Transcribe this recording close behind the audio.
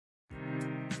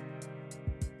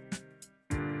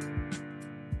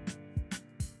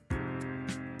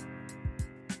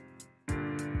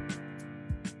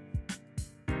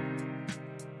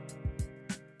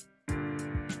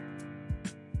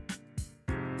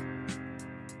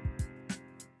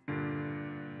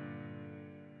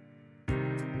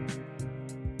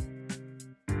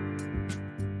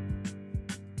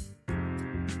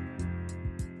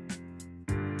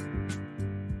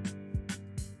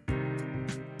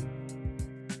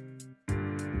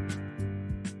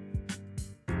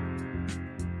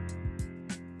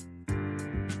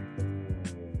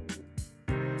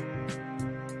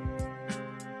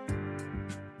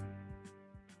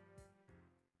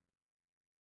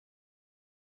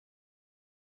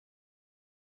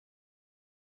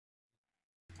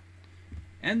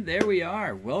And there we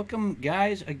are. Welcome,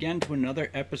 guys, again to another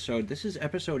episode. This is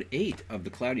episode 8 of the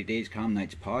Cloudy Days, Calm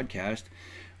Nights podcast.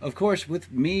 Of course,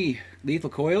 with me, Lethal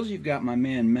Coils, you've got my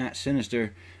man, Matt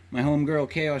Sinister, my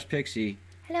homegirl, Chaos Pixie.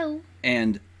 Hello.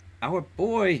 And our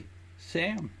boy,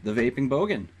 Sam, the Vaping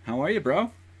Bogan. How are you,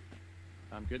 bro?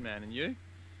 I'm good, man. And you?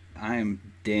 I am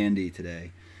dandy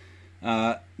today.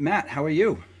 Matt, how are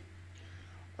you?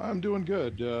 I'm doing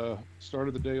good.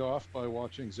 Started the day off by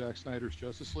watching Zack Snyder's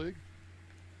Justice League.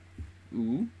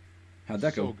 Ooh. How'd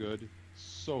that go? So good.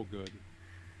 So good.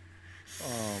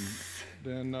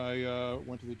 Then I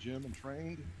went to the gym and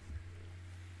trained.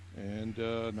 And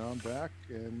now I'm back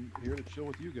and here to chill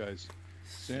with you guys.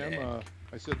 Sam,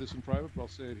 I said this in private, but I'll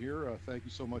say it here. Thank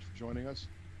you so much for joining us.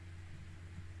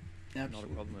 Not a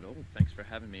problem at all. Thanks for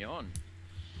having me on.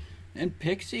 And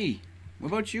Pixie, what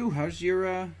about you? How's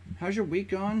your week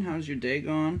gone? How's your day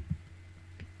gone?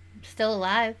 Still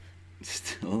alive.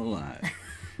 Still alive.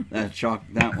 That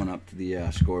chalked that one up to the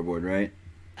scoreboard, right?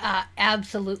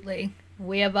 Absolutely.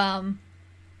 We have a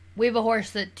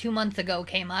horse that 2 months ago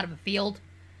came out of a field,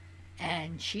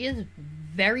 and she is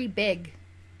very big,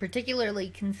 particularly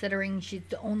considering she's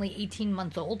only 18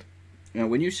 months old. Now,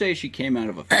 when you say she came out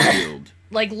of a field,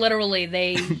 like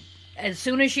literally, as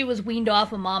soon as she was weaned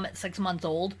off of mom at 6 months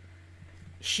old,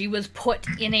 she was put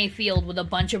in a field with a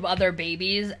bunch of other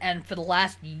babies, and for the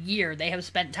last year, they have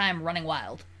spent time running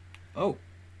wild. Oh.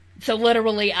 So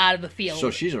literally out of the field.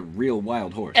 So she's a real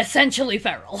wild horse. Essentially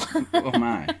feral. Oh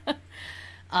my.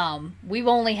 We've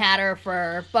only had her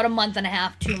for about a month and a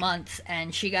half, 2 months,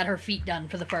 and she got her feet done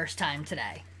for the first time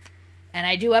today. And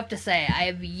I do have to say, I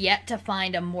have yet to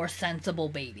find a more sensible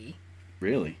baby.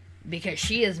 Really? Because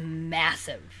she is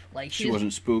massive. Like she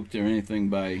wasn't spooked or anything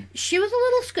by... She was a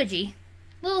little scudgy.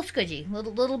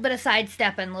 Little bit of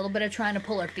sidestepping, a little bit of trying to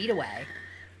pull her feet away.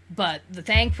 But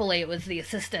thankfully, it was the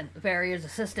farrier's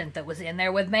assistant that was in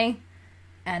there with me.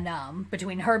 And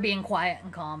between her being quiet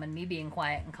and calm and me being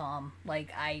quiet and calm,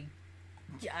 like, I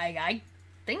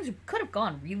things could have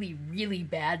gone really, really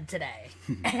bad today.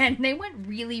 And they went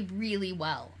really, really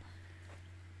well.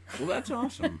 Well, that's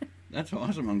awesome. That's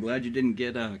awesome. I'm glad you didn't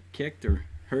get kicked or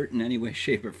hurt in any way,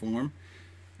 shape, or form.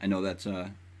 I know that's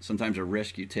sometimes a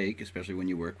risk you take, especially when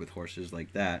you work with horses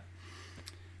like that.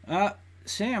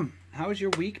 Sam, how's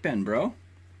your week been, bro?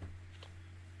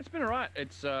 It's been alright.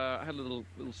 I had a little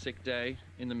sick day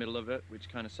in the middle of it, which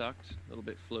kind of sucked. A little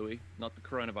bit fluey. Not the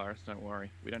coronavirus, don't worry.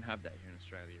 We don't have that here in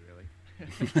Australia, really.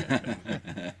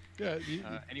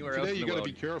 Yeah, anywhere today else in you the got to world.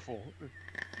 be careful.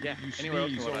 Yeah, You anywhere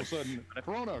else in sneeze, the all of a world.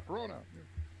 sudden, corona.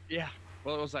 Yeah.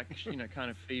 Well, it was like,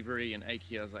 kind of fevery and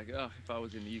achy. I was like, oh, if I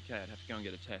was in the UK, I'd have to go and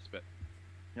get a test. But,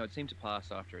 it seemed to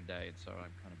pass after a day, and so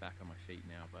I'm kind of back on my feet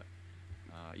now. But,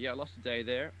 yeah, I lost a day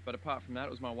there. But apart from that,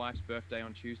 it was my wife's birthday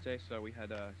on Tuesday, so we had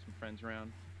some friends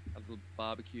around, a little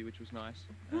barbecue, which was nice.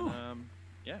 And,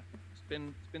 yeah, it's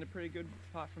been a pretty good,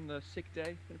 apart from the sick day,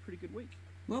 it's been a pretty good week.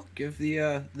 Well, give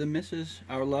the missus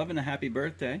our love and a happy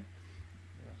birthday.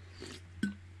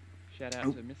 Shout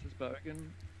out to Mrs. Bogan.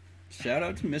 Shout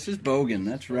out to Mrs. Bogan.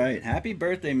 That's right. Happy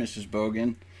birthday, Mrs.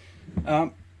 Bogan.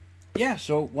 Yeah,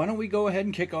 so why don't we go ahead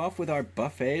and kick off with our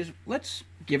buffets? Let's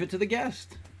give it to the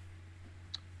guest.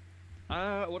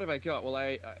 What have I got? Well,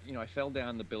 I fell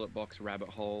down the billet box rabbit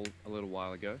hole a little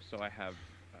while ago, so I have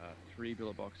 3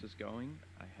 billet boxes going.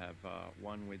 I have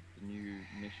one with the new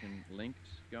Mission Linked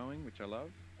going, which I love.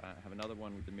 I have another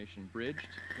one with the Mission Bridged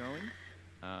going,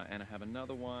 and I have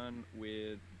another one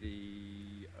with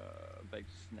the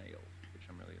baked snail, which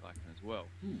I'm really liking as well.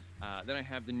 Then I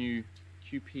have the new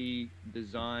QP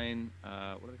design.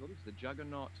 What do they call this? The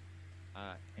Juggernaut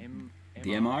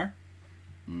The MR?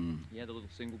 Yeah, the little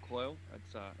single coil.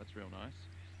 That's real nice.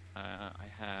 I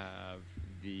have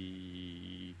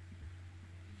the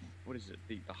what is it?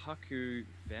 The Haku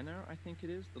Venner, I think it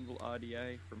is. The little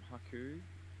RDA from Haku.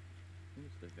 I think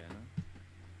it's the Venner.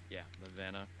 Yeah, the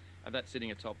Venner. I have that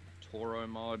sitting atop Toro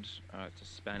mod. It's a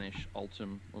Spanish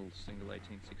Ultim, little single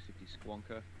 18650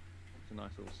 Squonker. It's a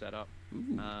nice little setup.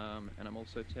 And I'm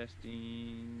also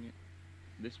testing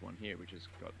this one here, which has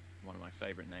got one of my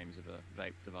favorite names of a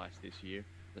vape device this year,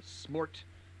 the Smort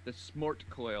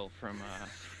coil from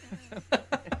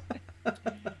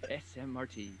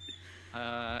SMRT.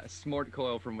 Smort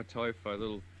coil from Watofo, a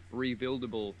little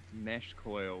rebuildable mesh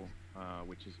coil,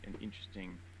 which is an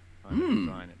interesting kind of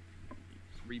design.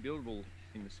 It's rebuildable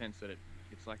in the sense that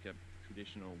it's like a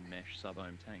traditional mesh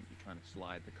sub-ohm tank. You kind of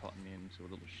slide the cotton into a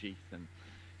little sheath, and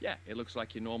yeah, it looks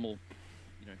like your normal,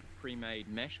 pre-made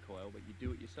mesh coil, but you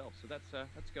do it yourself. So that's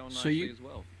going nicely as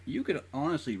well. You could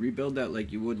honestly rebuild that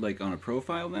like you would like on a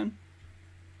profile then?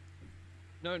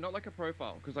 No, not like a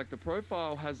profile, because like the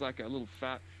profile has like a little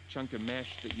fat chunk of mesh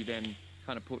that you then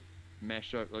kind of put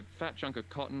mesh over, like fat chunk of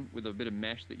cotton with a bit of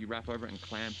mesh that you wrap over it and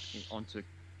clamp onto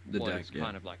The what deck, is yeah.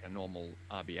 kind of like a normal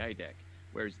RBA deck.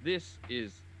 Whereas this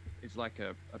is like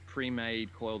a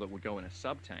pre-made coil that would go in a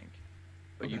sub tank,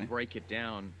 but Okay. you break it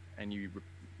down and you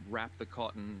wrap the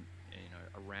cotton, you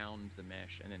know, around the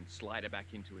mesh and then slide it back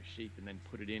into a sheath and then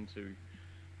put it into,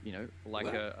 you know, like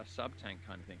Wow. a sub tank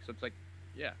kind of thing. So it's like,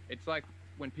 yeah, it's like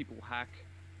when people hack,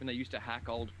 when they used to hack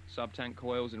old sub tank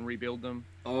coils and rebuild them.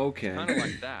 Okay. Kind of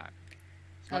like that.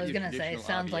 It's I not was your gonna say, it traditional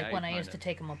sounds like RBA when I kind used to of-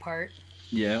 take them apart.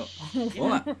 Yeah.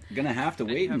 Well, I'm gonna have to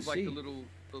And you wait have and like see. the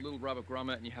little rubber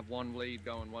grommet, and you have one lead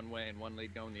going one way and one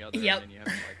lead going the other. Yep. And then you have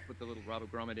to like put the little rubber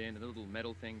grommet in and the little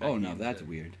metal thing back Oh no, in that's to-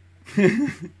 weird.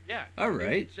 Yeah. All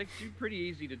right. It's actually pretty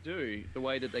easy to do the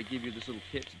way that they give you this little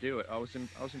kit to do it. I was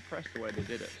impressed the way they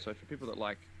did it. So for people that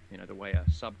like, you know, the way a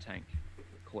sub tank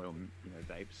coil, you know,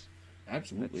 vapes,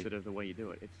 that's Absolutely. sort of the way you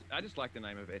do it. I just like the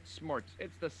name of it. It's smart.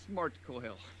 It's the smart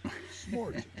coil.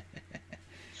 Smart.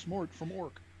 Smart from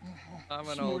Orc. I'm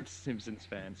an Smart. old Simpsons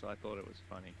fan, so I thought it was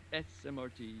funny.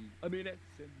 SMRT. I mean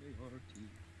SMRT.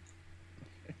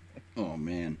 Oh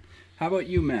man. How about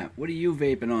you, Matt? What are you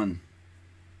vaping on?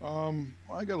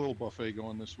 I got a little buffet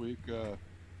going this week.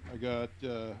 I got,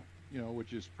 you know,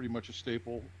 which is pretty much a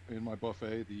staple in my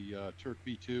buffet, the Turk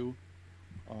V2,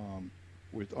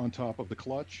 with on top of the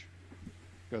clutch.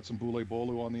 Got some Boule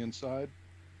Bolu on the inside.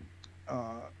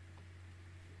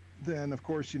 Then, of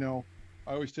course, you know,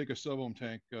 I always take a sub-ohm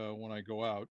tank when I go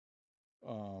out.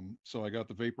 So I got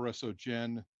the Vaporesso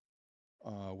Gen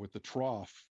with the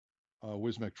trough,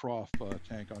 Wismec trough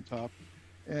tank on top.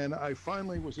 And I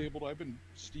finally was able to, I've been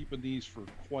steeping these for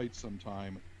quite some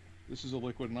time. This is a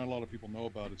liquid not a lot of people know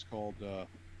about. It's called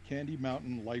Candy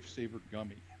Mountain Lifesaver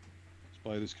Gummy. It's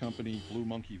by this company, Blue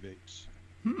Monkey Vapes.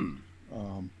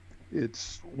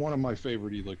 It's one of my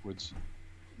favorite e-liquids.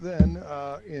 Then,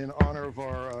 in honor of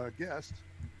our guest,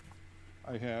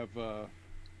 I have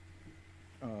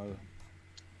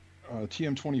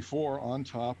TM24 on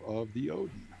top of the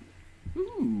Odin.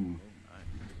 Ooh.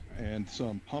 And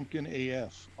some Pumpkin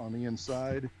AF on the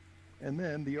inside, and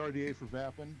then the RDA for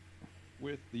Vapin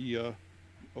with the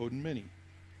Odin Mini.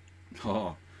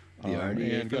 Oh, the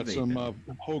RDA and for got some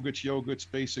vaping. Hogut's Yogurt's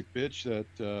Basic Bitch,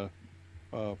 that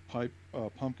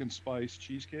pumpkin spice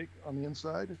cheesecake on the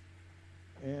inside.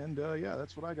 And yeah,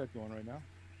 that's what I got going right now.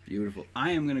 Beautiful.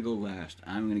 I am going to go last.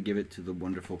 I'm going to give it to the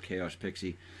wonderful Chaos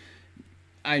Pixie.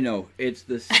 I know, it's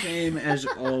the same as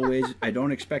always. I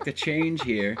don't expect a change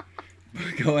here.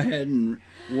 But go ahead and...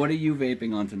 What are you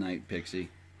vaping on tonight, Pixie?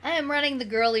 I am running the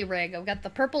girly rig. I've got the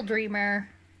Purple Dreamer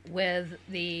with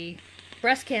the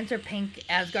Breast Cancer Pink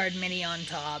Asgard Mini on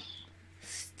top.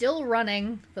 Still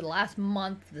running for the last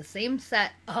month the same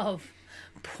set of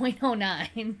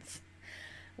 .09s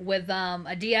with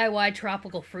a DIY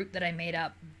tropical fruit that I made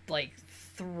up like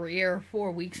 3 or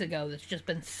 4 weeks ago that's just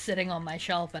been sitting on my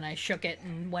shelf, and I shook it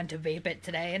and went to vape it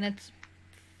today, and it's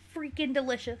freaking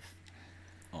delicious.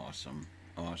 Awesome.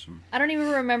 Awesome. I don't even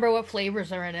remember what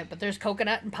flavors are in it, but there's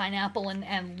coconut and pineapple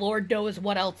and Lord knows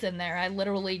what else in there. I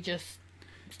literally just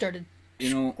started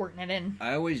squirting it in.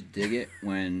 I always dig it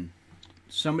when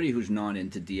somebody who's not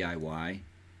into DIY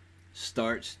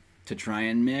starts to try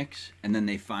and mix, and then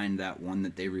they find that one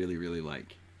that they really, really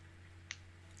like.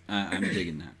 I'm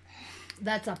digging that.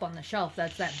 That's up on the shelf.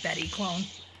 That's that Betty clone.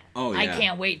 Oh, yeah. I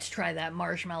can't wait to try that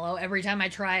marshmallow. Every time I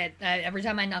try it, every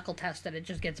time I knuckle test it, it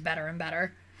just gets better and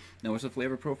better. Now, what's the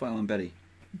flavor profile on Betty?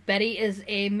 Betty is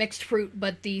a mixed fruit,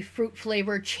 but the fruit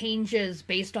flavor changes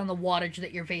based on the wattage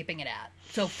that you're vaping it at.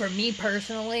 So for me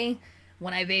personally,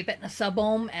 when I vape it in a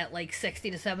sub-ohm at like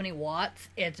 60 to 70 watts,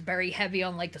 it's very heavy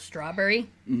on like the strawberry.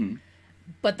 Mm-hmm.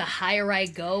 But the higher I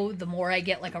go, the more I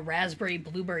get like a raspberry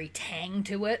blueberry tang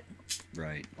to it.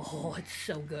 Right. Oh, it's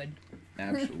so good.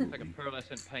 Absolutely. Like a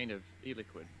pearlescent paint of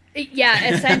e-liquid.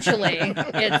 Yeah, essentially.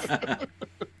 It's,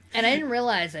 and I didn't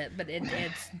realize it, but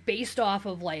it's based off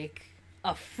of like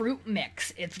a fruit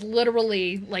mix. It's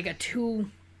literally like a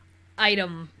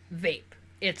 2-item vape.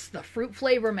 It's the fruit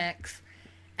flavor mix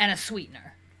and a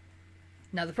sweetener.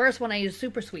 Now, the first one I used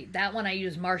super sweet. That one I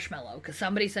used marshmallow, because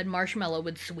somebody said marshmallow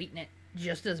would sweeten it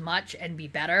just as much and be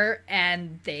better,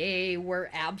 and they were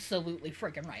absolutely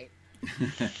freaking right.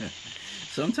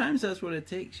 Sometimes that's what it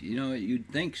takes. You know, you'd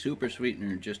think super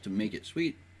sweetener just to make it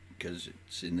sweet, because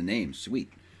it's in the name,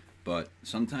 sweet. But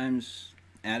sometimes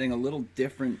adding a little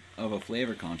different of a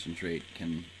flavor concentrate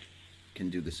can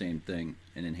do the same thing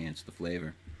and enhance the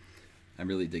flavor. I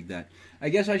really dig that. I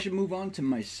guess I should move on to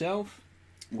myself.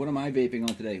 What am I vaping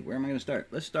on today? Where am I going to start?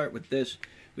 Let's start with this.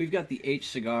 We've got the H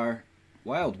Cigar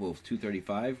Wild Wolf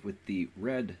 235 with the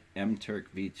red M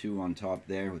Turk V2 on top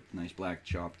there with nice black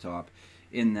chop top.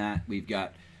 In that, we've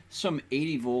got some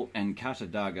 80 volt and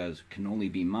Casadaga's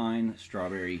Cannoli Be Mine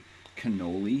strawberry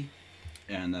cannoli,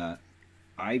 and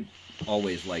I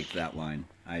always liked that line.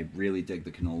 I really dig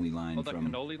the cannoli line. Oh, the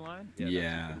cannoli line? Yeah.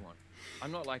 That's a good one.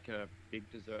 I'm not like a big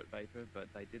dessert vapor, but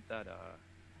they did that.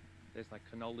 There's like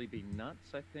Cannoli Be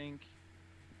Nuts, I think.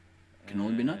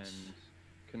 Cannoli Be Nuts?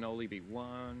 Cannoli Be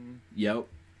One. Yep.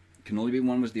 Cannoli Be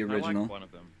One was the original. I liked one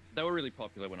of them. They were really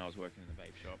popular when I was working in the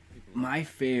vape shop. My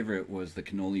favorite was the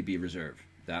Cannoli Be Reserve.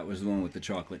 That was the one with the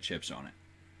chocolate chips on it.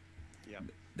 Yeah.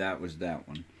 That was that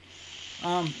one.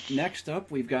 Next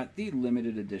up, we've got the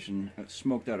limited edition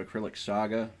smoked out acrylic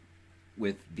saga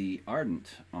with the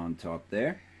Ardent on top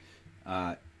there.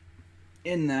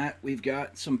 In that, we've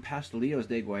got some pastelillos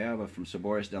de guayaba from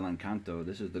Sabores del Encanto.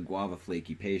 This is the guava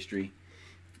flaky pastry.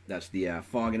 That's the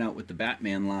fogging out with the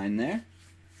Batman line there.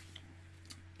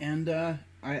 And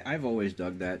I've always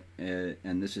dug that,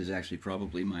 and this is actually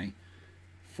probably my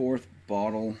 4th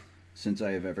bottle since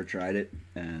I have ever tried it,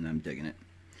 and I'm digging it.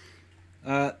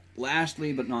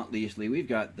 Lastly but not leastly, we've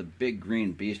got the big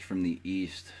green beast from the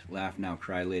east, Laugh Now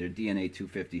Cry Later DNA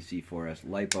 250 C4S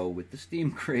Lipo with the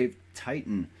Steam Crave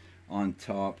Titan on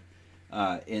top.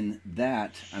 In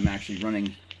that, I'm actually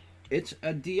running, it's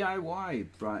a DIY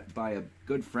by a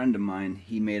good friend of mine.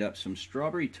 He made up some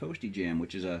strawberry toasty jam,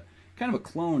 which is a kind of a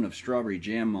clone of Strawberry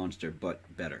Jam Monster, but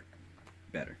better.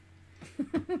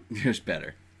 Just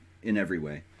better in every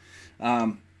way.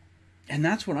 And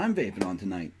that's what I'm vaping on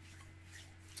tonight.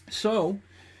 So,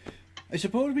 I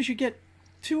suppose we should get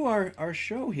to our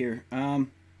show here.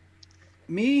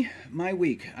 My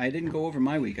week. I didn't go over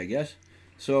my week, I guess.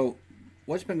 So,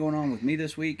 what's been going on with me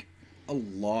this week? A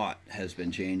lot has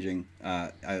been changing.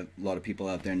 A lot of people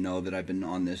out there know that I've been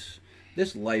on this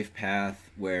life path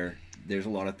where there's a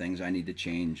lot of things I need to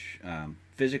change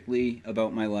physically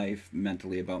about my life,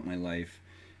 mentally about my life,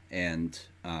 and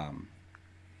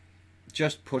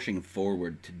just pushing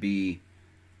forward to be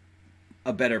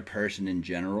a better person in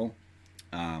general.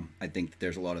 I think that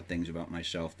there's a lot of things about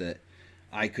myself that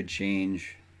I could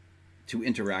change to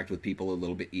interact with people a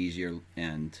little bit easier,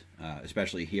 and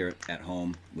especially here at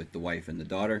home with the wife and the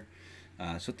daughter.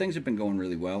 So things have been going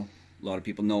really well. A lot of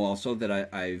people know also that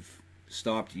I've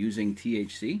stopped using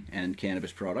THC and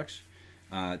cannabis products.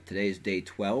 Today is day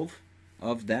 12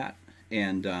 of that,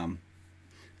 and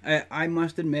I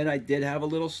must admit I did have a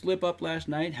little slip up last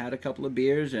night, had a couple of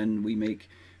beers, and we make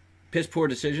piss poor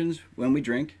decisions when we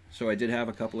drink, so I did have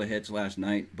a couple of hits last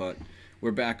night, but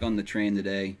we're back on the train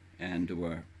today, and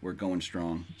we're going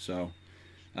strong. So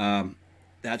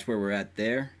that's where we're at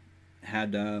there.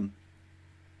 Had a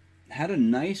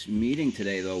nice meeting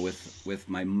today though with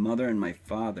my mother and my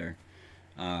father,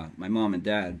 my mom and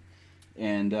dad,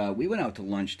 and we went out to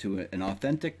lunch to an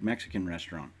authentic Mexican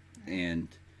restaurant, and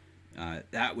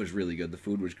that was really good. The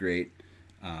food was great,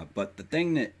 but the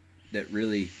thing that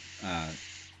really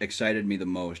excited me the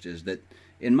most is that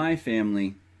in my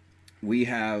family we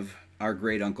have our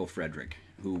great uncle Frederick,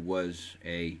 who was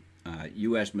a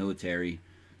U.S. military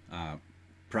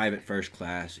private first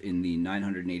class in the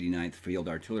 989th Field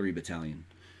Artillery Battalion,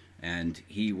 and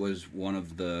he was one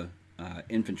of the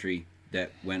infantry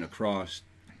that went across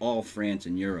all France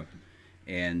and Europe.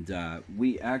 And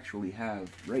we actually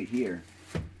have right here,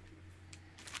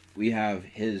 we have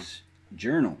his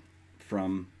journal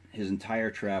from his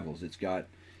entire travels. It's got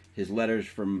his letters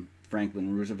from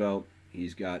Franklin Roosevelt.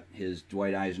 He's got his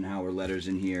Dwight Eisenhower letters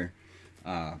in here.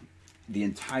 The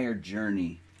entire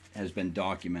journey has been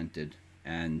documented,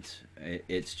 and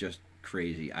it's just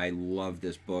crazy. I love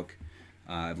this book.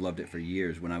 I've loved it for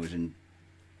years. When I was in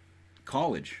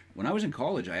college,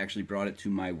 I actually brought it to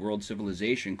my world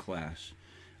civilization class,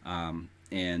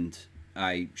 and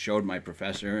I showed my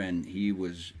professor, and he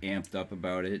was amped up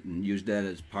about it and used that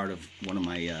as part of one of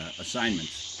my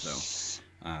assignments. So,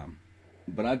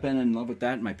 but I've been in love with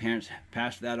that, and my parents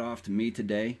passed that off to me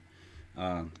today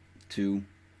to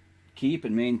keep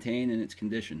and maintain in its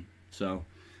condition. So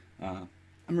I'm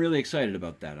really excited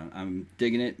about that. I'm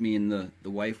digging it. Me and the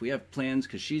wife, we have plans,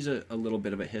 because she's a little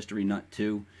bit of a history nut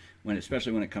too.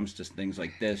 Especially when it comes to things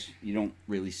like this, you don't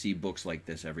really see books like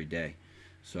this every day.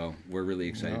 So we're really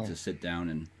excited to sit down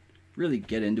and really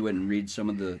get into it and read some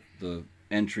of the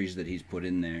entries that he's put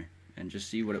in there and just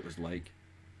see what it was like.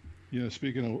 Yeah,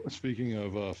 speaking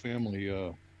of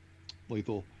family,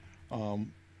 Lethal,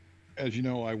 as you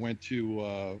know, I went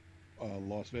to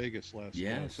Las Vegas last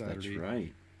Yes, Saturday. that's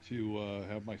right. To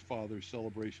have my father's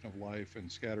celebration of life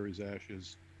and scatter his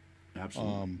ashes.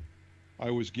 Absolutely. I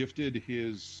was gifted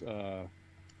his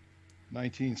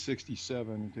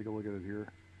 1967. Take a look at it here.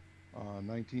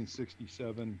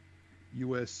 1967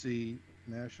 USC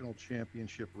National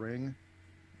Championship ring.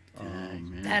 Dang,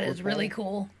 man. That is really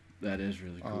cool. That is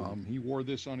really cool. He wore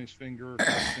this on his finger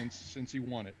since he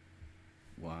won it.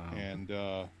 Wow. And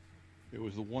it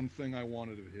was the one thing I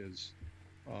wanted of his.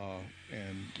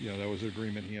 And that was an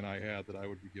agreement he and I had that I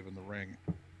would be given the ring.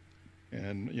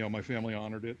 And my family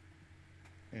honored it.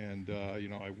 And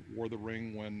I wore the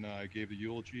ring when I gave the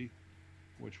eulogy,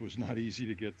 which was not easy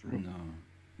to get through. No.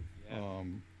 Yeah.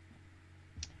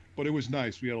 But it was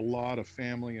nice. We had a lot of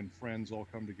family and friends all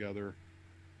come together.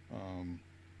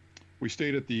 We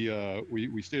stayed at the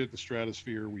we stayed at the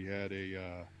Stratosphere. We had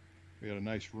a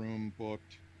nice room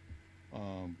booked.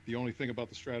 The only thing about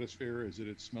the Stratosphere is that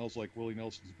it smells like Willie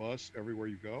Nelson's bus everywhere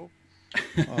you go.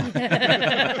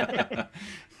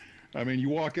 I mean, you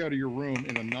walk out of your room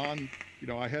in a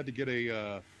I had to get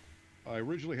I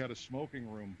originally had a smoking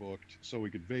room booked so we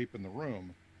could vape in the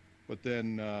room, but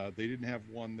then they didn't have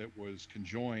one that was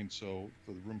conjoined, so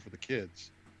for the room for the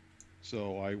kids.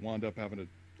 So I wound up having to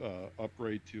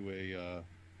upgrade to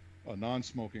a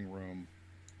non-smoking room,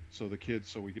 so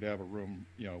we could have a room,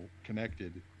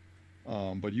 connected.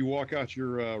 But you walk out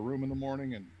your room in the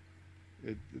morning, and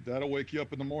that'll wake you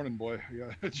up in the morning, boy.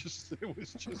 Yeah, it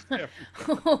was just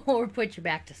Or put you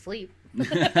back to sleep.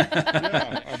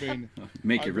 Yeah, I mean,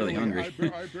 make you really hungry.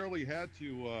 I barely had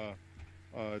to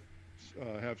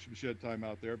have some shed time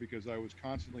out there because I was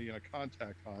constantly in a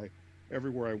contact high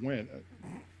everywhere I went.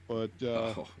 But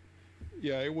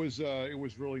yeah, it was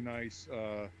really nice.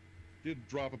 Did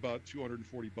drop about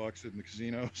 $240 in the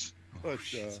casinos, but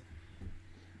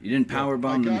you didn't power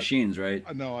bomb the machines, right?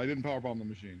 No, I didn't power bomb the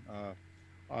machine.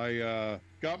 I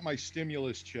got my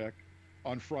stimulus check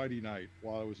on Friday night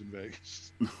while I was in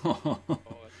Vegas. Oh,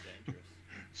 that's dangerous.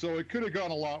 So it could have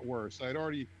gone a lot worse. I had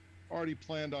already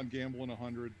planned on gambling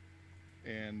 100,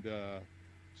 and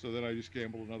so then I just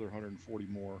gambled another 140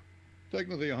 more.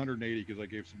 Technically 180 because I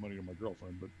gave some money to my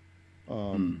girlfriend, but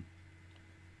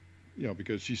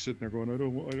because she's sitting there going, I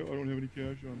don't have any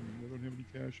cash on me. I don't have any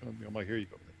cash on me. I'm like, here you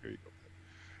go, man. Here you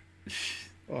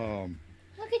go, man.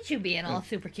 Look at you being all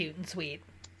super cute and sweet.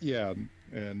 Yeah,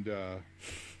 and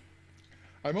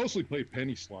I mostly played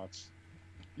penny slots.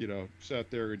 Sat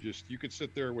there and you could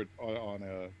sit there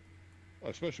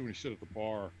especially when you sit at the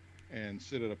bar and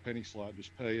sit at a penny slot,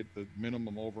 just pay it the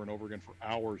minimum over and over again for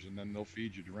hours, and then they'll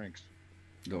feed you drinks.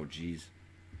 Oh, geez.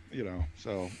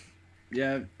 So.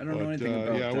 Yeah, I don't know anything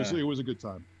about. Yeah, it was a good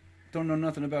time. Don't know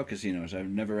nothing about casinos. I've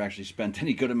never actually spent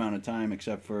any good amount of time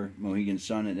except for Mohegan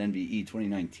Sun at NBE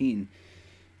 2019.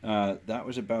 That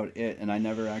was about it, and I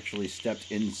never actually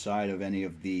stepped inside of any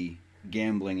of the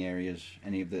gambling areas,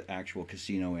 any of the actual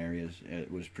casino areas.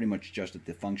 It was pretty much just at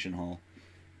the function hall,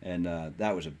 and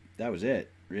that was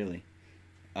it, really.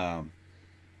 I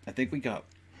think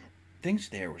things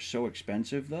there were so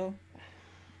expensive, though.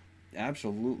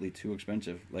 Absolutely too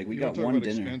expensive. Like we got one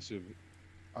dinner. Expensive.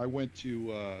 I went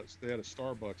to they had a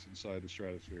Starbucks inside the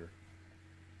Stratosphere,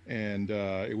 and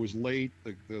it was late.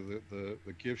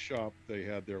 The gift shop they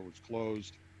had there was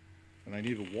closed, and I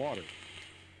needed water.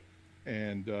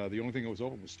 And the only thing that was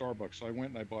open was Starbucks. So I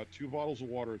went and I bought 2 bottles of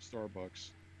water at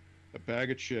Starbucks, a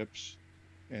bag of chips,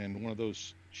 and one of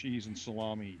those cheese and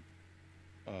salami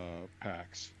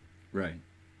packs. Right.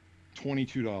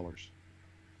 $22.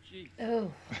 Jeez.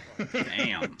 Oh.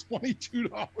 Damn.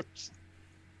 $22.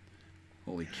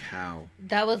 Holy cow.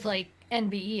 That was like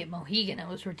NBE at Mohegan. It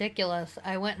was ridiculous.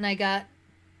 I went and I got...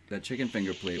 That chicken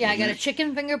finger plate. Yeah, I got a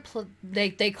chicken finger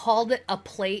plate. They called it a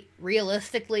plate.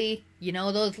 Realistically,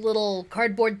 those little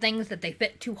cardboard things that they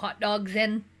fit 2 hot dogs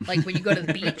in, like when you go to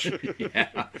the beach?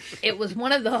 Yeah. It was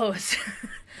one of those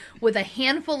with a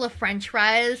handful of French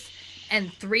fries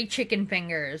and 3 chicken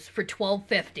fingers for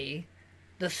 $12.50.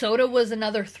 The soda was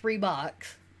another $3.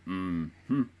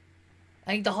 Mm-hmm.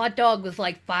 I think the hot dog was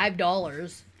like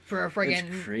 $5 for a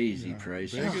friggin' It's crazy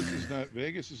price.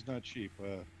 Vegas is not cheap.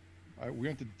 We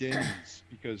went to Denny's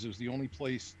because it was the only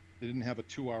place that didn't have a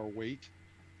 2-hour wait,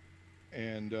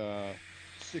 and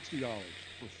 $60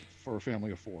 for a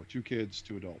family of 4, 2 kids,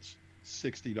 2 adults.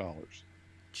 $60.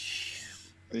 Jeez.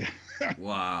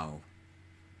 Wow.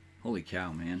 Holy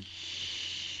cow, man.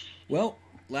 Well,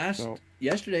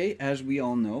 yesterday, as we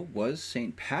all know, was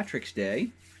St. Patrick's Day.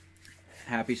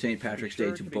 Happy St. Patrick's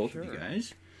Day to both of you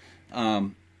guys.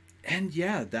 And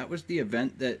yeah, that was the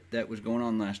event that was going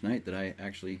on last night that I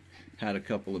actually had a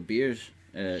couple of beers.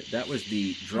 That was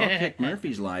the Dropkick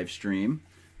Murphys live stream,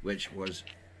 which was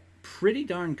pretty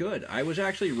darn good. I was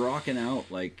actually rocking out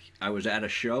like I was at a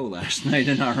show last night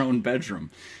in our own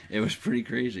bedroom. It was pretty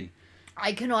crazy.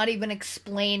 I cannot even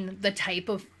explain the type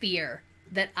of fear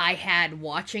that I had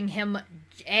watching him,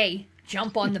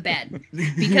 jump on the bed.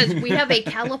 Because we have a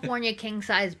California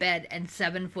king-size bed and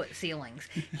 7-foot ceilings.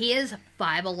 He is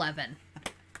 5'11".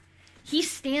 He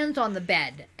stands on the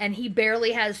bed, and he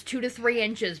barely has 2 to 3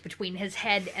 inches between his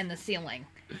head and the ceiling.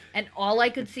 And all I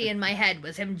could see in my head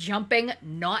was him jumping,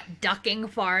 not ducking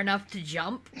far enough to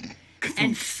jump,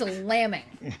 and slamming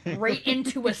right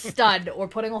into a stud or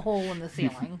putting a hole in the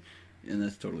ceiling. And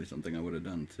that's totally something I would have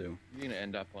done too. You're gonna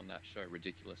end up on that show,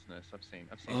 Ridiculousness. I've seen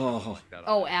Oh. stuff like that.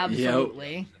 Oh,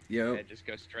 absolutely. Yep. Yeah, just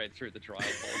go straight through the drywall.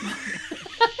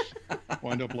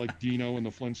 Wind up like Dino in the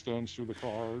Flintstones through the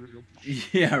car.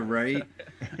 Yeah, right.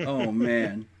 Oh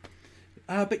man.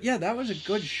 But yeah, that was a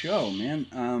good show,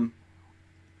 man.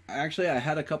 Actually, I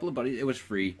had a couple of buddies. It was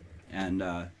free, and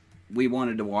we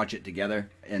wanted to watch it together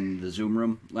in the Zoom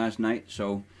room last night.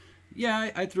 So,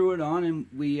 yeah, I threw it on, and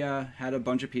we had a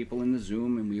bunch of people in the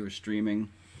Zoom, and we were streaming,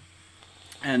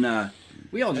 and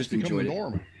we all just enjoyed the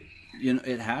norm. it. You know,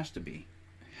 it has to be.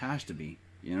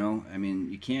 You know, I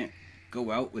mean, you can't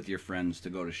go out with your friends to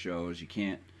go to shows. You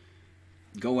can't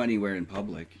go anywhere in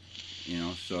public. You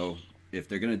know, so if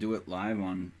they're gonna do it live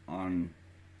on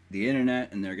the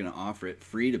internet and they're gonna offer it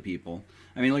free to people,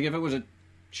 I mean, like if it was a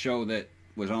show that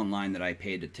was online that I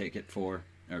paid a ticket for,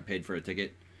 or paid for a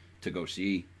ticket to go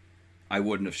see, I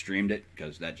wouldn't have streamed it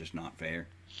because that's just not fair.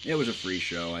 It was a free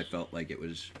show. I felt like it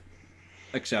was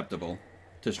acceptable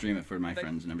to stream it for my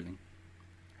friends and everything.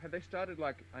 Have they started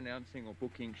like announcing or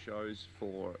booking shows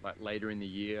for like later in the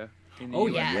year? In the Oh,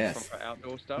 US yes. for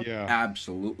outdoor stuff. Yeah.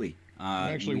 Absolutely.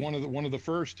 Actually, one of the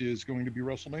first is going to be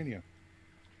WrestleMania.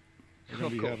 They're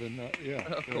going to be having, they're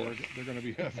going to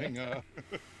be having, they're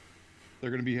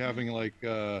going to be having like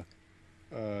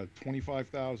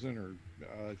 25,000, or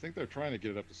I think they're trying to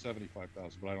get it up to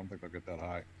 75,000, but I don't think they'll get that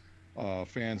high.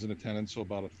 Fans in attendance, so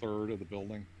about a third of the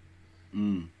building.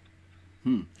 Yeah,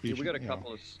 we got a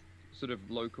couple of sort of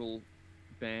local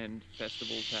band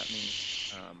festivals happening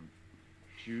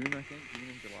June, I think, June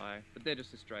and July, but they're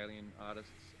just Australian artists.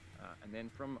 And then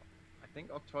from, I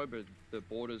think, October, the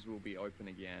borders will be open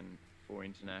again for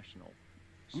international.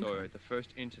 So Okay. the first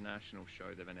international show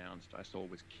they've announced I saw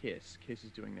was Kiss. Kiss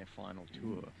is doing their final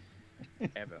tour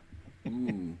ever.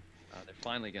 Ooh. They're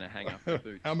finally going to hang up the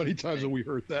boots. How many times have we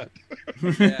heard that?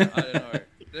 Yeah, I don't know.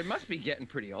 They must be getting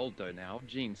pretty old though now.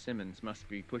 Gene Simmons must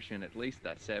be pushing at least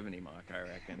that 70 mark, I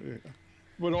reckon. Yeah.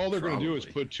 But all they're going to do is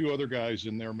Probably. put 2 other guys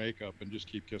in their makeup and just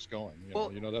keep Kiss going.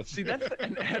 Well, You know that's See, that's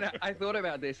and I thought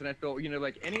about this, and I thought, you know,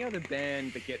 like any other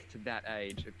band that gets to that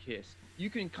age of Kiss,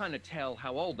 you can kind of tell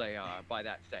how old they are by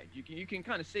that stage. You can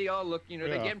kind of see, oh look, you know,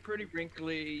 they're Yeah. getting pretty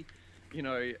wrinkly, you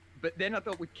know. But then I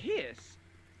thought with Kiss,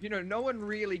 you know, no one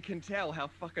really can tell how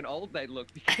fucking old they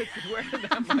look because they're wearing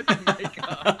that much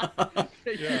makeup.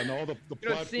 yeah, and all the You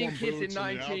know, seeing platform Kiss in boots and the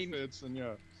 19 outfits and you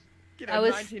I know,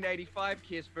 was- 1985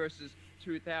 Kiss versus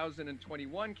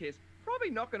 2021 Kiss, probably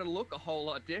not going to look a whole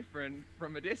lot different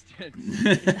from a distance.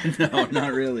 No,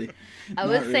 not really. I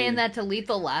was saying that to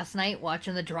Lethal last night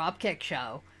watching the Dropkick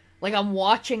show. Like, I'm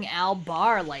watching Al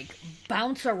Barr, like,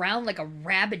 bounce around like a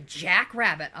rabid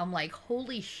jackrabbit. I'm like,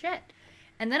 holy shit.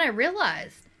 And then I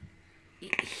realized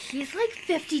he's like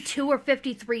 52 or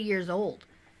 53 years old.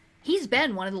 He's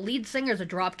been one of the lead singers of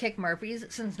Dropkick Murphys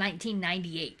since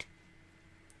 1998.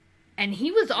 And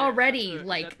he was already,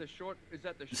 like... Is that the short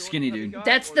Skinny chubby dude. guy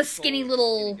That's or the tall, skinny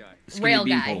little guy? Skinny rail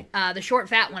beanpole. guy. The short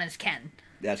fat one is Ken.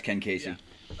 That's Ken Casey. Yeah,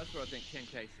 that's what I think, Ken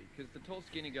Casey. Because the tall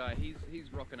skinny guy,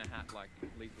 he's rocking a hat like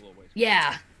Lethal always.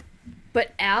 Yeah.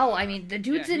 But Al, I mean, the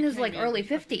dude's Yeah, in he his, came like, in- early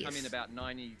he must have 50s. come in about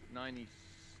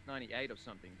 98 or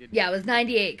something, didn't Yeah, he? it was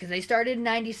 98, because they started in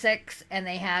 96, and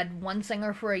they had one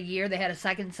singer for a year, they had a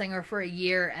second singer for a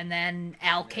year, and then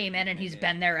Al came in, and he's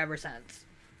been there ever since.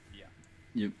 Yeah.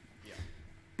 Yep. Yeah.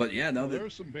 But yeah, no, there are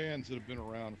some bands that have been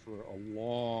around for a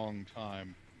long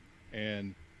time,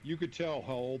 and you could tell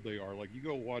how old they are. Like, you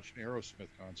go watch an Aerosmith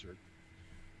concert,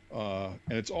 and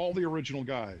it's all the original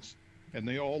guys, and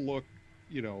they all look,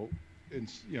 I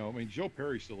mean, Joe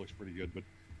Perry still looks pretty good, but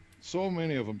so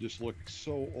many of them just look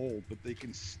so old, but they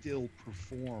can still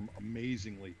perform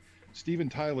amazingly. Steven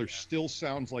Tyler still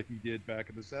sounds like he did back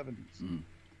in the 70s.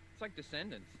 It's like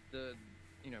Descendants.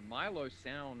 Milo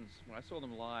sounds, when I saw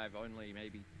them live only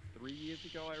maybe 3 years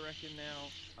ago, I reckon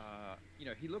now,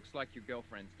 he looks like your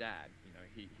girlfriend's dad.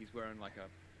 He's wearing like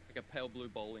a pale blue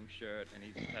bowling shirt, and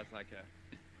he just has like a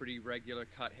pretty regular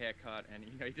cut haircut, and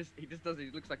he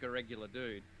looks like a regular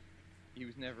dude. He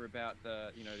was never about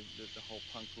the whole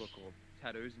punk look or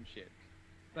tattoos and shit.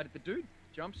 But the dude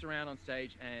jumps around on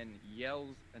stage and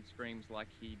yells and screams like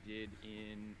he did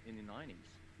in the 90s.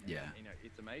 Yeah. You know,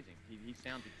 it's amazing. He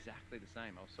sounds exactly the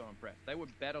same. I was so impressed. They were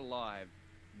better live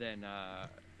than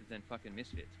fucking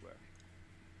Misfits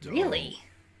were. Really?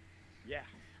 Yeah.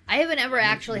 I haven't ever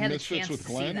actually had the Misfits chance with to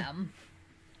see Glenn? them.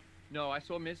 No, I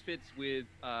saw Misfits with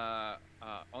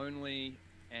Only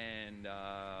and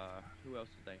who else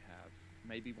did they have?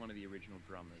 Maybe one of the original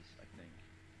drummers, I think.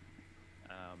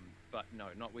 But no,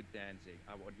 not with Danzig.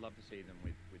 I would love to see them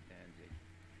with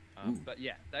Danzig. But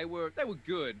yeah, they were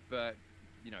good, but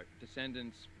you know,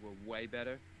 Descendants were way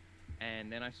better.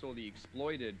 And then I saw the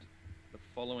Exploited the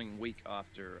following week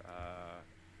after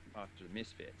the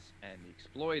Misfits, and the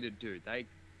Exploited, dude, they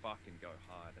fucking go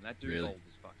hard, and that dude's Really? old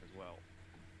as fuck as well.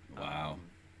 Wow.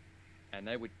 And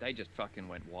they just fucking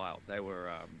went wild. They were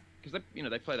because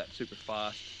they play that super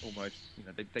fast, almost. You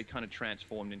know, they kind of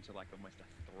transformed into like almost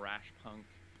a thrash punk.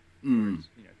 Where it's,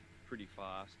 you know, pretty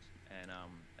fast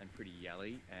and pretty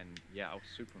yelly. And yeah, I was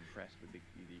super impressed with the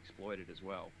Exploited as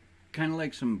well. Kind of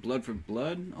like some Blood for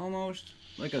Blood, almost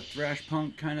like a thrash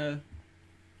punk kind of.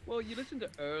 Well, you listen to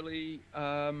early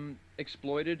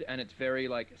Exploited, and it's very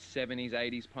like 70s,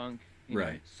 80s punk. You know,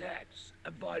 Right. Sex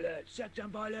and violence, sex and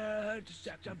violence,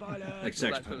 sex and violence, Like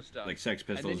all that sort of stuff. like Sex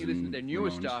And Pistols. then you listen to their newer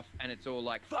Ramones. stuff, and it's all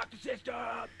like "fuck the system,"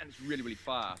 and it's really, really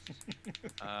fast,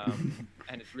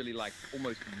 and it's really like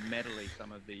almost metally.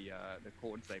 Some of the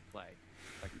chords they play,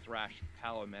 like thrash,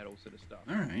 power metal sort of stuff.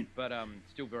 All right. But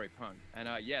still very punk. And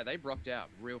yeah, they rocked out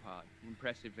real hard.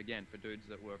 Impressive again for dudes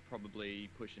that were probably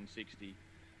pushing 60.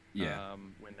 Yeah.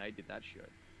 When they did that show.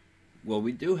 Well,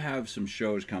 we do have some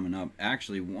shows coming up.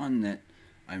 Actually, one that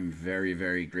I'm very,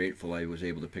 very grateful I was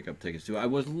able to pick up tickets to. I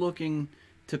was looking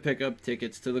to pick up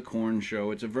tickets to the Korn show.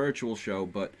 It's a virtual show,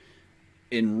 but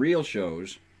in real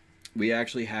shows, we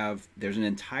actually have, there's an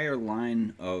entire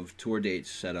line of tour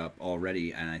dates set up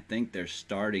already, and I think they're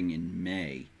starting in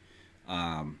May.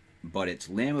 But it's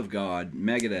Lamb of God,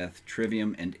 Megadeth,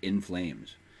 Trivium, and In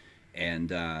Flames.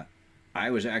 And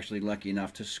I was actually lucky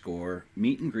enough to score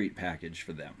meet and greet package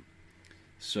for them.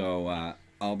 So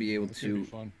I'll be able That's gonna to, be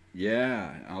fun.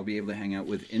 yeah, I'll be able to hang out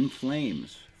with In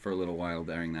Flames for a little while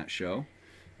during that show.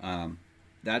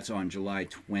 That's on July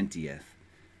 20th.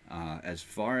 As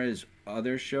far as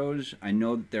other shows, I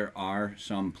know that there are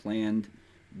some planned.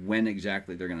 When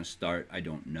exactly they're going to start, I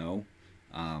don't know.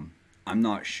 I'm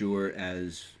not sure,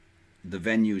 as the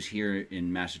venues here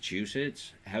in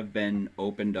Massachusetts have been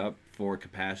opened up for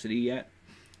capacity yet.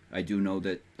 I do know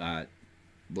that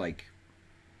like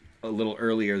a little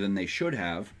earlier than they should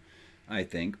have, I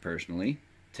think personally,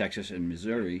 Texas and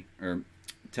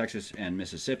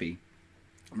Mississippi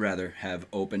rather have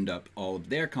opened up all of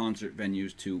their concert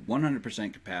venues to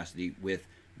 100% capacity with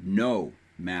no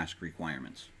mask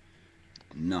requirements.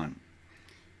 None.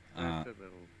 That's a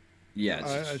little... Yeah.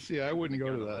 I see. I wouldn't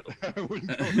go to that. I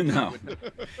wouldn't go.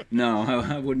 No,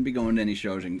 I wouldn't be going to any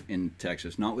shows in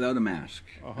Texas, not without a mask.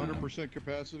 100%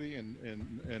 capacity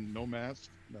and no mask.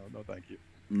 No, thank you.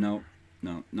 No,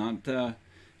 not.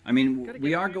 I mean, Gotta we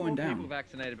get are a few going more people down.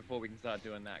 vaccinated before we can start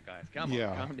doing that, guys. Come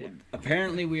Yeah. on, calm down.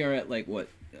 Apparently, we are at like what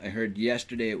I heard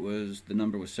yesterday. The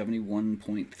number was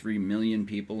 71.3 million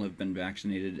people have been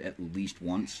vaccinated at least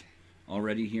once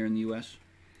already here in the U.S.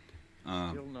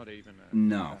 Still not even.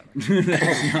 No,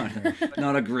 that's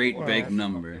not a great Well, big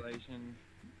number. Population.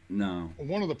 No.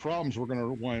 One of the problems we're going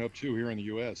to wind up to here in the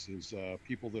U.S. is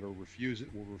people that will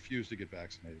refuse to get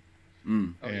vaccinated,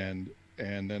 Mm. Oh, yeah.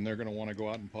 and then they're going to want to go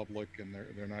out in public, and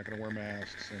they're not going to wear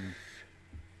masks. And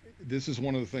this is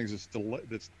one of the things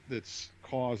that's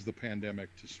caused the pandemic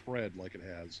to spread like it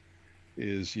has.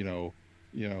 Is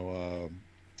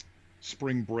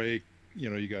spring break.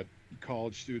 You got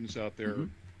college students out there. Mhm.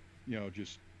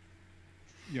 Just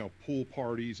pool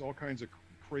parties, all kinds of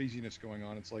craziness going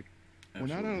on. It's like we're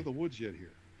not out of the woods yet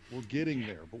here. We're getting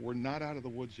there, but we're not out of the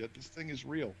woods yet. This thing is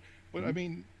real. But I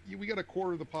mean, we got a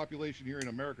quarter of the population here in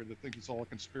America that thinks it's all a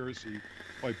conspiracy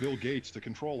by Bill Gates to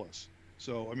control us.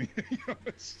 So I mean,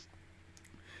 it's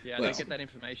Yeah, Well- they get that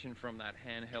information from that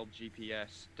handheld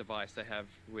GPS device they have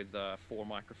with 4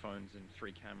 microphones and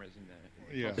 3 cameras in there.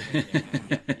 Yeah.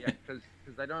 Yeah, because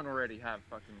they don't already have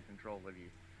fucking control of you.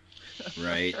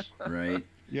 Right.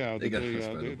 yeah. They got They, us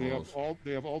by the they balls.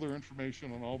 have all their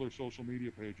information on all their social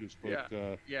media pages, but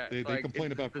Yeah, they it's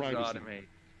complain it's about bizarre privacy. to me.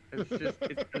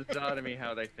 It's bizarre to me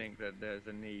how they think that there's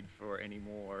a need for any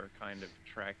more kind of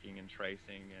tracking and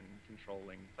tracing and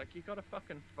controlling. It's like, you got a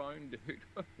fucking phone, dude.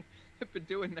 I've been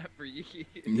doing that for years.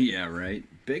 Yeah, right.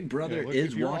 Big Brother Look,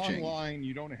 is if you're watching. online,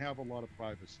 you don't have a lot of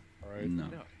privacy. All right. No.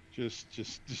 No. Just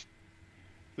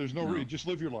there's no, No. just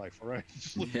live your life. All right.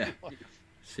 Just live Yeah. your life.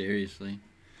 Seriously.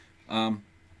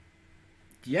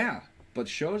 Yeah, but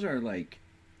shows are like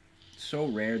so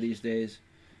rare these days.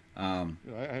 I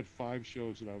had 5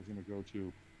 shows that I was going to go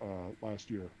to last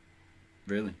year,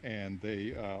 Really? and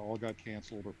they all got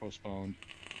canceled or postponed.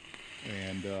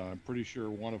 And I'm pretty sure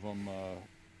one of them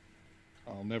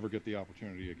I'll never get the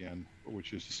opportunity again,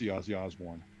 which is to see Ozzy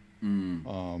Osbourne. Mm.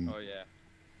 Oh yeah.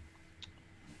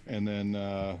 And then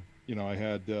I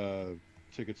had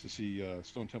tickets to see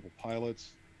Stone Temple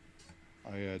Pilots.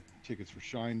 I had tickets for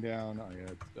Shinedown. I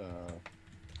had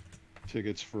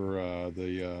tickets for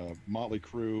the Motley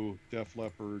Crue, Def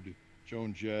Leppard,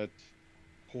 Joan Jett,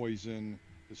 Poison,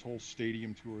 this whole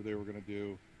stadium tour they were going to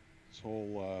do, this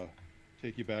whole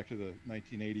take you back to the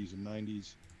 1980s and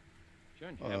 90s.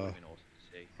 Joan Jett would have been awesome to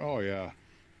see. Oh yeah.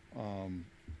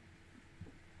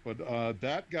 But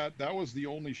that was the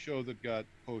only show that got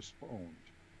postponed,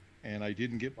 and I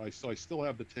didn't get so I still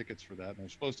have the tickets for that, and I'm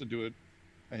supposed to do it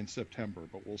in September,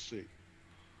 but we'll see.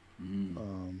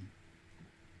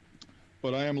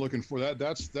 But I am looking for that.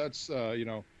 That's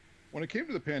when it came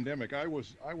to the pandemic, I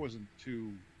wasn't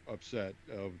too upset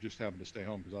of just having to stay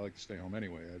home because I like to stay home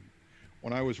anyway.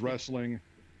 When I was wrestling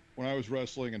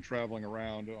and traveling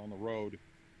around on the road,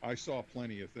 I saw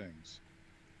plenty of things.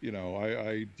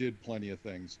 I did plenty of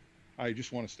things. I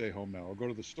just want to stay home now. I'll go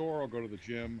to the store, I'll go to the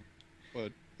gym,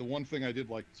 but the one thing I did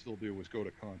like to still do was go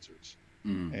to concerts.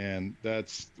 And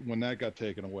that's when that got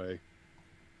taken away.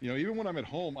 Even when I'm at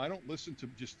home, I don't listen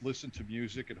to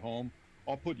music at home.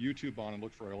 I'll put YouTube on and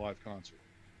look for a live concert.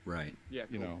 Right. Yeah.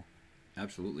 Cool.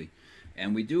 Absolutely.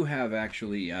 And we do have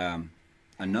actually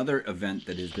another event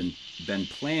that has been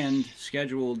planned,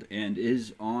 scheduled, and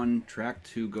is on track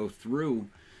to go through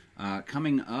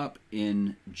coming up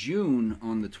in June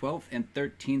on the 12th and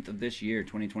 13th of this year,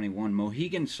 2021.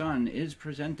 Mohegan Sun is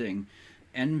presenting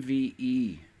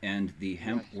NVE and the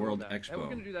Hemp World Expo. They were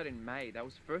going to do that in May. That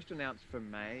was first announced for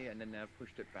May, and then they've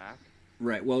pushed it back.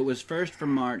 Right. Well, it was first for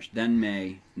March, then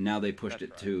May. Now they pushed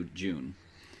it to June.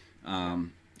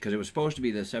 Because it was supposed to be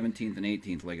the 17th and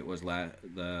 18th, like it was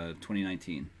the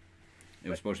 2019. It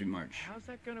was supposed to be March. How's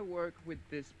that going to work with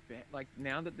this? Like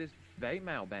now that this vape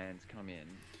mail bans come in.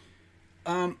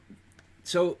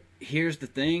 So here's the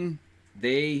thing: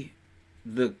 the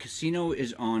casino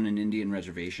is on an Indian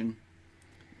reservation,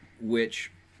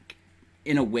 which,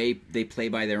 in a way, they play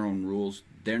by their own rules.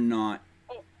 They're not.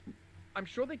 Oh, I'm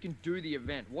sure they can do the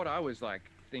event. What I was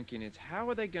thinking is, how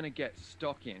are they going to get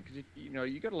stock in? Because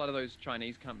you got a lot of those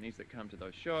Chinese companies that come to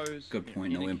those shows. Good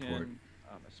point. No import.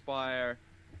 Aspire,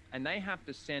 and they have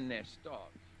to send their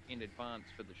stock in advance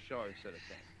for the show, sort of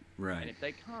thing. Right. And if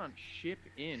they can't ship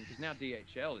in, because now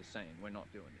DHL is saying we're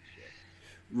not doing this shit.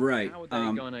 Right. How are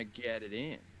they going to get it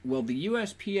in? Well, the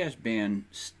USPS ban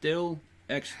still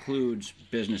excludes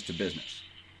business to business,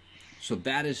 so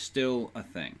that is still a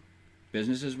thing.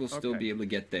 Businesses will still be able to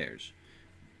get theirs.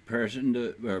 Person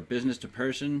to or business to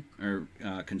person or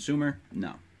consumer,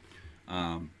 no.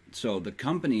 So the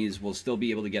companies will still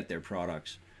be able to get their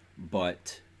products,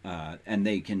 but and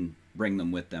they can bring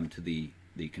them with them to the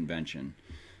convention.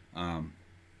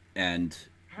 And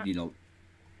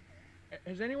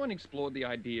has anyone explored the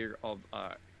idea of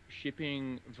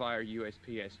shipping via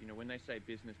USPS? When they say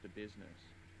business to business,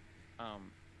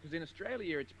 because in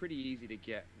Australia it's pretty easy to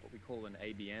get what we call an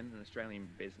ABN, an Australian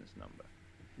business number.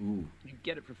 Ooh. You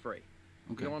get it for free.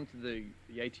 Okay. Go onto the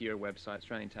ATO website,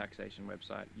 Australian Taxation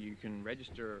website. You can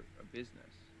register a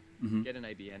business, get an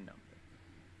ABN number,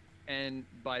 and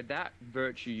by that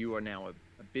virtue, you are now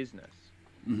a business.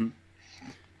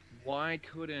 Why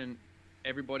couldn't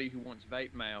everybody who wants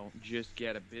vape mail just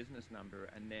get a business number,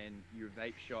 and then your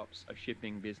vape shops are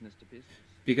shipping business to business?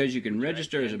 Because you can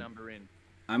register as a number in.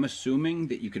 I'm assuming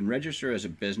that you can register as a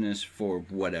business for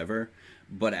whatever,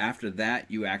 but after that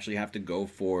you actually have to go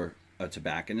for a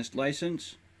tobacconist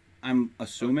license, I'm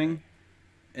assuming.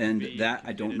 And that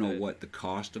I don't know what the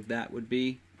cost of that would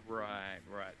be. Right.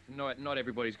 Not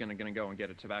everybody's going to go and get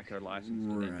a tobacco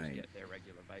license to then just get their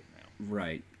regular vape mail.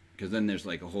 Right. Because then there's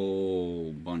like a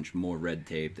whole bunch more red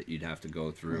tape that you'd have to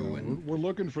go through. And we're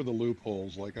looking for the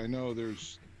loopholes. Like I know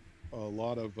there's a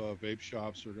lot of vape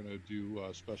shops are going to do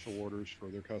special orders for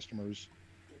their customers.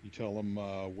 You tell them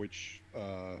which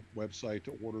website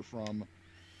to order from,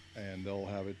 and they'll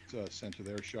have it sent to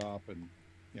their shop. And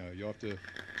you have to. It's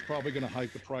probably going to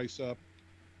hike the price up.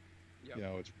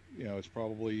 Yep. It's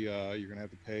probably you're going to have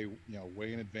to pay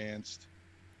way in advance,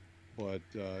 but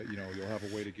you'll have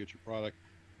a way to get your product.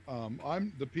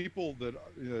 I'm the people that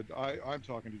I'm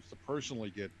talking to just to personally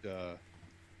get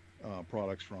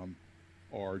products from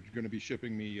are going to be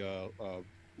shipping me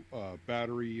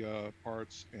battery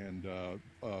parts and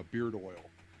beard oil.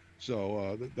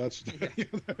 So that's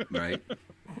right.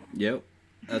 Yep.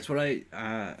 That's what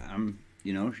I'm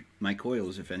you know, my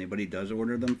coils, if anybody does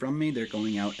order them from me, they're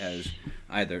going out as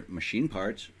either machine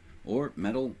parts or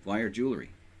metal wire jewelry.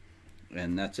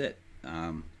 And that's it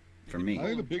for me. I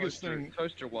think the biggest thing...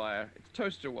 Toaster wire. It's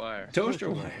toaster wire. Toaster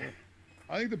wire.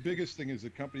 I think the biggest thing is the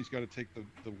company's got to take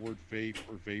the word vape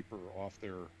or vapor off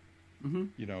their...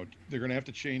 You know, they're going to have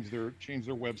to change their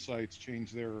websites,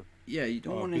 change their... Yeah, you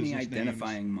don't want any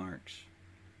identifying marks.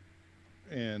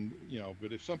 And, you know,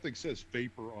 but if something says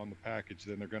vapor on the package,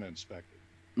 then they're going to inspect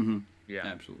it. Yeah.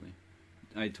 Absolutely.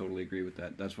 I totally agree with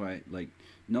that. That's why, like,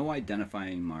 no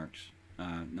identifying marks.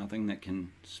 Nothing that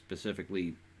can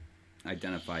specifically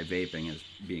identify vaping as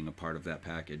being a part of that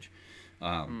package.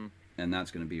 And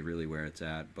that's going to be really where it's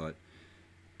at. But,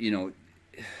 you know,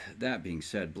 that being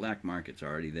said, black market's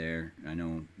already there. I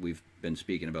know we've been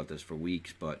speaking about this for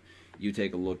weeks, but you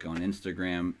take a look on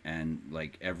Instagram and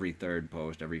like every third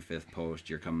post, every fifth post,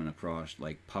 you're coming across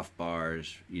like puff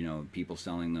bars, you know, people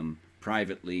selling them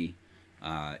privately,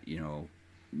 you know,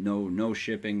 no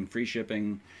shipping, free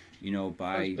shipping, you know,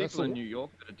 by... There's people in New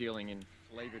York that are dealing in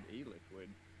flavored e-liquid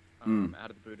out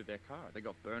of the boot of their car. They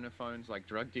got burner phones like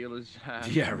drug dealers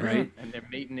have. Yeah, right. And they're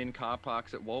meeting in car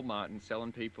parks at Walmart and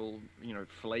selling people, you know,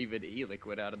 flavored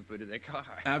e-liquid out of the boot of their car.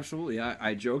 Absolutely.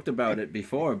 I joked about it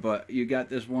before, but you got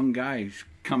this one guy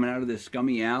coming out of this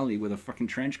scummy alley with a fucking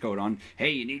trench coat on. Hey,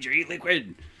 you need your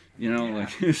e-liquid. You know,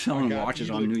 like selling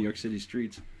watches on New York City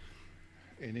streets.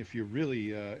 And if you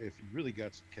really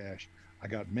got some cash, I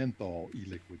got menthol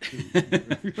e-liquid too.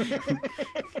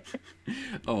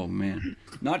 Oh man,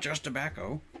 not just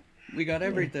tobacco. We got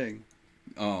everything.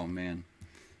 Oh man.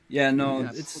 Yeah, no,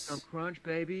 it's bubblegum crunch,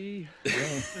 baby.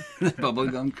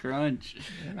 Bubblegum crunch.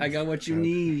 I got what you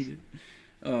need.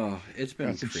 Oh, it's been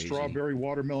got some crazy. strawberry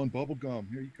watermelon bubblegum.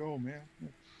 Here you go, man.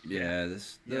 Yeah,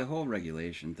 the whole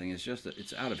regulation thing is just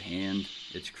it's out of hand.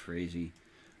 It's crazy.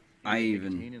 I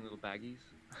even in little baggies.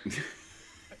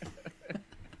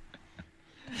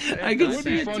 I can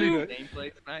see it too.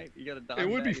 It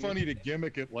would be funny to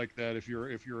gimmick it like that if you're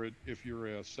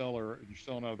a seller and you're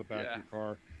selling out of the back of your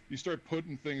car. You start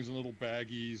putting things in little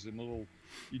baggies and little.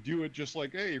 You do it just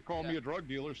like, hey, you're calling me a drug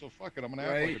dealer, so fuck it, I'm gonna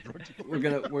act like a drug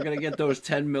dealer. We're gonna get those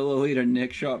 10 milliliter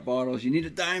Nick shot bottles. You need a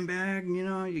dime bag, you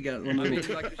know. You got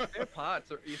like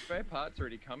your spare parts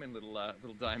already come in little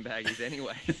dime baggies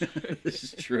anyway. This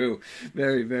is true,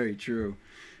 very very true.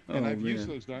 And I've used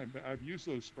those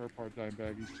spare part dime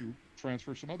baggies to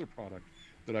transfer some other product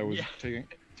that I was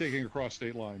taking across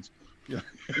state lines. Yeah.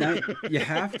 Now you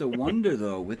have to wonder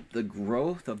though, with the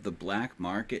growth of the black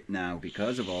market now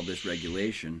because of all this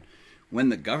regulation, when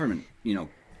the government, you know,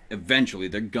 eventually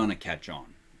they're gonna catch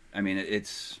on. I mean,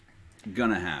 it's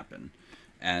gonna happen,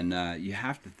 and you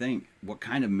have to think, what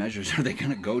kind of measures are they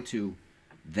gonna go to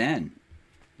then?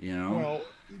 You know. Well,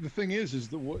 the thing is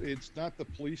it's not the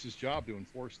police's job to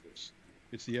enforce this.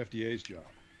 It's the FDA's job.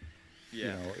 Yeah.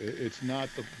 You know, it's not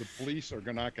the police are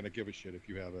not going to give a shit if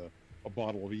you have a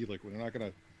bottle of e-liquid. They're not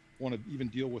going to want to even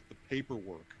deal with the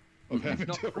paperwork of having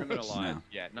it's not criminalized. No.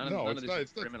 Yeah, none of this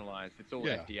is criminalized. It's all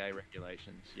FDA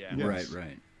regulations. Yeah. Yes.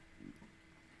 Right.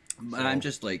 But so, I'm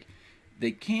just like,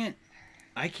 I can't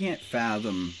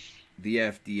fathom the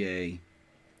FDA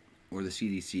or the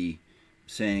CDC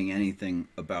saying anything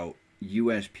about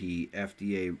USP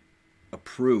FDA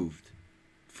approved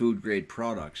food grade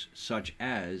products such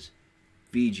as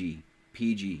VG,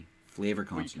 PG, flavor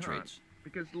concentrates.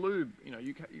 Because lube, you know,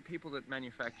 you people that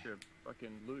manufacture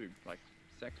fucking lube, like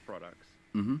sex products,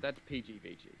 that's PG,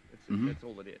 VG. That's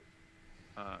all it is.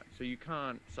 So you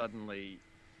can't suddenly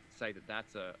say that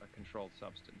that's a controlled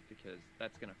substance, because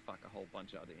that's going to fuck a whole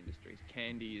bunch of other industries.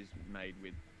 Candy is made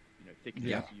with, you know,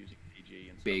 thickeners using PG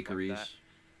and stuff bakeries, like that.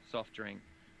 Soft drink.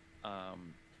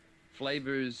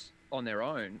 Flavors on their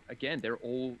own, again, they're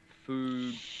all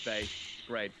food-based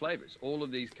grade flavors. All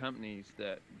of these companies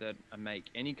that make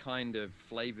any kind of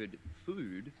flavored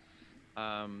food,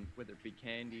 whether it be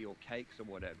candy or cakes or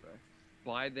whatever,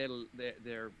 buy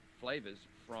their flavors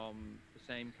from the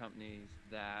same companies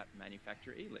that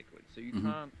manufacture e-liquid. So you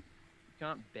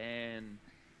can't ban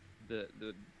the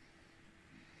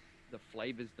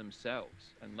flavors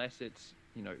themselves unless it's,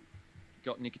 you know,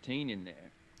 got nicotine in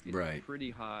there. It's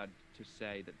pretty hard to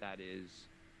say that is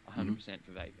 100%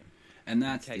 for vaping. And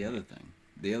that's the other thing.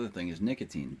 The other thing is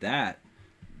nicotine. That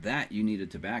you need a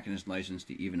tobacconist license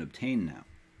to even obtain now.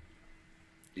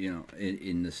 You know,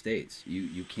 in the States,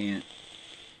 you can't.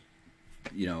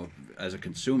 You know, as a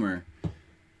consumer,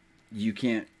 you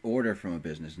can't order from a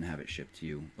business and have it shipped to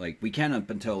you. Like, we can up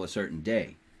until a certain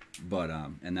day, but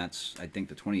and that's, I think,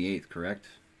 the 28th, correct,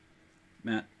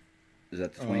 Matt? Is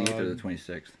that the 28th or the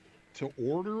 26th? To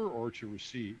order or to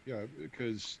receive? Yeah,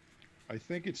 because I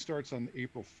think it starts on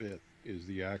April 5th is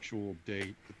the actual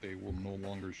date that they will no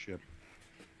longer ship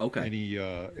Okay.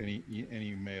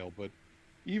 any mail. But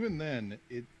even then,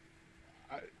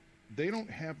 I, they don't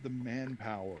have the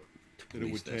manpower that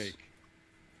it would take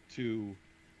to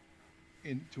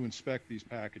inspect these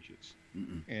packages.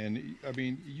 Mm-mm. And I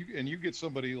mean, you get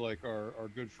somebody like our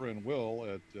good friend Will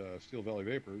at Steel Valley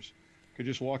Vapors could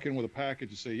just walk in with a package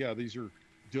and say, yeah, these are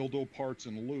dildo parts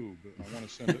and lube. I want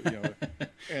to send it, you know,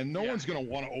 and no one's going to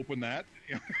want to open that.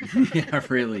 Yeah,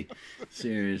 really.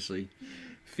 Seriously.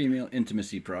 Female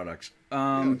intimacy products.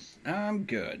 Yes. I'm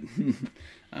good.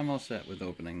 I'm all set with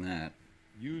opening that.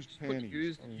 Used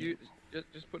panties.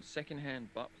 Just put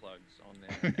secondhand butt plugs on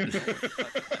there. And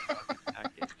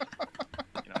package.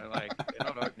 You know, like they're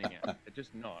not opening it. They're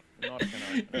just not. They're not going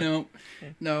to open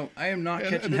it. No, I am not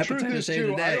catching And the truth hepatitis is, A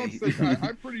too, I today. don't think,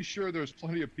 I'm pretty sure there's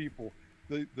plenty of people.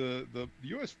 The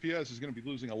USPS is going to be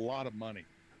losing a lot of money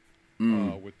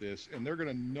with this, and they're going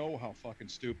to know how fucking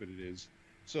stupid it is.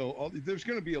 So there's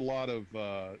going to be a lot of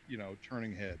you know,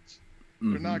 turning heads.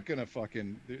 They're not going to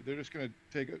fucking. They're just going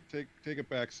to take a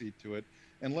back seat to it,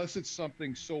 unless it's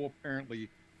something so apparently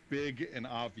big and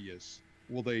obvious.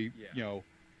 Will they, you know,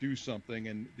 do something?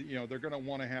 And you know, they're going to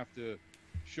want to have to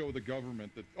show the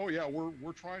government that, oh yeah,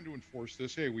 we're trying to enforce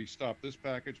this. Hey, we stopped this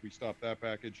package, we stopped that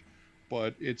package,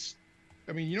 but it's.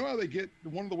 I mean, you know how they get,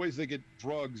 one of the ways they get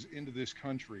drugs into this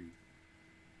country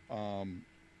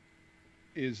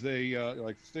is they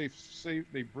like say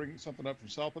they bring something up from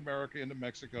South America into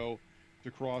Mexico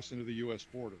to cross into the U.S.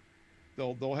 border.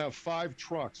 They'll have 5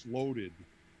 trucks loaded,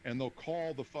 and they'll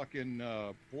call the fucking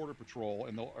border patrol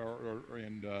and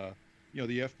you know,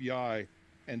 the FBI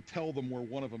and tell them where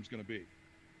one of them's going to be.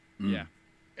 Yeah.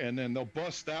 And then they'll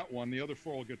bust that one. The other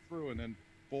 4 will get through, and then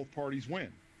both parties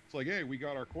win. It's like, hey, we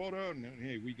got our quota, and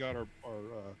hey, we got our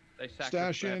They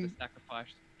stash in. sacrifice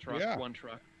truck, one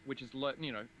truck, which is,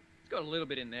 you know, it's got a little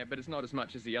bit in there, but it's not as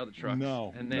much as the other trucks.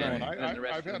 No, and then no. the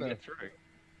rest of them get through.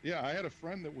 Yeah, I had a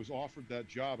friend that was offered that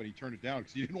job, and he turned it down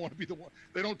because he didn't want to be the one.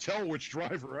 They don't tell which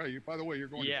driver, right? By the way, you're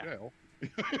going to jail.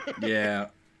 Yeah,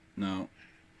 no,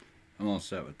 I'm all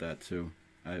set with that too.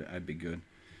 I'd be good.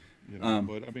 You know,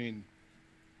 but I mean,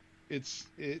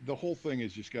 the whole thing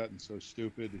has just gotten so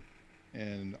stupid.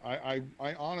 And I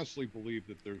honestly believe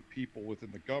that there are people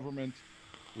within the government,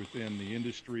 within the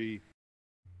industry.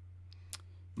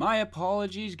 My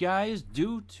apologies, guys.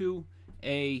 Due to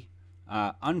a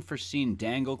unforeseen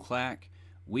dangle clack,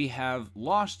 we have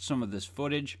lost some of this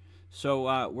footage.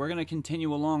 So we're going to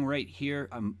continue along right here.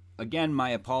 Again, my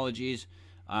apologies.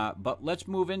 But let's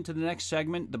move into the next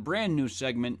segment, the brand new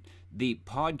segment, the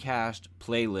podcast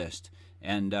playlist.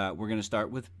 And we're going to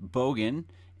start with Bogan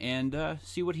and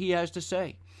see what he has to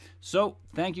say. So,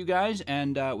 thank you guys,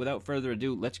 and without further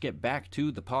ado, let's get back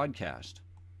to the podcast.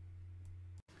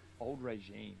 Old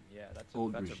Regime, yeah, that's a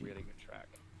really good track.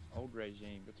 Old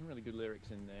Regime, got some really good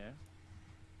lyrics in there.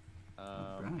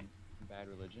 Right. Bad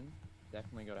Religion,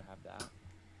 definitely got to have that.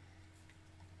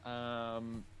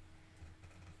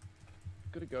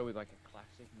 Got to go with like a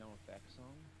classic No Effects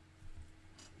song.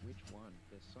 Which one?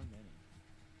 There's so many.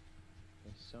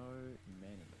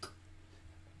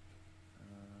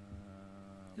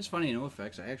 It's funny, No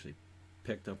Effects, I actually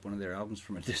picked up one of their albums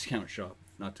from a discount shop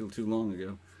not too long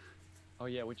ago. Oh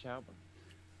yeah, which album?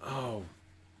 Oh,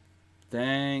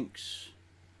 thanks.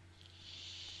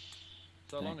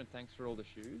 So Long and Thanks for All the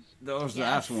Shoes.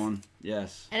 That's one.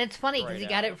 Yes. And it's funny because he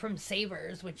got it from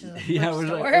Savers, which is a yeah,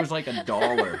 store. it was like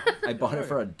 $1. I bought it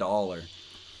for $1.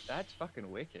 That's fucking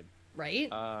wicked. Right?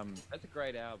 That's a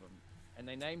great album, and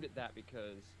they named it that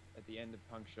because at the end of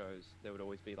punk shows there would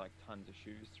always be like tons of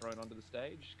shoes thrown onto the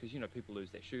stage because, you know, people lose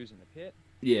their shoes in the pit.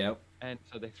 Yeah. And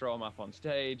so they throw them up on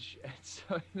stage, and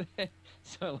so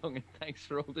Long and Thanks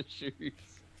for All the Shoes.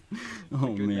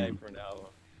 Oh, a good man. name for an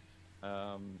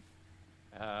album.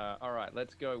 All right,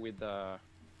 let's go with. I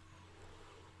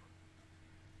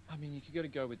mean, you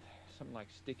could go with something like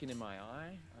 "Sticking in My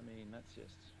Eye." I mean, that's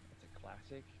a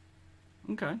classic.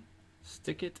 Okay.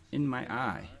 Stick It in My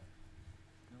Eye.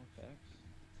 No Effects.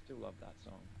 Still love that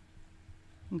song.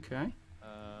 Okay.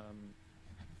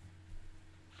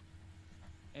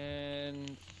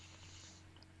 And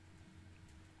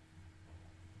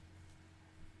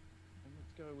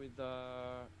let's go with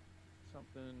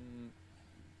something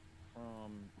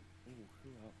from. Ooh, who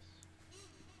else?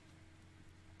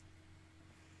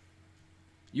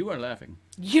 You are laughing.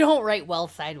 You don't write well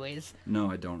sideways. No,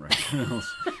 I don't write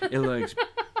else. It looks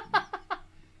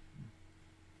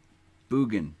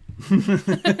Bogan.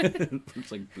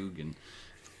 Looks like Bogan.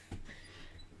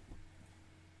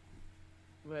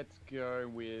 Let's go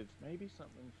with maybe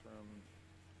something from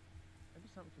maybe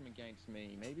something from Against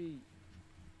Me. Maybe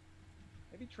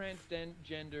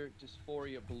transgender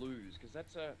dysphoria blues, because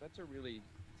that's a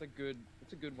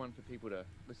good one for people to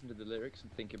listen to the lyrics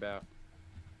and think about.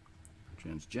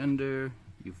 Transgender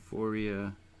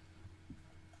Euphoria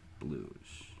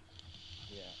Blues.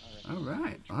 Yeah. All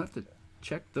right, I'll have to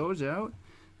check those out.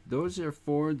 Those are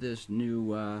for this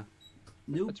new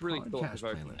It's really podcast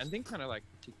thought-provoking, playlist. and I think kind of like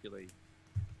particularly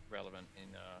relevant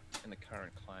in the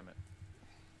current climate.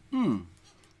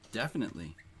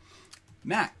 Definitely.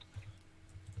 Matt,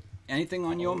 anything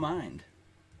on your mind?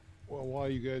 Well, while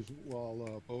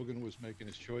Bogan was making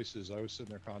his choices, I was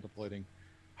sitting there contemplating,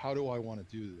 how do I want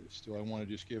to do this? Do I want to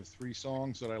just give 3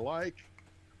 songs that I like,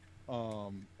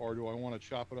 or do I want to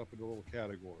chop it up into little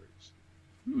categories?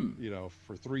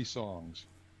 For 3 songs.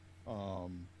 So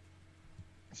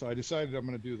I decided I'm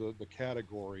going to do the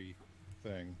category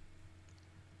thing,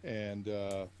 and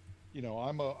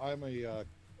I'm a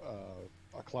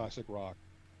classic rock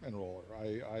and roller.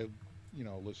 I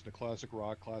listen to classic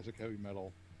rock, classic heavy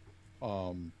metal,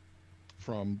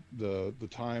 from the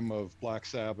time of Black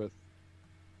Sabbath,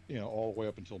 all the way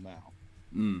up until now.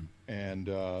 And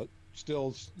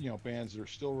still, bands that are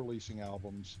still releasing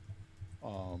albums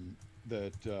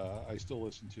that I still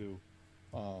listen to,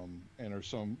 and are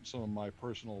some of my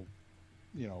personal,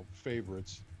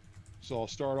 favorites. So I'll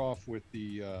start off with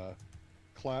the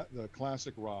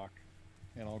classic rock,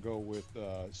 and I'll go with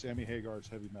Sammy Hagar's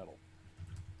heavy metal.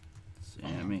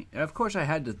 Sammy. Of course, I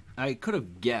could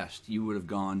have guessed you would have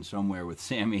gone somewhere with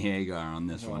Sammy Hagar on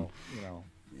this one.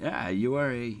 Yeah, you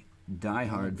are a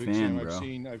diehard fan, Sam. bro.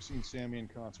 I've seen Sammy in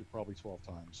concert probably 12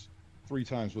 times, 3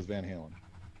 times with Van Halen.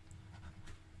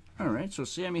 All right, so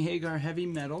Sammy Hagar, heavy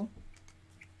metal.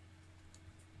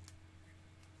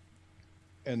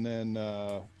 And then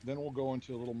we'll go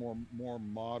into a little more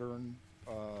modern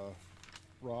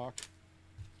rock,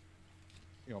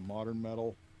 modern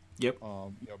metal. Yep.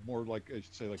 More like, I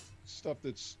should say, like stuff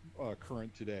that's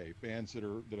current today. Bands that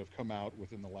have come out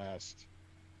within the last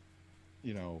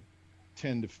 10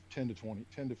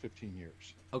 to 15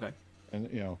 years. Okay.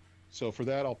 And so for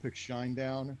that I'll pick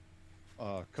Shinedown,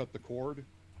 Cut the Cord.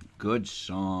 Good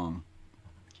song.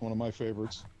 It's one of my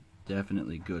favorites.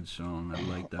 Definitely good song. I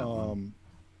like that one.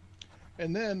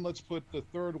 And then let's put the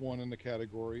third one in the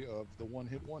category of the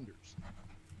one-hit wonders.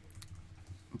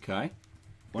 Okay.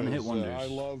 One-hit wonders.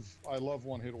 I love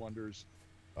one-hit wonders.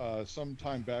 Some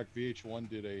time back, VH1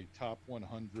 did a top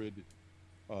 100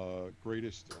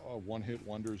 greatest one-hit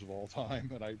wonders of all time,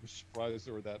 and I was surprised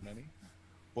there were that many.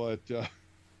 But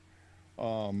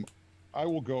I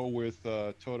will go with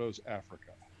Toto's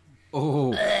Africa.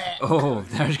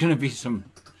 There's gonna be some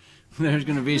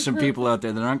people out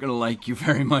there that aren't gonna like you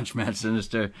very much, Matt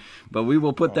Sinister, but we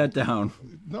will put that down.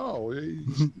 No,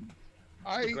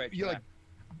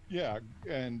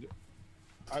 and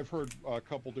I've heard a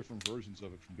couple different versions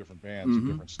of it from different bands and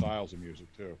different styles of music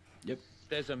too. Yep.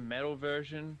 There's a metal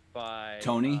version by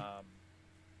Tony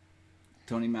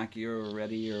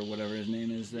Macchiaretti or whatever his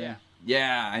name is there. Yeah.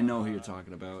 Yeah, I know who you're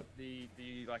talking about. The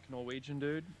like Norwegian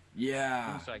dude.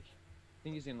 Yeah. I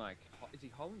think he's in like, is he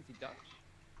Holland? Is he Dutch?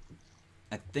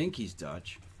 I think he's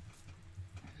Dutch.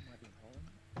 He might be Holland.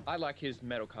 I like his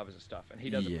metal covers of stuff, and he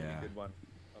does a pretty good one.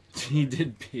 He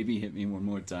did "Baby Hit Me One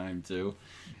More Time" too.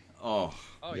 Oh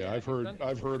yeah, I've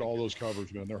heard all those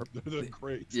covers, man. They're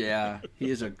great. Yeah,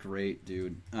 he is a great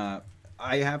dude.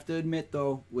 I have to admit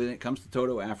though, when it comes to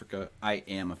Toto Africa, I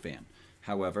am a fan.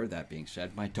 However, that being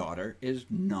said, my daughter is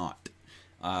not.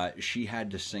 She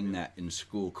had to sing that in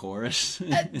school chorus.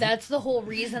 That's the whole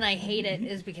reason I hate it,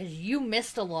 is because you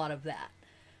missed a lot of that.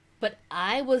 But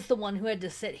I was the one who had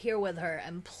to sit here with her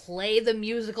and play the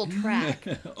musical track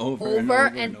over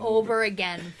and over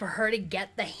again for her to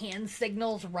get the hand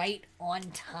signals right on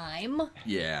time.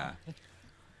 Yeah.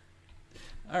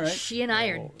 All right. She and I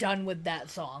are done with that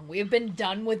song. We have been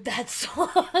done with that song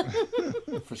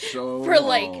for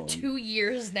like 2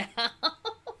 years now.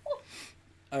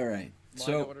 All right. My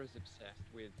daughter is obsessed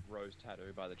with Rose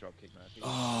Tattoo by the Dropkick Murphys.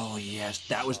 Oh, yes.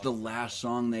 That was the last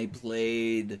song they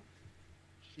played.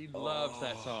 She loves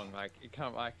that song. Like it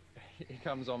comes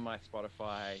on my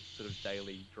Spotify sort of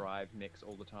daily drive mix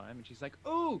all the time, and she's like,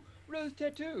 "Oh, Rose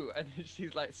Tattoo," and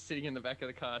she's like sitting in the back of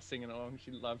the car singing along.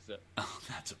 She loves it. Oh,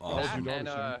 that's awesome. And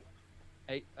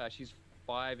she's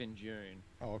 5 in June.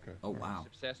 Oh, okay. Oh, wow.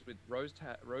 She's obsessed with Rose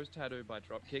Tattoo by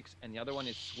Dropkicks, and the other one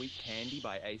is Sweet Candy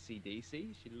by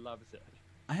AC/DC. She loves it.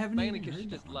 I haven't mainly because she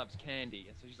just loves candy,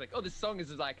 and so she's like, "Oh, this song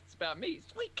is like it's about me,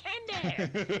 sweet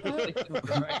candy."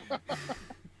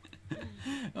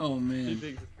 Oh man, she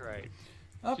thinks it's great.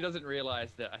 She doesn't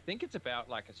realize that I think it's about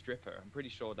like a stripper. I'm pretty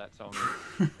sure that song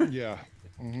is. Yeah.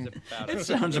 Mhm. It's about It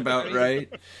sounds about right.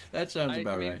 That sounds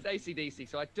about I mean, right. it's AC/DC,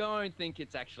 so I don't think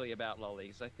it's actually about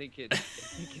lollies. I think it's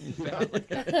about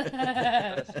like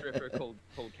a stripper called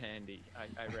Candy.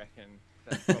 I reckon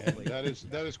that's probably. That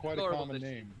is quite a Horrible common this-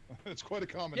 name. It's quite a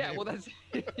common Yeah, name. well, that's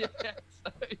yeah.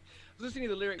 So I was listening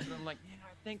to the lyrics and I'm like,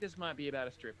 I think this might be about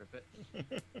a stripper, but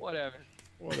whatever.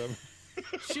 Whatever.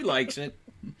 She likes it.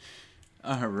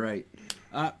 All right.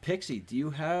 Pixie, do you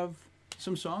have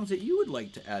some songs that you would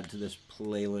like to add to this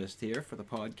playlist here for the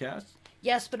podcast?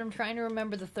 Yes, but I'm trying to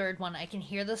remember the third one. I can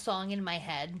hear the song in my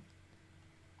head,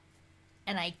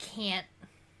 and I can't.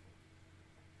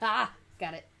 Ah,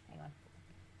 got it. Hang on.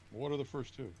 What are the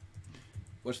first two?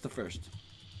 What's the first?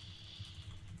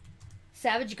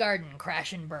 Savage Garden,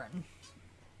 Crash and Burn.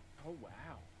 Oh wow,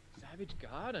 Savage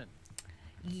Garden.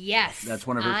 Yes, That's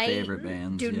one of her favorite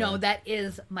bands. Dude, yeah. no, that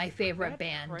is my favorite That's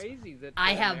band. crazy that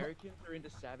I have- Americans are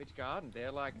into Savage Garden.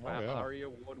 They're like Oh, yeah. ARIA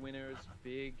award winners,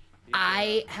 big.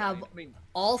 I have I mean,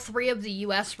 all three of the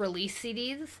U.S. release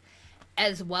CDs,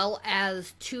 as well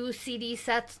as 2 CD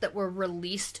sets that were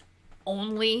released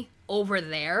only over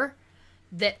there,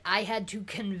 that I had to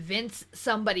convince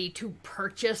somebody to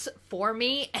purchase for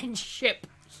me and ship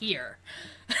here.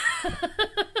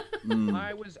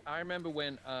 I remember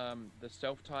when the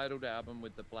self-titled album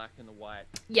with the black and the white,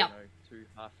 Yep. you know, 2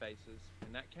 half faces,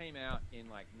 and that came out in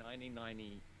like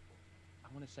 1990.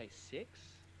 I want to say 6.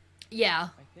 Yeah,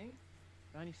 I think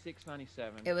 96,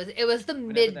 97. it was the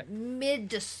Whenever that- mid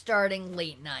to starting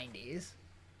late 90s.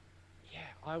 Yeah,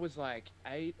 I was like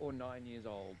 8 or 9 years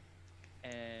old,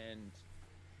 and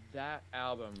that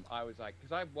album, I was like,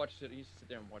 because I watched it. I used to sit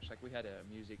there and watch. Like, we had a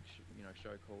music,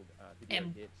 show called Video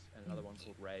M- Hits, and another one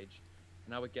called Rage,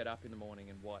 and I would get up in the morning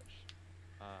and watch,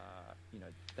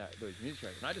 those music shows,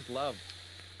 and I just loved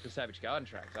the Savage Garden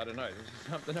tracks. I don't know, this is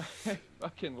something I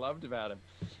fucking loved about them.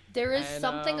 There is And,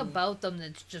 something about them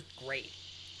that's just great.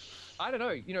 I don't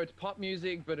know, it's pop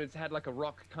music, but it's had like a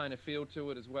rock kind of feel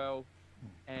to it as well.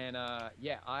 And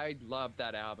yeah, I loved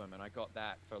that album, and I got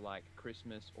that for like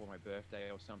Christmas or my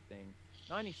birthday or something.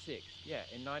 96, yeah,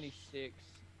 in 96,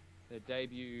 the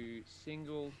debut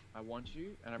single, I Want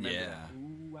You, and I remember, Yeah.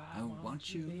 ooh, I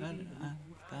want you, baby, and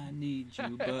ooh, I need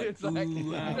you, but It's like-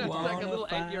 ooh, I it's like a wanna little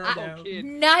find 8-year-old out. kid.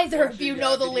 Neither of watching, you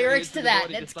know the video lyrics hits to in the that,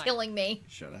 morning, and it's just like- killing me.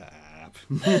 Shut up.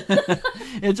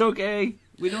 It's okay.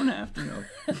 We don't have to know.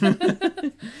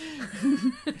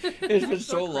 It's been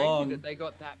so crazy long. that they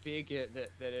got that big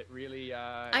that it really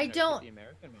hit don't- the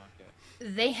American market.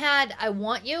 They had I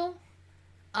Want You,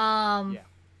 Yeah.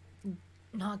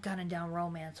 not Gun and Down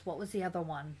Romance. What was the other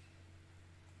one?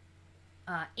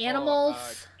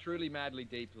 Animals, Truly Madly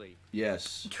Deeply.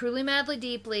 Yes. Truly Madly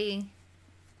Deeply,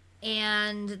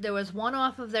 and there was one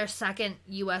off of their second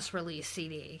U.S. release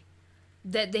CD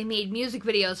that they made music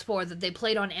videos for that they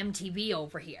played on MTV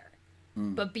over here.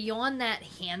 But beyond that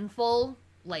handful,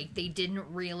 like, they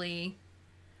didn't really...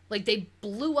 Like, they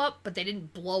blew up, but they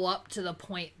didn't blow up to the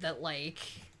point that, like...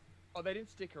 Oh, they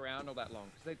didn't stick around all that long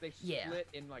because they Yeah. split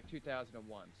in like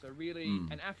 2001. So really,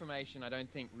 an Affirmation I don't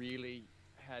think really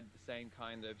had the same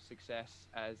kind of success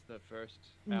as the first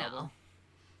album.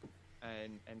 No.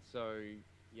 And so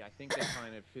yeah, I think they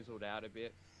kind of fizzled out a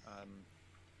bit.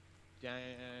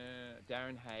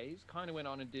 Darren Hayes kind of went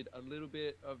on and did a little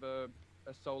bit of a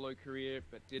solo career,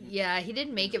 but didn't. Yeah, he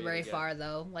didn't make it really very get- far,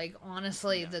 though. Like,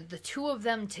 honestly, No. the two of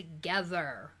them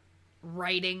together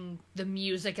writing the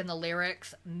music and the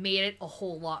lyrics made it a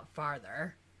whole lot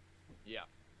farther. Yeah.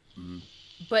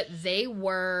 But they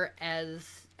were, as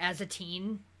a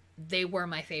teen, they were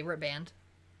my favorite band.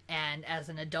 And as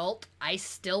an adult, I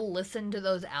still listen to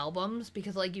those albums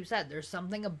because, like you said, there's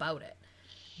something about it.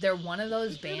 They're one of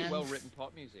those It's really bands. well-written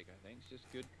pop music, I think. It's just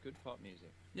good pop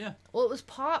music. Yeah. Well, it was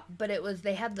pop, but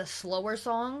they had the slower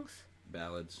songs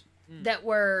Ballads. that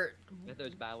were, Get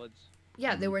those ballads.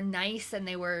 yeah, they were nice, and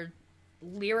they were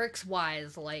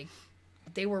lyrics-wise, like,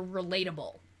 they were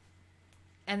relatable.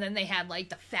 And then they had, like,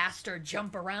 the faster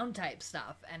jump around type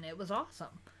stuff, and it was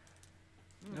awesome.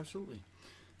 Absolutely.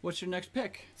 What's your next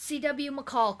pick? C.W.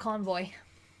 McCall, Convoy.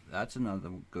 That's another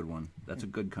good one. That's a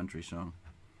good country song.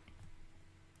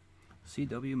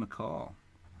 C.W. McCall.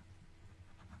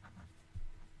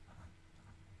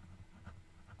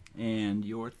 And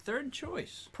your third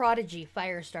choice. Prodigy,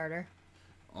 Firestarter.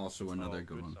 Also another Oh,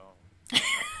 good one. song.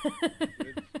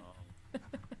 Good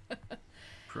song.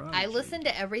 Prodigy. I listen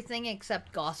to everything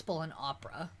except gospel and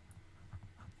opera.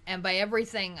 And by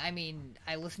everything, I mean,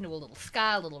 I listen to a little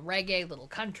ska, a little reggae, a little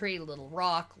country, a little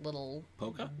rock, little...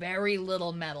 Polka? Very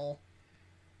little metal.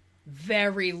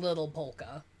 Very little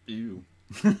polka. Ew.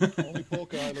 Only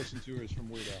polka I listen to is from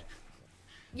Weird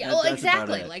Al. Yeah, That- well, that's about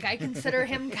exactly. it. Like, I consider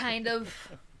him kind of...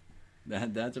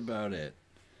 That's about it.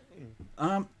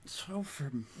 So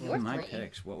for Your my three.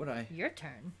 picks, what would I? Your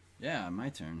turn. Yeah, my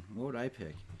turn. What would I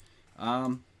pick?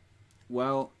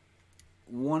 Well,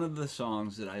 one of the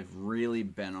songs that I've really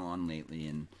been on lately,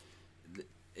 and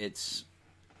it's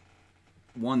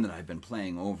one that I've been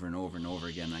playing over and over and over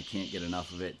again. I can't get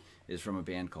enough of it. Is from a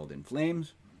band called In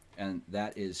Flames, and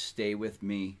that is "Stay With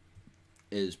Me."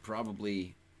 Is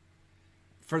probably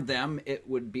for them it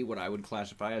would be what I would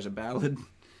classify as a ballad,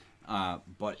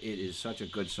 but it is such a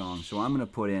good song. So I'm going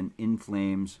to put In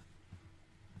Flames,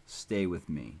 "Stay With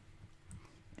Me,"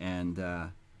 and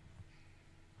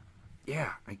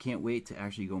yeah, I can't wait to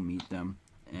actually go meet them,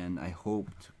 and I hope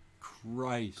to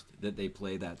Christ that they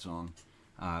play that song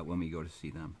when we go to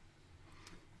see them.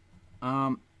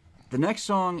 The next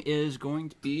song is going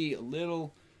to be a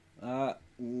little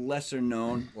lesser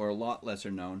known, or a lot lesser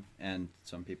known, and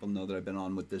some people know that I've been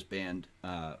on with this band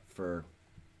for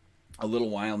a little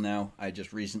while now. I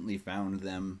just recently found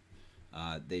them.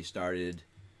 They started,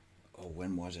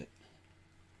 when was it?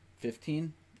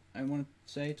 15, I want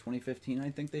to say. 2015, I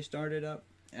think they started up.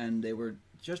 And they were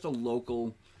just a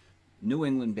local New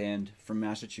England band from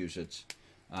Massachusetts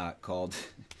called,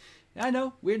 I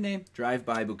know, weird name, Drive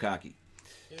By Bukkake.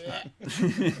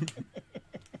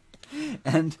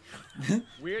 And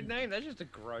Weird name? That's just a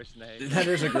gross name. that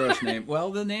is a gross name.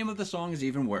 Well, the name of the song is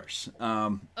even worse.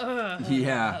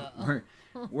 Yeah,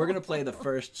 we're gonna play the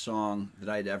first song that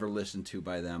I'd ever listened to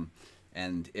by them,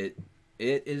 and it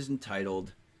is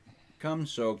entitled "Come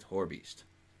Soaked Whorebeast."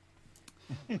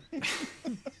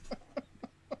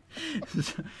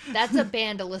 That's a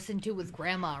band to listen to with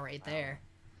Grandma right there.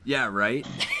 Yeah, right.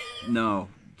 No,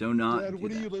 do not. Dad, do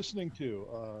what are that. you listening to?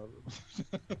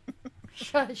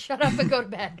 Shut up and go to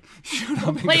bed. Shut up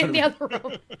and Play go in to the other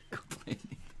room.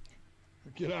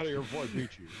 Get out of here before I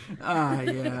beat you.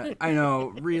 Yeah, I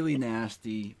know, really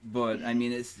nasty. But I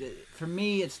mean, for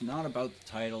me, it's not about the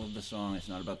title of the song. It's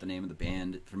not about the name of the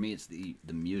band. For me, it's the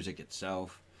music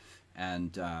itself.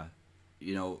 And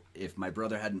you know, if my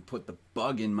brother hadn't put the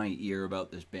bug in my ear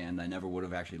about this band, I never would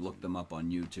have actually looked them up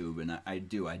on YouTube. And I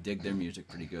dig their music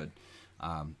pretty good.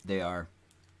 They are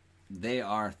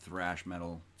thrash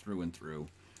metal through and through,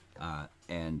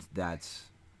 and that's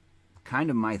kind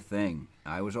of my thing.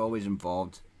 I was always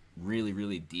involved really,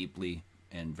 really deeply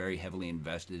and very heavily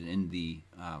invested in the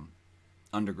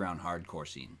underground hardcore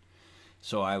scene.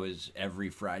 So I was, every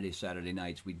Friday, Saturday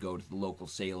nights, we'd go to the local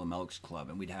Salem Elks Club,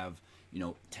 and we'd have,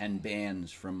 10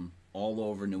 bands from all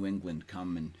over New England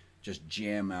come and just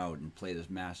jam out and play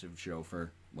this massive show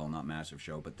for, well, not massive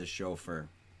show, but this show for,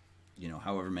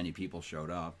 however many people showed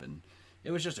up. And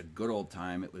it was just a good old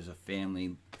time. It was a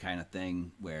family kind of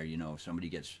thing where, if somebody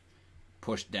gets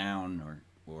pushed down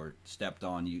or stepped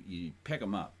on, you pick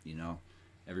them up,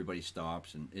 Everybody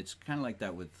stops, and it's kind of like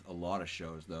that with a lot of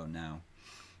shows, though, now.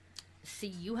 See,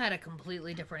 you had a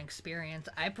completely different experience.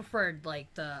 I preferred,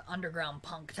 like, the underground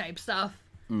punk type stuff,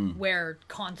 where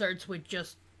concerts would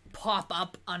just pop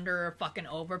up under a fucking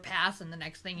overpass, and the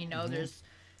next thing you know, there's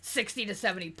 60 to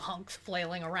 70 punks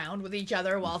flailing around with each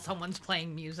other while someone's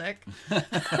playing music.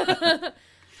 The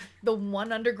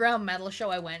one underground metal show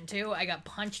I went to, I got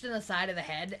punched in the side of the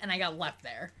head, and I got left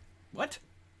there. What?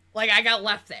 Like, I got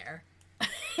left there.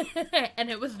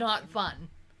 And it was not fun.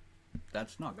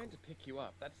 That's not They're meant to pick you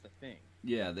up. That's the thing.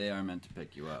 Yeah, they are meant to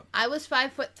pick you up. I was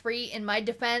 5'3". In my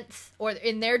defense, or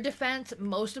in their defense,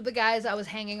 most of the guys I was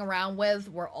hanging around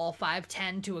with were all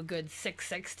 5'10" to a good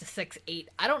 6'6" to 6'8".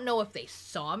 I don't know if they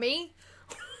saw me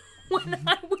when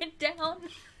I went down.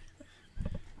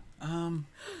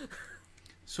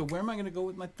 So where am I going to go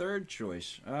with my third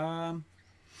choice?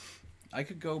 I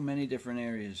could go many different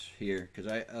areas here,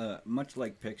 because I, much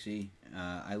like Pixie,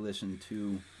 I listen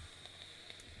to...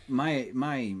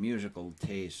 My musical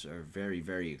tastes are very,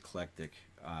 very eclectic.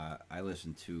 I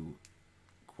listen to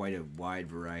quite a wide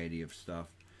variety of stuff.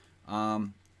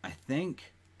 I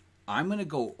think I'm going to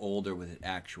go older with it,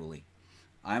 actually.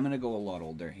 I'm going to go a lot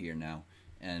older here now,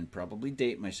 and probably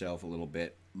date myself a little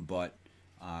bit, but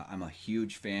I'm a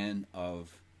huge fan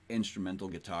of instrumental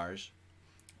guitars.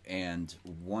 And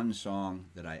one song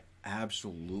that I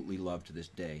absolutely love to this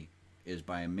day is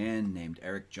by a man named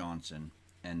Eric Johnson,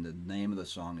 and the name of the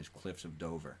song is Cliffs of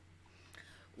Dover.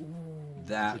 Ooh,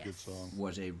 That That's a good song.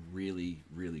 was a really,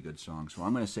 really good song. So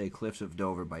I'm going to say Cliffs of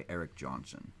Dover by Eric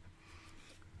Johnson.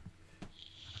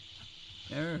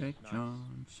 Eric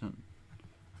Johnson.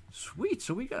 Sweet.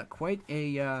 So we got quite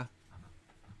a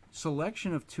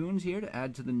selection of tunes here to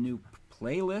add to the new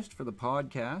playlist for the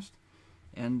podcast.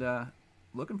 And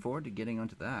looking forward to getting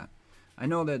onto that. I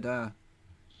know that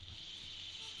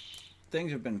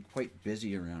things have been quite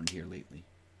busy around here lately.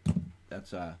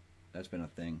 That's been a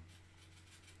thing.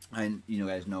 And you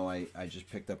guys know I just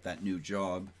picked up that new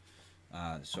job,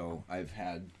 so I've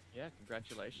had. Yeah,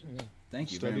 congratulations. Yeah.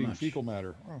 Thank you Studying very much. fecal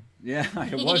matter. Oh. Yeah,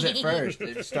 it was at first.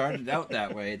 It started out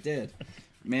that way. It did.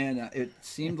 Man, it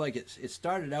seemed like it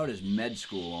started out as med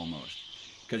school almost,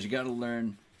 because you got to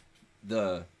learn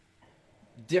the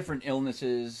different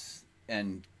illnesses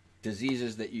and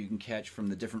diseases that you can catch from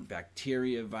the different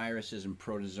bacteria, viruses, and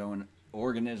protozoan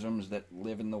organisms that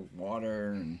live in the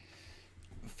water. And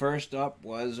first up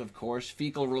was, of course,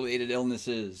 fecal-related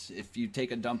illnesses. If you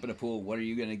take a dump in a pool, what are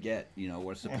you going to get? You know,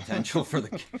 what's the potential for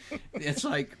the... It's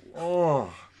like,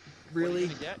 oh, really?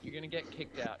 What you're going to get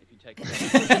kicked out if you take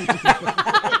a dump.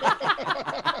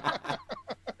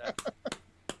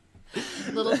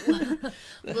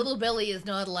 Little Billy is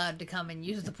not allowed to come and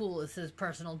use the pool as his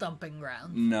personal dumping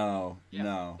ground. No, Yeah,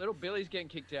 no. Little Billy's getting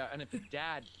kicked out, and if it's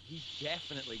Dad, he's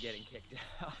definitely getting kicked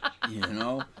out. You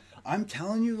know, I'm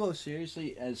telling you though,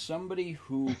 seriously, as somebody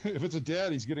who, If it's a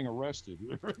dad, he's getting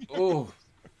arrested. oh,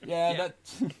 yeah, Yeah. that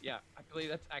Yeah, I believe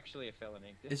that's actually a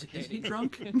felony. is he Defecating.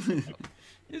 drunk?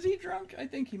 Is he drunk? I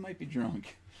think he might be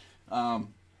drunk.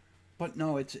 But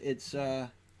no, it's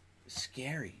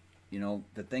scary. You know,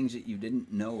 the things that you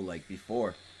didn't know like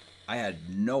before. I had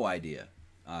no idea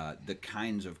the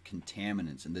kinds of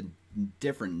contaminants and the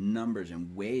different numbers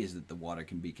and ways that the water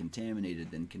can be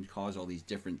contaminated and can cause all these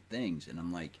different things. And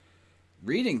I'm like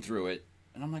reading through it,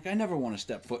 and I'm like, I never want to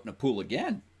step foot in a pool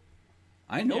again.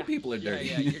 I know people are dirty.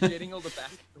 Yeah, you're getting all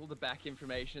the back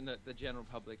information that the general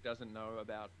public doesn't know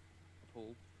about the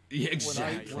pool. Yeah,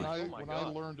 exactly. When I Oh my when I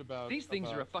God. learned about These things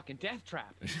about, are a fucking death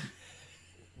trap.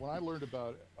 when I learned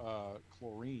about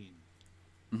chlorine,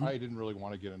 Mhm. I didn't really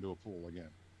want to get into a pool again.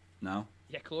 No?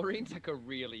 Yeah, chlorine's like a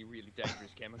really, really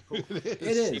dangerous chemical. It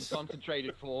In is.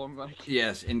 concentrated form, like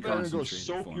Yes, in Better to go concentrated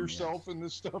soak form, yourself in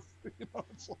this stuff. You know,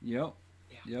 it's like, Yep.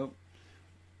 Yeah. Yep.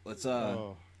 Let's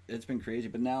oh. it's been crazy,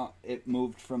 but now it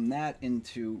moved from that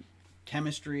into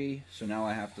chemistry. So now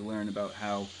I have to learn about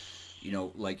how, you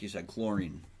know, like you said,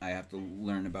 chlorine. I have to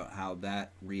learn about how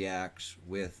that reacts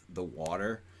with the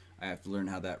water. I have to learn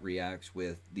how that reacts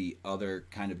with the other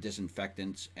kind of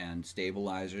disinfectants and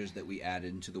stabilizers that we add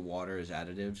into the water as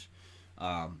additives.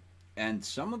 And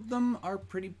some of them are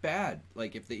pretty bad.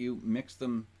 Like if you mix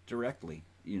them directly,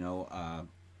 you know,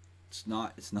 it's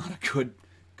not a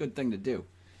good thing to do.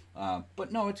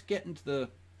 But no, it's getting to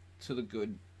the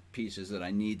good pieces that I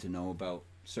need to know about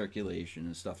circulation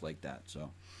and stuff like that.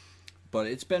 So, but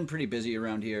it's been pretty busy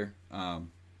around here,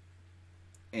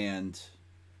 and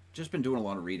just been doing a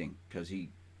lot of reading because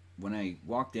when I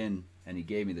walked in and he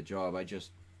gave me the job, I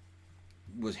just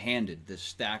was handed this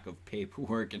stack of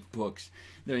paperwork and books.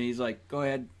 Then he's like, "Go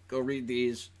ahead, go read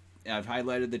these. I've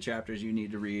highlighted the chapters you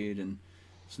need to read," and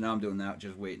so now I'm doing that,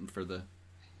 just waiting for the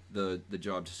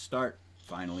job to start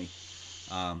finally.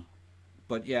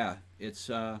 But yeah, it's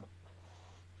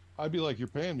I'd be like, you're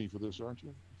paying me for this, aren't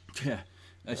you? yeah.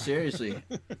 Seriously,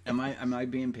 am I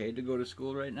being paid to go to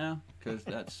school right now? Because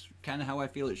that's kind of how I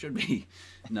feel it should be.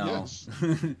 No. Yes.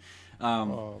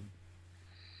 Go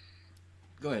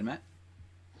ahead, Matt.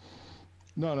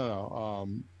 No.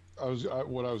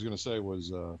 What I was going to say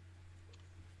was,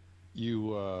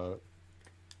 you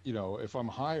know, if I'm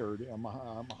hired, I'm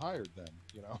hired then.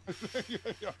 You know,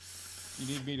 you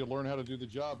need me to learn how to do the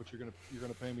job, but you're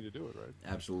gonna pay me to do it, right?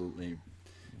 Absolutely.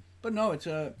 But no, it's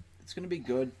going to be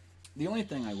good. The only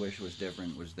thing I wish was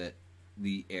different was that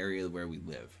the area where we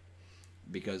live,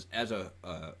 because as a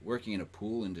working in a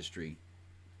pool industry,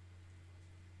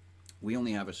 we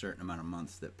only have a certain amount of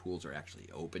months that pools are actually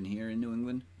open here in New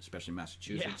England, especially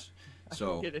Massachusetts.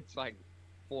 So it's like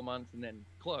 4 months and then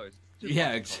closed.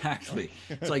 yeah, exactly.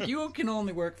 It's like you can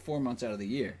only work 4 months out of the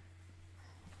year.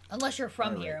 Unless you're from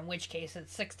Alright. here, in which case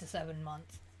it's 6 to 7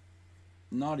 months.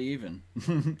 Not even.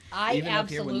 I Even up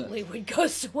here when the- absolutely would go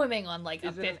swimming on like a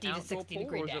Is it 50 an to outdoor 60 pool,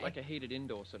 degree or is day. it like a heated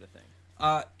indoor sort of thing?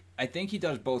 I think he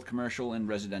does both commercial and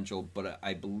residential, but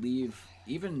I believe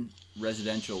even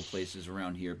residential places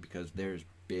around here, because there's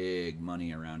big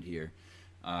money around here,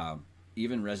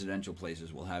 even residential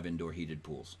places will have indoor heated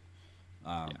pools.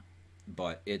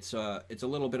 But it's a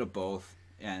little bit of both,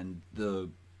 and the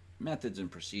methods and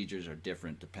procedures are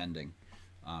different depending.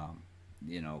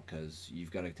 You know, because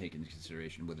you've got to take into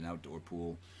consideration with an outdoor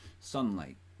pool,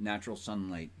 sunlight, natural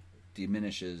sunlight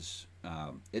diminishes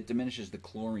the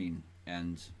chlorine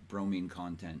and bromine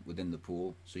content within the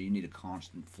pool, so you need a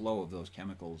constant flow of those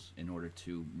chemicals in order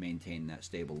to maintain that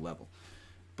stable level.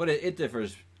 But it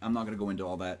differs. I'm not going to go into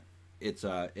all that.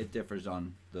 It differs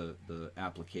on the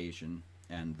application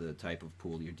and the type of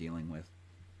pool you're dealing with.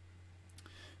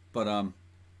 But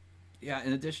yeah.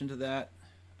 In addition to that,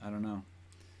 I don't know.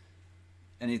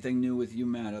 Anything new with you,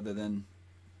 Matt? Other than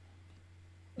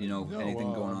No,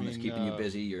 anything going I on that's mean, keeping you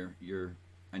busy? You're.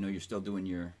 I know you're still doing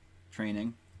your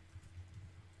training.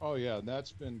 Oh yeah, and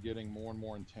that's been getting more and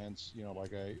more intense.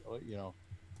 Like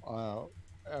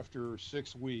after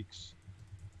 6 weeks,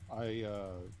 I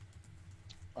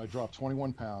dropped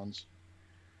 21 pounds.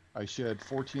 I shed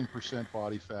 14%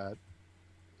 body fat,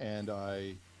 and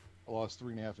I lost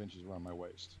 3.5 inches around my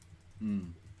waist.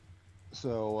 Mm.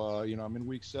 So I'm in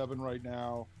week 7 right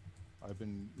now. I've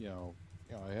been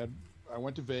I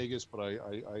went to Vegas, but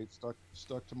I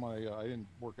stuck to my I didn't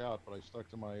work out, but I stuck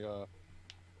to my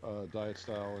diet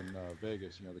style in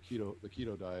Vegas. The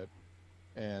keto diet,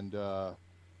 and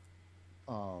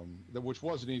which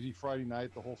wasn't easy. Friday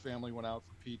night, the whole family went out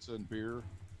for pizza and beer,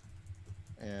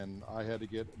 and I had to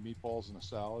get meatballs and a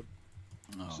salad.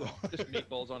 Oh. So Just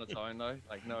meatballs on its own though,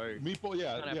 like no. meatball, You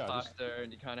can't have yeah. pasta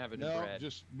and you can't have it in No, bread.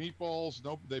 just meatballs.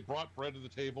 Nope. They brought bread to the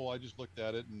table. I just looked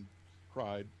at it and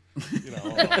cried.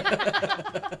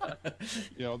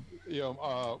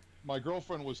 My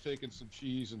girlfriend was taking some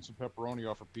cheese and some pepperoni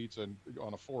off her pizza and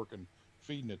on a fork and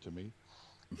feeding it to me.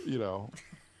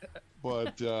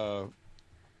 But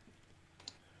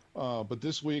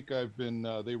this week I've been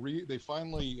they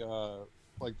finally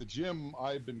like the gym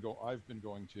I've been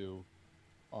going to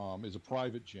is a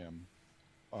private gym,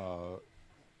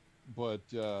 but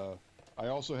I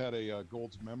also had a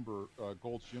Gold's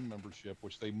gym membership,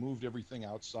 which they moved everything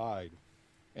outside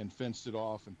and fenced it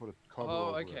off and put a cover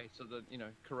over it. Okay, so the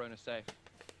Corona safe.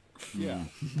 Yeah,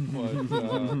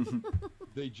 but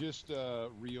they just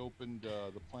reopened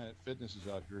the Planet Fitnesses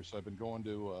out here, so I've been going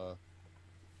to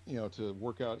to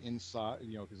work out inside,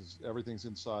 because everything's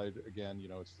inside again.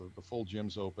 It's the full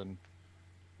gym's open,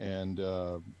 and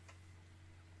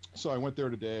so I went there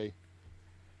today.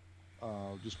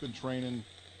 Just been training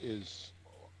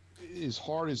as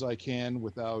hard as I can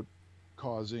without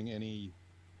causing any.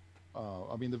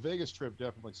 I mean, the Vegas trip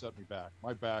definitely set me back.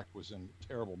 My back was in a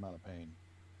terrible amount of pain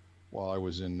while I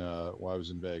was in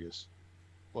Vegas,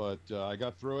 but I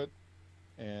got through it,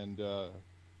 and I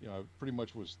pretty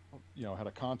much was had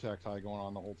a contact high going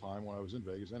on the whole time when I was in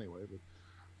Vegas anyway.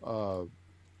 But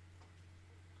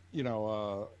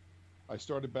I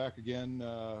started back again,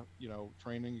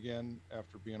 training again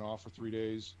after being off for 3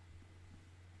 days.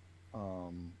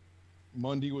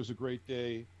 Monday was a great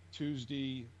day.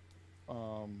 Tuesday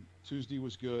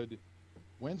was good.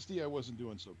 Wednesday I wasn't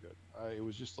doing so good. It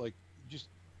was just the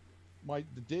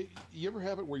day. You ever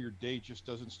have it where your day just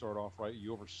doesn't start off right?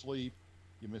 You oversleep,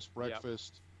 you miss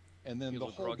breakfast, and then the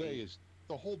whole day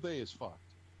is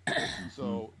fucked.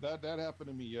 So that happened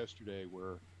to me yesterday,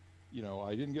 where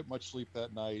I didn't get much sleep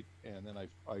that night, and then I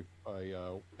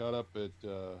got up at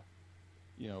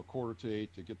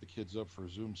 7:45 to get the kids up for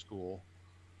Zoom school,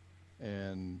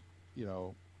 and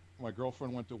my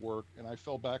girlfriend went to work, and I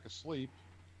fell back asleep.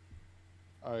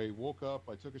 I woke up,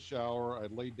 I took a shower, I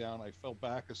laid down, I fell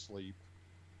back asleep,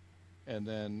 and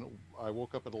then I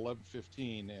woke up at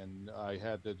 11:15, and I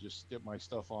had to just get my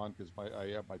stuff on because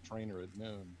I have my trainer at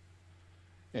noon,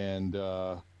 and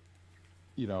I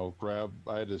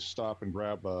had to stop and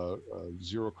grab a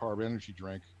zero carb energy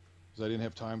drink because I didn't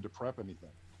have time to prep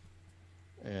anything,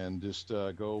 and just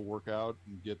go work out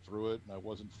and get through it. And I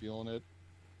wasn't feeling it.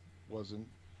 The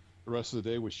rest of the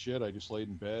day was shit. I just laid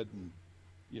in bed and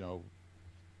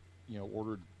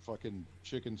ordered fucking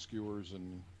chicken skewers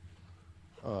and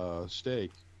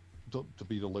steak to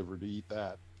be delivered to eat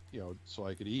that, so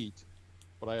I could eat.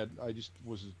 But I just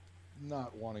was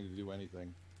not wanting to do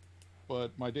anything.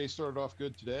 But my day started off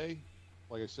good today.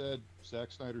 Like I said,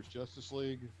 Zack Snyder's Justice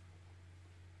League.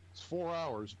 It's 4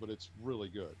 hours, but it's really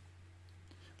good.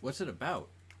 What's it about?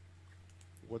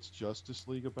 What's Justice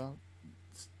League about?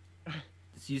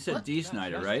 You said D.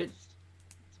 Snyder, right?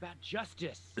 It's about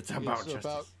justice. It's about It's justice.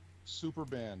 about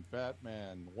Superman,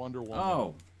 Batman, Wonder Woman.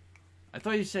 Oh, I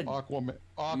thought you said Aquaman.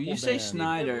 You say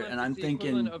Snyder, and I'm it's the thinking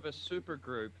equivalent of a super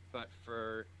group, but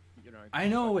for I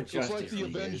know what It's Justice like the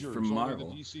League Avengers, is from only Marvel.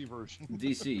 the DC version.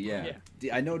 DC, yeah.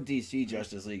 Yeah. I know DC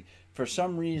Justice League. For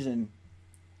some reason,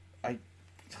 I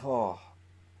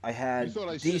had You thought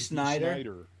I D. said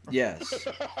Snyder. Yes.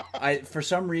 For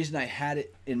some reason I had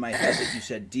it in my head that you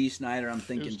said D. Snyder. I'm It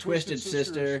thinking was Twisted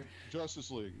Sister. Justice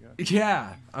League. Yeah.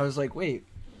 Yeah. I was like, wait.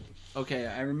 Okay,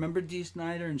 I remember D.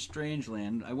 Snyder and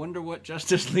Strangeland. I wonder what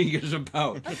Justice League is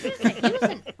about. I was gonna say, he was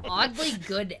an oddly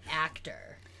good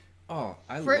actor. Oh,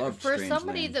 I For love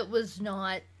somebody Strangeland. that was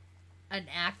not an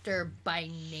actor by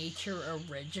nature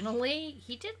originally,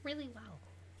 he did really well.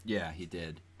 Yeah, he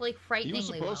did. Like, He frighteningly was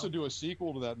supposed well. to do a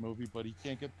sequel to that movie, but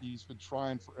he's been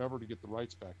trying forever to get the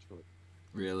rights back to it.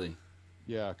 Really?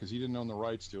 Yeah, because he didn't own the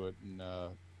rights to it, and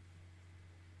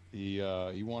he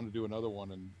wanted to do another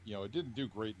one, and it didn't do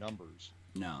great numbers.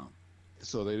 No.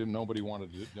 So nobody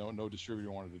wanted to, no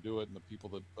distributor wanted to do it, and the people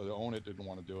that own it didn't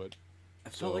want to do it. I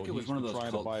felt like it was he's one of been those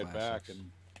trying cult to buy classics. it back,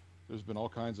 and there's been all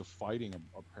kinds of fighting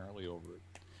apparently over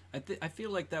it. I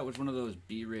feel like that was one of those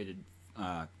B-rated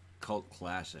cult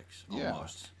classics Yeah.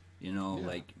 almost. Yeah.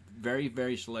 Like very,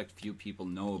 very select few people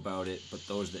know about it, but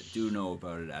those that do know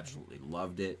about it absolutely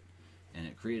loved it, and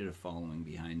it created a following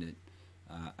behind it.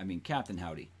 I mean, Captain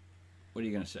Howdy. What are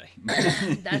you gonna say?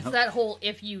 That's that whole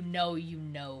 "if you know"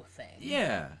 thing.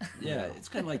 Yeah. It's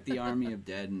kind of like the Army of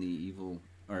Dead and the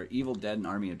Evil Dead and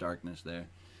Army of Darkness there.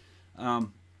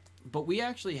 But we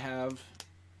actually have,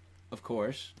 of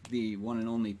course, the one and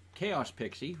only Chaos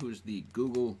Pixie, who's the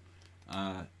Google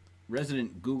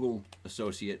resident Google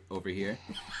associate over here,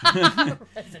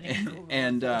 Resident Google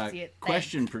and associate.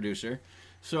 question producer.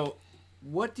 So,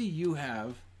 what do you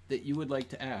have that you would like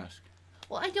to ask?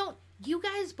 Well, I don't. You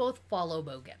guys both follow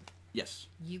Bogan. Yes.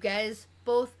 You guys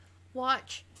both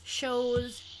watch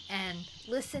shows and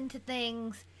listen to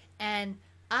things, and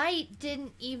I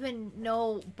didn't even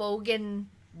know Bogan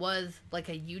was like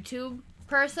a YouTube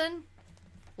person.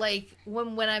 Like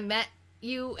when I met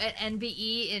you at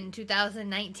NBE in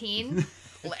 2019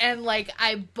 and like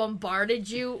I bombarded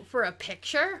you for a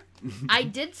picture, I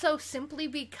did so simply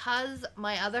because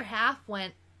my other half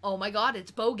went, "Oh my god,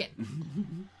 it's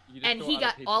Bogan." And he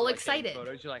got all excited.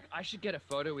 Photos. You're like, I should get a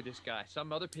photo with this guy.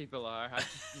 Some other people are.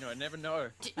 I never know.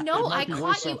 No, I might be worth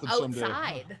caught you something someday.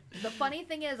 outside. The funny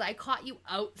thing is, I caught you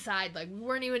outside. Like, we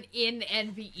weren't even in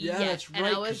NVE Yeah, yet. that's right. And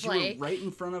I was Because you like, were right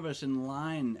in front of us in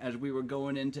line as we were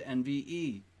going into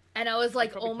NVE. Probably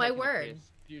oh my taking a word. piss.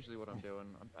 Usually what I'm doing.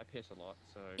 I piss a lot,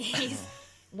 so.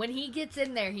 When he gets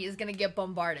in there, he is going to get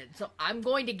bombarded. So I'm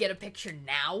going to get a picture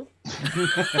now.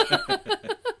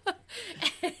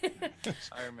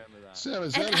 I remember that. Sam,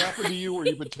 has that happened to you where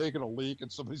you've been taking a leak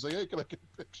and somebody's like, "Hey, can I get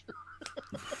a picture?"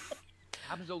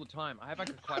 Happens all the time. I have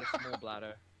quite a small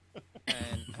bladder,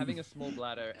 and having a small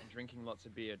bladder and drinking lots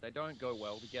of beer, they don't go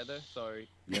well together. So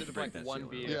instead of break that one seal.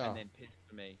 beer Yeah. and then piss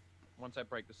for me, once I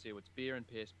break the seal, it's beer and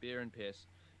piss,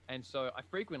 and so I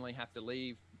frequently have to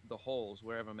leave the halls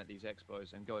wherever I'm at these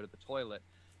expos and go to the toilet.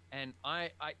 And I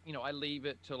leave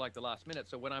it till like the last minute.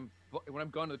 So when I'm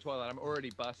going to the toilet, I'm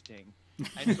already busting.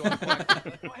 And so I'm like,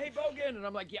 "Oh, hey Bogan," and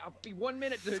I'm like, "Yeah, I'll be 1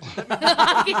 minute, dude. Let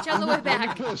me, Get you on the way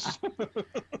back.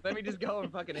 let me just go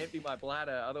and fucking empty my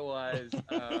bladder. Otherwise,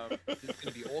 it's just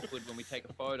gonna be awkward when we take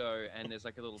a photo and there's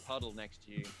like a little puddle next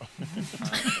to you."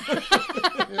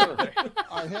 Here,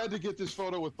 I had to get this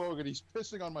photo with Bogan. He's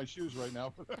pissing on my shoes right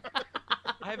now.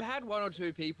 I've had one or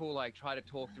two people like try to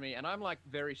talk to me, and I'm like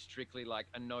very strictly like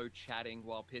a no chatting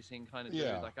while pissing kind of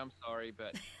Yeah. dude. Like, I'm sorry,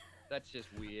 but that's just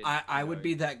weird. I you would know?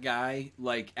 be that guy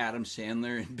like Adam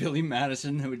Sandler and Billy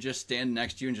Madison who would just stand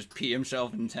next to you and just pee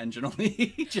himself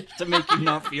intentionally just to make you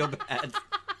not feel bad.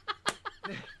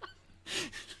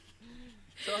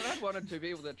 So I've had one or two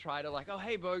people that try to like, "Oh,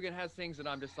 hey, Bogan has things," and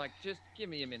I'm just like, "Just give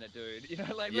me a minute, dude."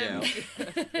 Like, Yeah.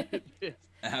 Yes.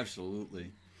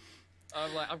 Absolutely.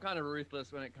 I'm kind of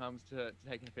ruthless when it comes to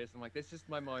taking a piss. I'm like, this is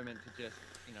my moment to just,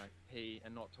 pee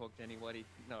and not talk to anybody.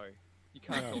 No, you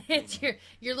can't talk to It's me.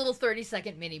 your little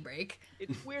 30-second mini break.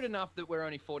 It's weird enough that we're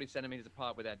only 40 centimeters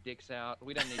apart with our dicks out.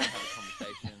 We don't need to have a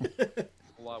conversation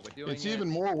while we're doing It's it. even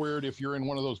more weird if you're in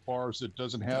one of those bars that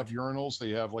doesn't have urinals. They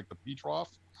have like the pee trough.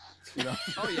 Oh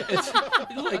yeah, It's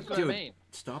like, that's what dude, I mean.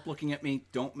 stop looking at me.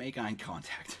 Don't make eye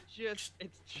contact. It's just.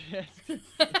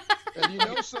 And you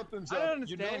know something's I up. don't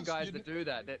understand you know, guys you that do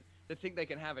that think they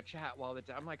can have a chat while they're.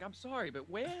 I'm like, I'm sorry, but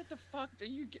where the fuck do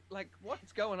you get? Like,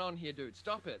 what's going on here, dude?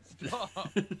 Stop it! Stop!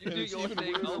 You do it's your even thing,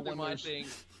 weirder I'll do when my there's- thing.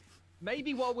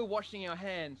 Maybe while we're washing our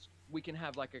hands, we can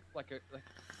have like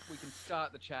we can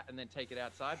start the chat and then take it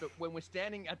outside. But when we're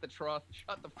standing at the trough,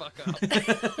 shut the fuck up.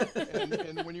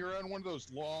 and when you're on one of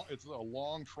those it's a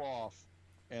long trough,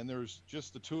 and there's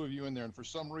just the two of you in there, and for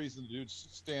some reason the dude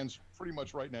stands pretty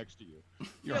much right next to you.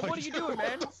 You're Yeah, like, what are you doing,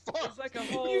 man? What the fuck? It's like a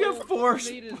whole You get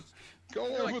forced. meters. Go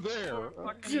There are over like there. 4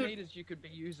 fucking Dude. meters you could be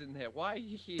using there. Why are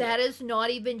you here? That is not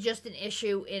even just an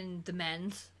issue in the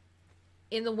men's.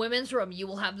 In the women's room, you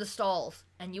will have the stalls,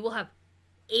 and you will have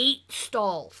 8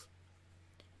 stalls.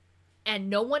 And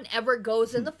no one ever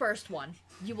goes in the first one.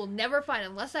 You will never find,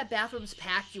 unless that bathroom's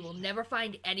packed, you will never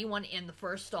find anyone in the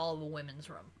first stall of a women's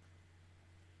room.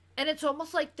 And it's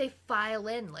almost like they file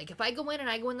in. Like, if I go in and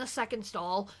I go in the second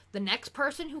stall, the next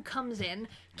person who comes in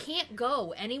can't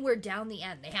go anywhere down the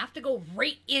end. They have to go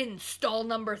right in stall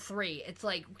number 3. It's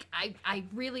like,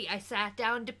 I sat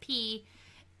down to pee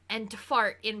and to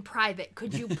fart in private.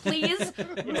 Could you please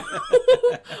move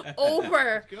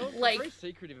over, Girls are like, very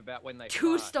secretive about when they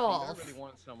 2 fart. stalls? You don't really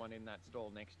want someone in that stall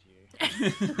next to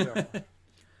you. Yeah,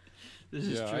 This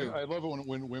is true. I love it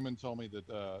when women tell me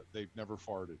that they've never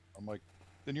farted. I'm like,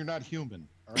 then you're not human.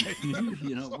 All right.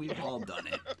 You know, we've all done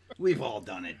it. We've all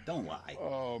done it. Don't lie.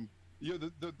 Yeah,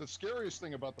 the scariest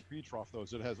thing about the pee trough though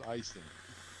is it has ice in it.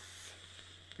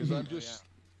 Because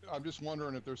I'm just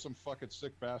wondering if there's some fucking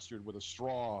sick bastard with a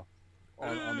straw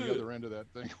on the other end of that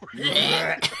thing.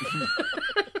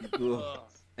 Ugh.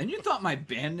 And you thought my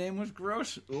band name was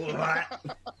gross?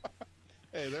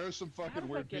 Hey, there's some How fucking did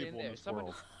weird that get in people in there? this Someone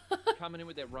world. just coming in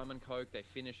with their rum and coke, they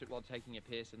finish it while taking a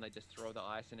piss, and they just throw the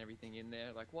ice and everything in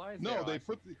there. Like, why is there No, they ice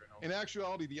put in in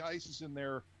actuality the ice is in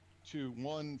there to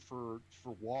one for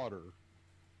water,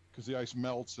 because the ice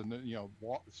melts and then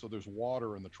so there's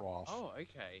water in the trough. Oh,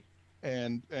 okay.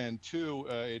 And 2,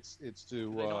 it's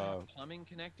Do to they not have plumbing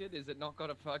connected? Is it not got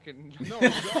a fucking? no,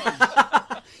 it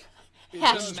does.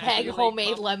 Hashtag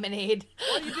homemade lemonade.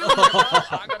 What are you doing?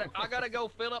 I gotta go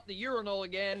fill up the urinal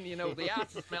again. You know, the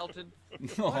ice is melted.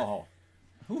 Oh,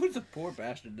 who was the poor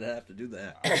bastard to have to do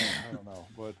that? I don't know,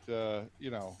 but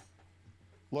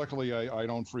luckily I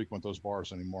don't frequent those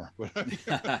bars anymore.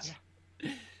 But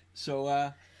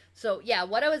So, So, yeah,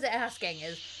 what I was asking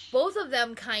is, both of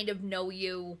them kind of know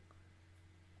you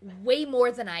way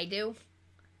more than I do.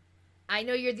 I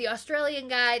know you're the Australian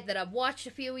guy that I've watched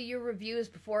a few of your reviews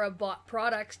before I bought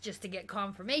products just to get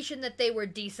confirmation that they were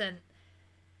decent.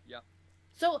 Yep.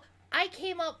 So, I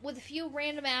came up with a few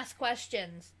random ass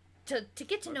questions to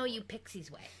get to know you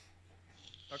Pixie's way.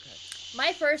 Okay.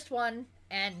 My first one,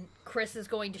 and Chris is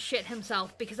going to shit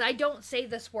himself because I don't say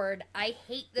this word. I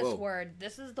hate this Whoa. word.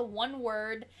 This is the one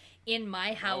word in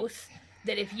my house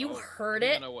that if you heard I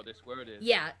it... don't know what this word is.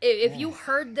 Yeah, if you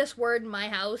heard this word in my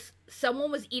house,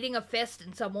 someone was eating a fist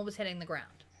and someone was hitting the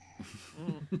ground.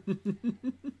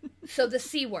 So the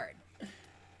C word.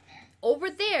 Over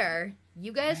there,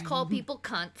 you guys call people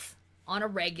cunts on a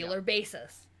regular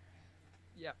basis.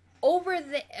 Yep.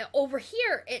 Over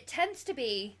here, it tends to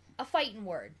be a fighting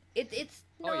word. It's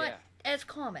not Oh, yeah. as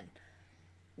common.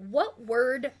 What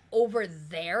word over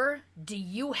there do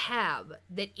you have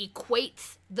that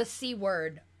equates the C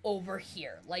word over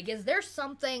here? Like, is there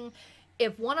something,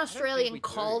 if one Australian we do.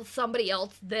 calls somebody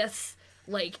else this,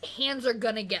 like, hands are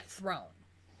gonna get thrown?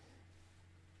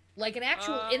 Like an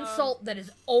actual insult that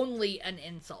is only an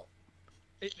insult.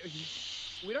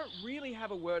 We don't really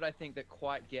have a word, I think, that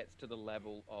quite gets to the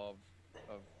level of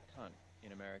cunt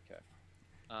in America.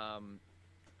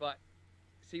 But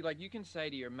see, like, you can say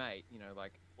to your mate,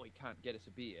 like, well, you can't get us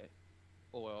a beer,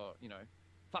 or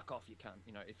fuck off, you cunt.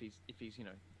 If he's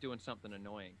doing something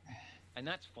annoying, and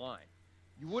that's fine.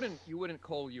 You wouldn't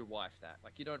call your wife that.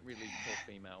 Like, you don't really call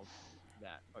females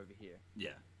that over here.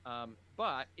 yeah.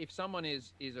 But if someone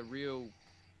is a real,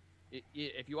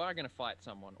 if you are going to fight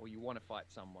someone or you want to fight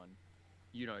someone,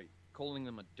 calling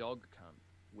them a dog cunt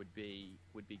would be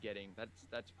getting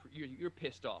you're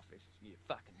pissed off if you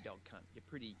fucking dog cunt. You're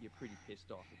pretty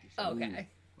pissed off if you say Okay.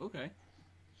 Okay.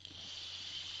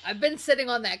 I've been sitting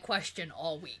on that question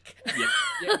all week. Yeah.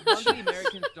 Yeah, one thing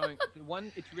Americans don't.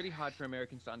 It's really hard for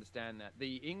Americans to understand that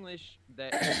the English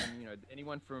that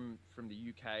anyone from the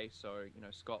UK, so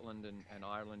Scotland and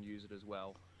Ireland use it as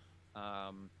well,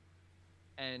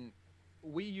 and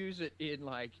we use it in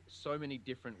like so many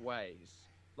different ways.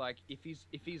 Like if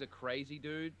he's a crazy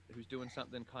dude who's doing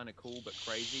something kind of cool but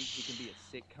crazy, he can be a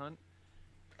sick cunt.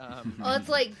 Well, it's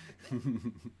like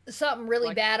something really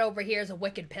Like- bad over here is a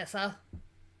wicked pisser.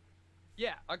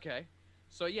 Yeah, okay.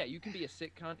 So yeah, you can be a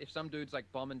sick cunt if some dude's like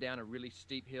bombing down a really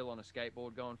steep hill on a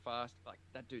skateboard going fast. Like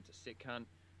that dude's a sick cunt.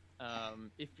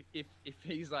 If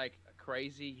he's like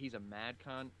crazy, he's a mad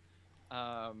cunt.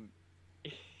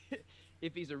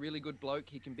 If he's a really good bloke,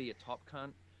 he can be a top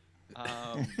cunt.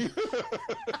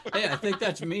 Hey, I think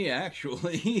that's me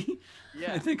actually.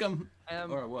 Yeah. I think I'm,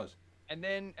 Um, or I was. And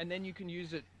then you can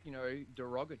use it,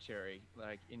 derogatory,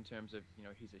 like in terms of,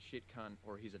 he's a shit cunt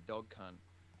or he's a dog cunt.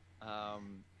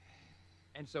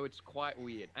 And so it's quite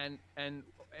weird. And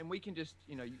we can just,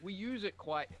 we use it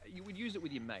you would use it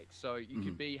with your mates. So you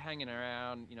could be hanging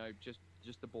around, just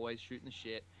the boys shooting the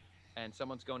shit, and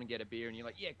someone's going to get a beer and you're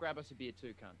like, yeah, grab us a beer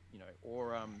too, cunt,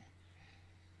 or,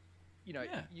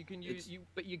 Yeah, you can use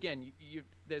but again,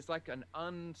 there's like an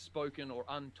unspoken or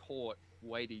untaught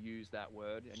way to use that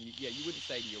word, and you wouldn't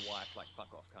say to your wife like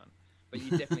 "fuck off, cunt." but you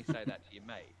definitely say that to your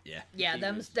mate. Yeah. Yeah,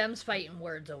 He them's fighting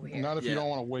words over here. Not if you Yeah. don't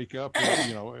want to wake up, a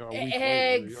week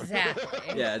later.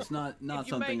 Exactly. Yeah, it's not If your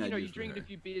something mate, I you use drink with a her.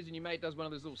 few beers and your mate does one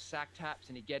of those little sack taps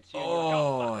and he gets you. And you're like,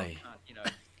 oh, fuck, Oy. I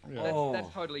can't, Yeah.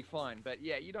 That's totally fine. But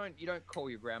yeah, you don't call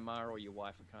your grandma or your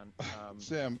wife a cunt.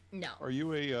 Sam, No. are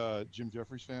you a Jim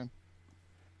Jeffries fan?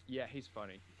 Yeah, he's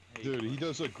funny. Dude, he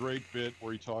does a great bit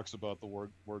where he talks about the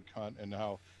word cunt and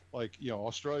how, like,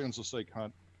 Australians will say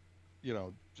cunt,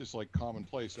 just like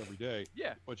commonplace every day.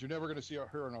 Yeah. But you're never going to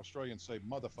hear an Australian say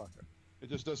motherfucker. It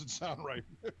just doesn't sound right.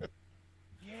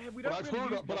 Yeah, we But don't I've really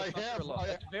heard, use but I motherfucker have, a lot.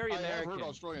 That's very I have American. heard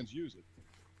Australians use it.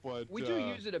 But We do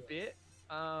use it a bit.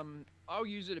 I'll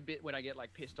use it a bit when I get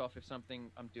like pissed off if something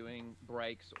I'm doing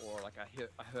breaks or like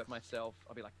I hurt myself.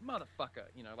 I'll be like motherfucker,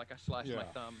 like I slashed my Yeah.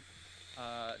 thumb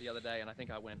the other day, and I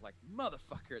think I went like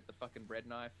motherfucker at the fucking bread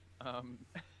knife.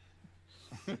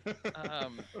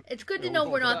 It's good to Yeah, know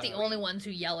we'll we're go not for the that. only ones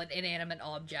who yell at inanimate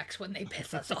objects when they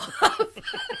piss us off.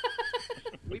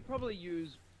 We probably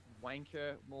use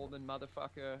wanker more than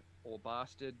motherfucker or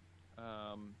bastard,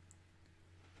 and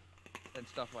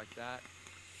stuff like that.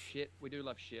 Shit, we do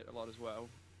love shit a lot as well.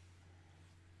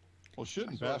 Well, shit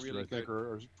and That's what bastard, really I think, good-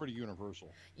 are pretty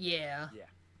universal. Yeah. Yeah,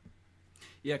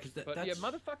 Yeah, because but that's yeah,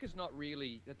 motherfucker's not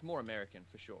really. That's more American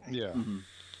for sure. Yeah. Mhm.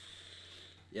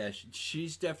 Yeah,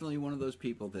 she's definitely one of those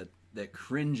people that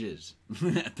cringes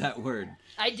at that word.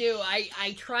 I do.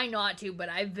 I try not to, but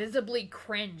I visibly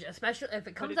cringe, especially if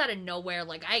it comes out of nowhere.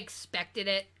 Like, I expected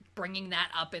it, bringing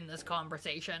that up in this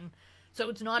conversation. So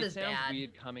it's not It as sounds bad.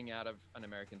 weird coming out of an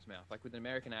American's mouth. Like with an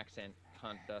American accent,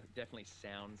 cunt definitely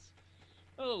sounds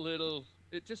a little.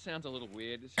 It just sounds a little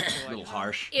weird. It sounds A like, little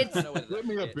harsh. I don't know whether Let that's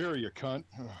me a it. beer, you cunt.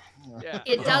 Yeah.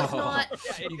 It does Oh. not.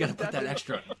 Yeah, You gotta it put that doesn't-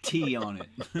 extra T on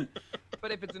it.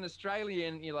 But if it's an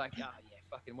Australian, you're like, yeah,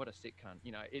 fucking what a sick cunt.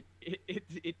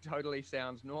 It totally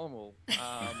sounds normal.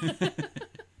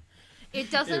 It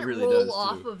doesn't It really roll does,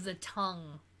 off too. of the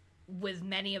tongue with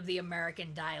many of the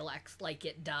American dialects like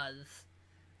it does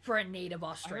for a native I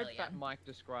heard Fat Australian. Mike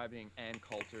describing Ann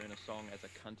Coulter in a song as a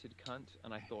cunted cunt,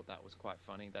 and I thought that was quite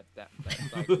funny. That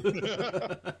like,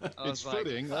 I It's was like,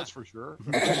 fitting, that's for sure.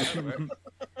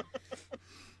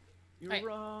 You're Right.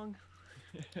 wrong.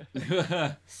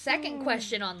 Second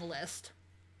question on the list.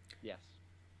 Yes.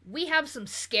 We have some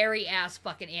scary ass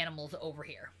fucking animals over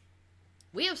here.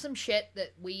 We have some shit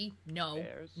that we know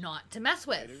Bears. not to mess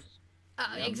with. Gators.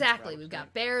 Exactly. rattlesnake. We've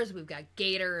got bears, we've got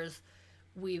gators,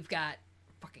 we've got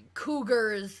fucking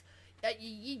cougars.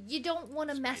 You don't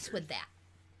want to mess with that.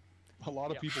 A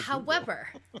lot of Yeah. people do, though. However,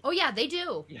 oh yeah, they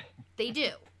do. Yeah. They do.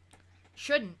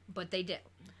 Shouldn't, but they do.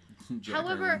 Jack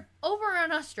However, Irwin. over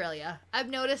in Australia, I've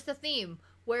noticed a theme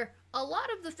where a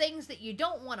lot of the things that you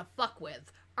don't want to fuck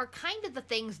with are kind of the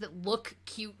things that look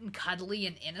cute and cuddly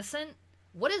and innocent.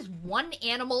 What is one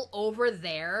animal over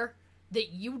there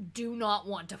that you do not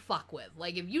want to fuck with?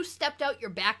 Like, if you stepped out your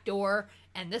back door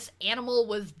and this animal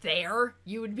was there,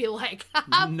 you would be like,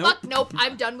 haha, Nope. fuck, nope,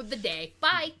 I'm done with the day.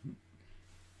 Bye.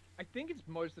 I think it's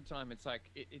most of the time it's like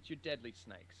it's your deadly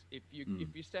snakes. If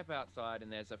you step outside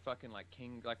and there's a fucking like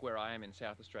king, like where I am in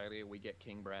South Australia, we get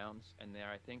king browns, and they're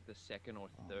I think the second or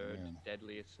third man.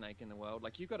 deadliest snake in the world.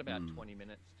 Like you've got about 20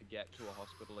 minutes to get to a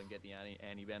hospital and get the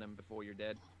anti venom before you're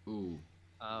dead. Ooh.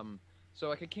 So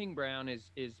like a king brown is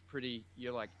pretty.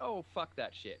 You're like, oh fuck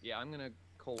that shit. Yeah, I'm gonna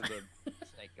call the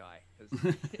snake guy.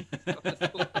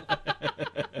 'Cause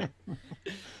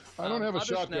I don't have a other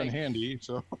shotgun snakes- handy,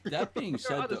 so That being There are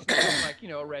said, other though, snakes, like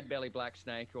a red belly black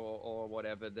snake or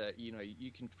whatever that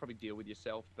you can probably deal with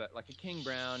yourself. But like a king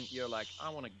brown, you're like, I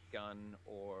want a gun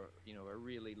or a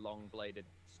really long bladed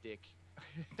stick.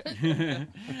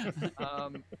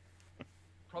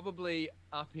 Probably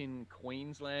up in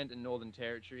Queensland and Northern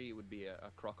Territory, it would be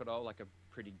a crocodile, like a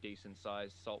pretty decent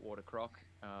sized saltwater croc,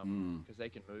 because they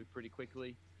can move pretty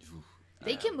quickly.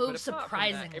 They can But move apart from that,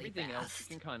 surprisingly everything else you fast.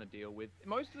 can kind of deal with.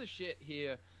 Most of the shit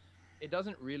here, it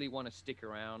doesn't really want to stick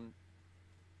around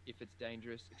if it's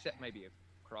dangerous, except maybe a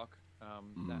croc.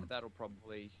 That'll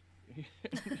probably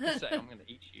say, I'm going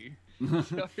to eat you.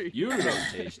 So, you're so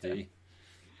tasty.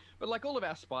 but like all of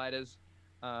our spiders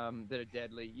that are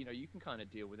deadly, you can kind of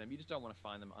deal with them. You just don't want to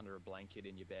find them under a blanket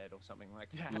in your bed or something like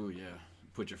that. Oh yeah.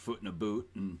 Put your foot in a boot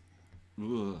and.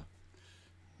 Ugh.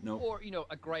 Nope. Or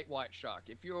a great white shark.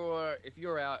 If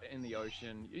you're out in the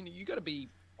ocean, you got to be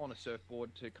on a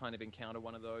surfboard to kind of encounter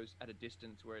one of those at a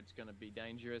distance where it's going to be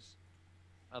dangerous.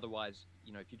 Otherwise,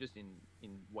 if you're just in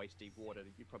waist deep water,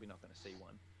 you're probably not going to see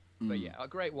one. But yeah, a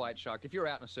great white shark. If you're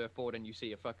out on a surfboard and you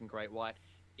see a fucking great white,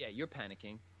 yeah, you're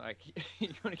panicking. Like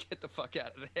you're going to get the fuck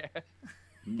out of there.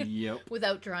 Yep.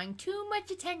 Without drawing too much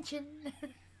attention.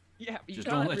 Yeah, but you Just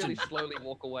don't can't let really your- slowly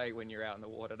walk away when you're out in the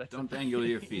water. That's Don't dangle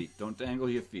your feet. Don't dangle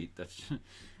your feet. That's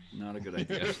not a good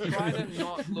idea. try to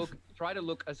not look. Try to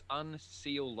look as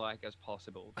unseal-like as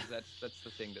possible, because that's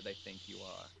the thing that they think you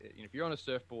are. You know, if you're on a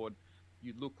surfboard,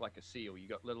 you look like a seal. You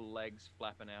got little legs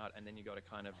flapping out, and then you got a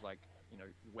kind of like, you know,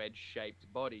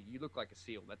 wedge-shaped body. You look like a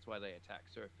seal. That's why they attack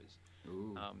surfers.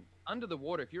 Ooh. Under the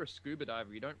water, if you're a scuba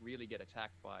diver, you don't really get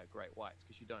attacked by great whites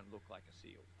because you don't look like a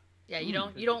seal. Yeah, you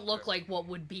don't look like what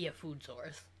would be a food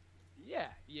source. Yeah,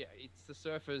 it's the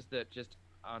surfers that just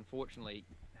unfortunately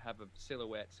have a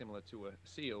silhouette similar to a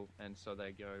seal, and so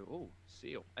they go, "Oh,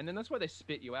 seal," and then that's why they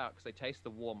spit you out, because they taste the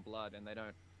warm blood, and they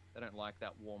don't like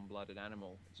that warm-blooded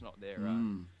animal. It's not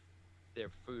their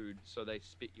food, so they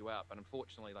spit you out. But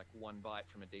unfortunately, like one bite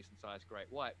from a decent-sized great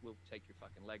white will take your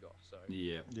fucking leg off. So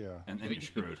Yeah. And then So you're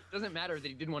screwed. It doesn't matter that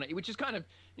he didn't want to eat, which is kind of,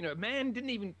 you know, man didn't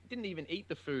even eat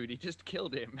the food. He just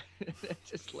killed him.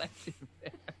 Just left him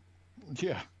there.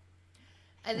 Yeah.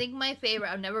 I think my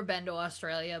favorite, I've never been to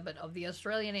Australia, but of the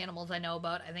Australian animals I know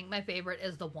about, I think my favorite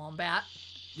is the wombat.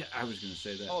 Yeah, I was going to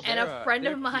say that. Oh, And a friend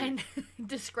they're of mine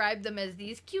described them as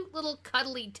these cute little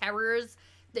cuddly terrors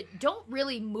that don't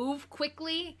really move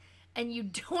quickly, and you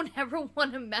don't ever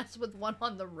want to mess with one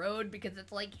on the road because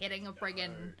it's like hitting a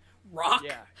friggin' rock.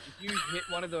 Yeah, if you hit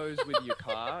one of those with your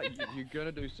car, you're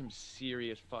gonna do some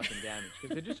serious fucking damage,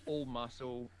 because they're just all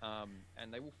muscle,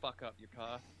 and they will fuck up your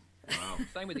car. Wow.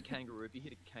 Same with a kangaroo. If you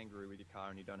hit a kangaroo with your car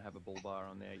and you don't have a bull bar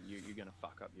on there, you're gonna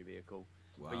fuck up your vehicle.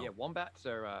 Wow. But yeah, wombats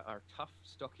are tough,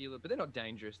 stocky, but they're not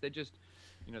dangerous. They're just,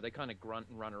 you know, they kind of grunt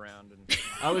and run around. And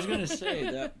I was going to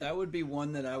say that would be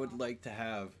one that I would like to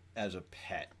have as a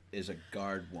pet, is a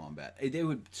guard wombat. They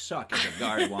would suck as a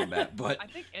guard wombat, but I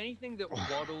think anything that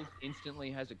waddles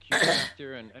instantly has a cute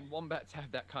factor, and wombats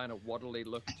have that kind of waddly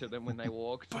look to them when they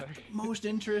walk. So. But the most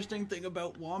interesting thing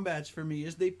about wombats for me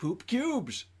is they poop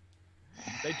cubes.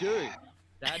 They do.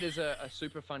 That is a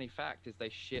super funny fact, is they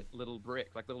shit little brick,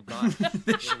 like little dice.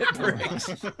 They shit bricks.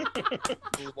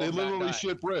 They literally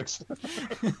shit bricks.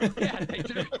 Yeah, they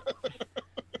do.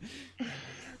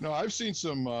 No, I've seen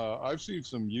some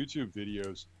YouTube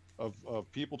videos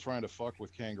of people trying to fuck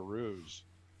with kangaroos,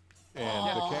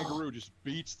 and the kangaroo just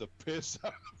beats the piss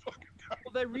out of the fucking guy.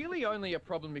 Well, they're really only a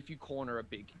problem if you corner a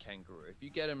big kangaroo. If you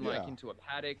get them like Yeah. into a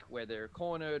paddock where they're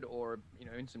cornered, or you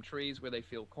know, in some trees where they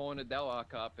feel cornered, they'll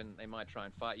arc up and they might try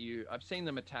and fight you. I've seen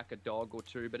them attack a dog or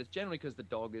two, but it's generally because the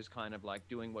dog is kind of like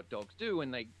doing what dogs do,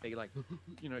 and they like,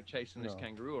 you know, chasing this No.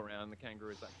 kangaroo around. The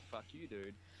kangaroo is like, "Fuck you,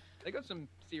 dude." They got some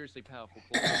seriously powerful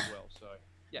claws as well. So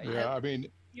yeah, Yeah, I mean,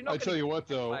 you're not I tell gonna you get what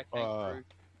though. attacked by a kangaroo.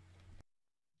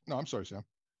 No, I'm sorry, Sam.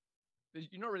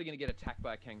 You're not really going to get attacked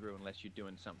by a kangaroo unless you're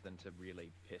doing something to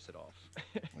really piss it off.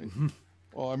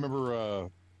 Well, I remember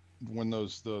when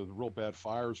the real bad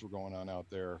fires were going on out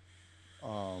there.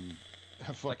 Like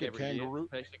Fucking every kangaroo.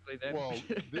 year, basically. Then. Well,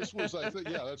 this was, I think,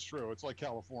 yeah, that's true. It's like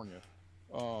California.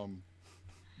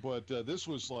 But this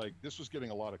was getting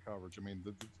a lot of coverage. I mean,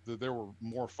 there were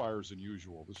more fires than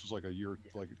usual. This was like a year,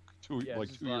 like two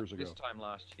years ago. This time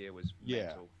last year was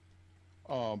Yeah.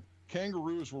 mental.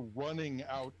 Kangaroos were running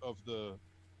out of the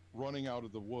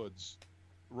woods,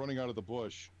 running out of the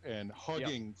bush, and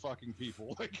hugging fucking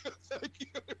people. Like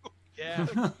Yeah.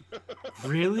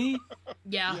 Really?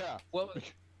 Yeah. yeah. Well,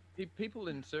 people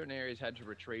in certain areas had to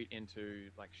retreat into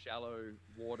like shallow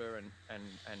water and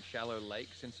shallow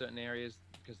lakes in certain areas,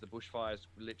 because the bushfires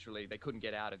literally, they couldn't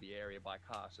get out of the area by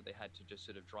car, so they had to just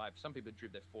sort of drive. Some people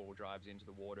drove their four-wheel drives into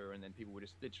the water, and then people were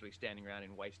just literally standing around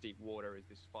in waist-deep water as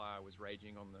this fire was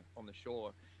raging on the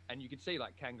shore. And you could see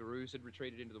like kangaroos had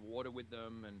retreated into the water with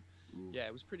them, and yeah,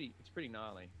 it's pretty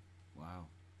gnarly. Wow.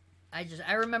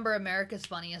 I remember America's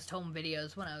Funniest Home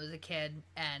Videos when I was a kid,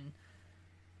 and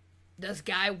this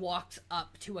guy walks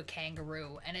up to a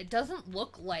kangaroo, and it doesn't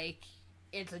look like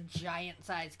it's a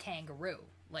giant-sized kangaroo.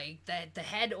 Like, the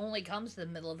head only comes to the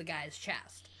middle of the guy's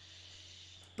chest.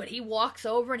 But he walks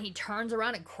over and he turns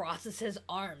around and crosses his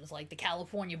arms like the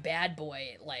California bad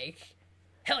boy. Like,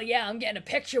 hell yeah, I'm getting a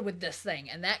picture with this thing.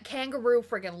 And that kangaroo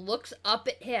friggin' looks up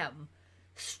at him,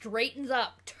 straightens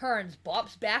up, turns,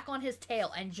 bops back on his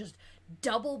tail, and just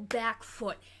double back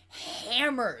foot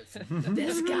hammers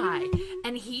this guy.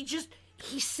 And he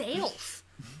sails.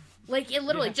 Like, it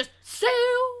literally just sail,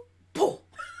 boom.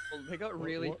 Well, they got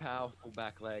really powerful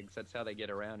back legs. That's how they get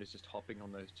around, is just hopping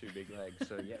on those two big legs.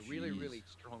 So yeah, really, really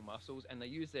strong muscles. And they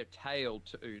use their tail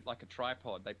to, like a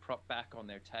tripod, they prop back on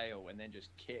their tail and then just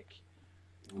kick.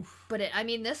 Oof. But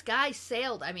this guy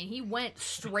sailed. I mean, he went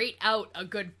straight out a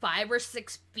good 5 or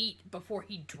 6 feet before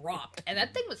he dropped. And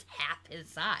that thing was half his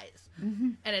size.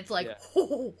 And it's like, Yeah.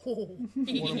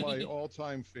 One of my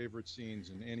all-time favorite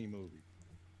scenes in any movie.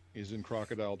 is in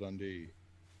Crocodile Dundee,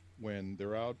 when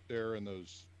they're out there and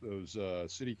those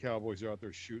city cowboys are out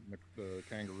there shooting the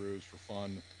kangaroos for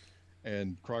fun,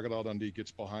 and Crocodile Dundee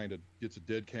gets a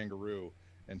dead kangaroo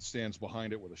and stands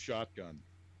behind it with a shotgun,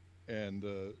 and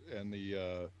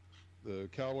the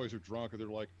cowboys are drunk and they're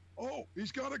like, "Oh,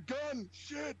 he's got a gun!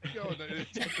 Shit!"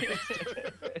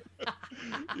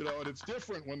 You know, and it's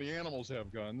different when the animals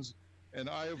have guns. And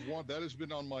that has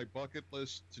been on my bucket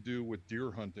list to do with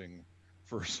deer hunting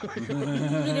for Dead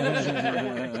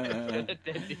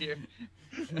deer.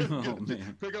 Oh,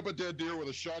 man. Pick up a dead deer with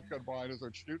a shotgun behind it and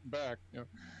start shooting back. You know?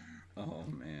 Oh,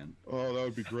 man. Oh, that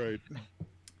would be great.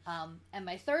 And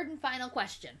my third and final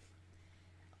question.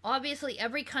 Obviously,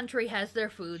 every country has their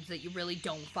foods that you really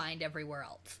don't find everywhere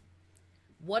else.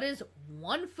 What is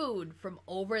one food from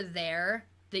over there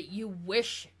that you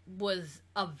wish was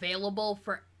available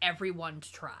for everyone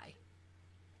to try?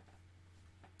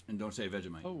 And don't say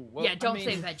Vegemite. Oh, well, Yeah, don't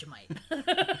say Vegemite.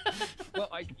 Well,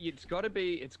 it's got to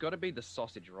be the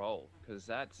sausage roll, because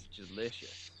that's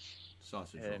delicious.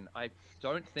 Sausage And roll. I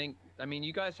don't think, I mean,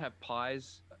 you guys have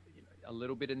pies a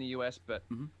little bit in the US, but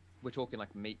we're talking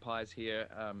like meat pies here.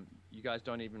 You guys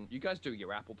do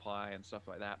your apple pie and stuff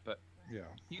like that, but Yeah.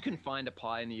 you can find a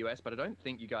pie in the US, but I don't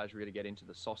think you guys really get into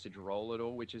the sausage roll at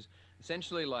all, which is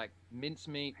essentially like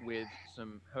mincemeat with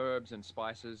some herbs and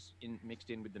spices mixed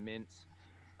in with the mince.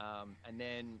 And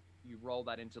then you roll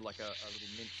that into like a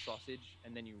little minced sausage,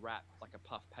 and then you wrap like a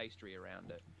puff pastry around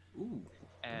it. Ooh.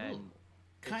 And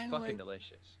it's Kinda fucking like-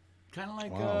 delicious. Kind of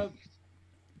like Wow.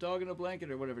 dog in a blanket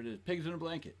or whatever it is. Pigs in a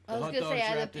blanket. I was The hot gonna say, dog's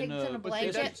the wrapped pigs in a biscuit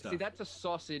blanket. stuff. See, that's a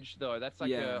sausage, though. That's like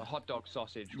Yeah. a hot dog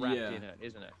sausage wrapped Yeah. in it,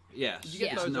 isn't it? Yes. You get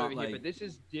Yeah. those It's not over like... here, but this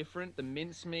is different. The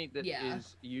mincemeat that is Yeah.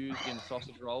 used in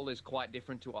sausage roll is quite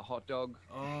different to a hot dog.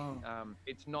 Oh,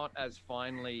 It's not as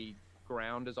finely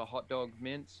ground as a hot dog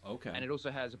mince. okay. And it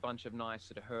also has a bunch of nice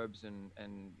sort of herbs and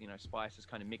spices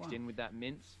kind of mixed Wow. in with that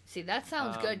mince. See, that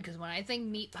sounds good, Um, because when I think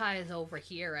meat pies over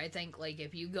here, I think, like,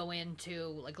 if you go into,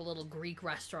 like, a little Greek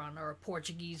restaurant or a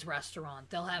Portuguese restaurant,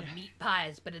 they'll have meat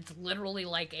pies, but it's literally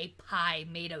like a pie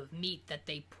made of meat that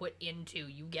they put into.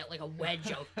 You get, like, a wedge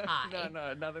of pie.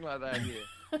 No, nothing like that here.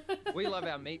 We love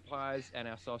our meat pies and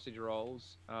our sausage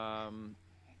rolls.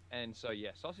 And so,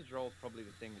 yeah, sausage roll is probably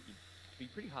the thing that you'd be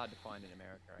pretty hard to find in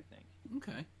America, I think.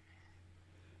 Okay.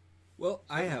 Well,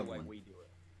 I have the way one. we do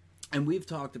it. And we've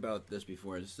talked about this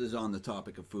before. This is on the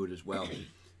topic of food as well.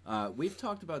 We've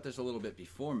talked about this a little bit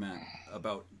before, Matt,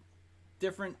 about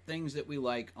different things that we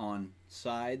like on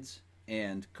sides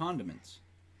and condiments.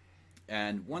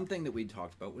 And one thing that we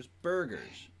talked about was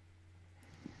burgers.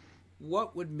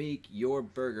 What would make your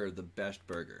burger the best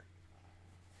burger?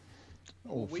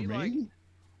 Oh, We for me? like-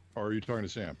 Or are you talking to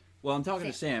Sam? Well, I'm talking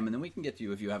to Sam, and then we can get to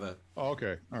you if you have a... Oh,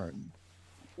 okay. All right.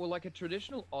 Well, like a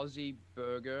traditional Aussie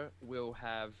burger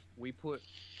we put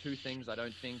two things I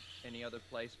don't think any other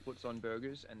place puts on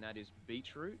burgers, and that is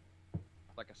beetroot,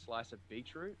 like a slice of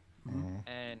beetroot,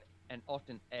 and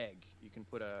often egg. You can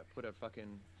put a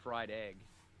fucking fried egg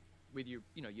with your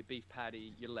beef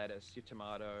patty, your lettuce, your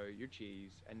tomato, your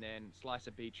cheese, and then slice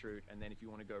of beetroot, and then if you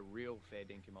want to go real fair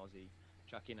dinkum Aussie,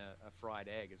 chuck in a fried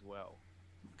egg as well.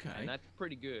 Okay. And that's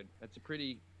pretty good. It's a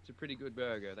pretty good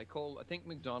burger. I think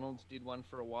McDonald's did one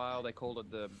for a while. They called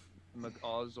it the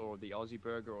McOz or the Aussie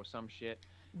burger or some shit.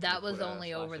 That was Put a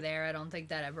only slice over of- there. I don't think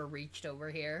that ever reached over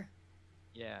here.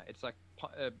 Yeah, it's like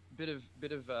a bit of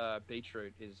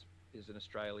beetroot is an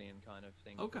Australian kind of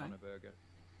thing to put Okay. on a burger.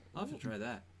 I'll have to try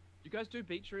that. You guys do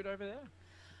beetroot over there?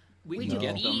 We can do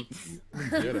get them. beets.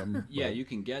 Get 'em, Yeah, but- you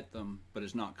can get them, but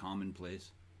it's not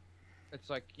commonplace. It's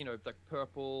like like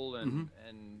purple and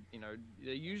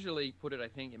they usually put it. I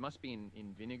think it must be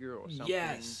in vinegar or something.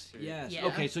 Yes, to- yes. Yeah.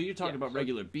 Okay, so you're talking Yeah, about so-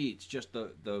 regular beets, just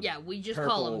the Yeah, we just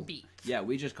purple... call them beets. Yeah,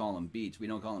 we just call them beets. We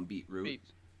don't call them beetroot.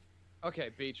 Beets.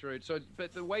 Okay, beetroot. So,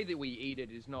 but the way that we eat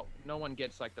it is no one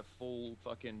gets like the full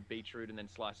fucking beetroot and then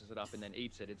slices it up and then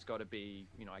eats it. It's got to be,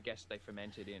 I guess they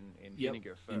ferment it in Yep,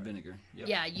 vinegar first. in vinegar. Yep.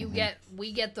 Yeah,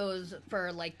 we get those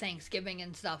for like Thanksgiving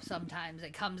and stuff sometimes.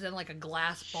 It comes in like a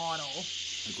glass bottle A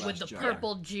glass with the jar.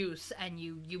 purple juice, and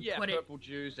you Yeah, put it. purple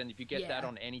juice, and if you get that Yeah.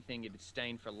 on anything, it's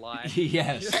stained for life.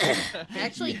 Yes. I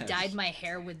actually Yes. dyed my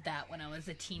hair with that when I was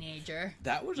a teenager.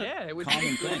 That was a Yeah, it was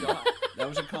common good thing. dye. That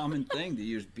was a common thing to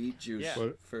use beet juice Yeah.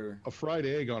 But- for... A fried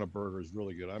egg on a burger is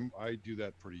really good. I do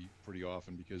that pretty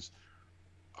often because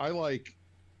I like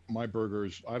my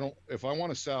burgers. If I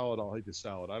want a salad, I'll eat the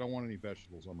salad. I don't want any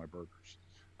vegetables on my burgers.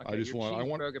 Okay, I just you're want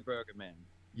burger man.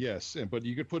 yes, but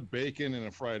you could put bacon and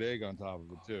a fried egg on top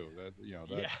of it too. Yeah,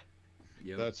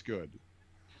 Yep. That's good.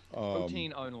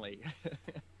 protein only.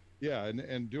 Yeah,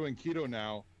 and doing keto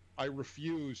now, I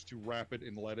refuse to wrap it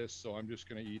in lettuce, so I'm just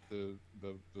going to eat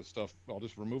the stuff. I'll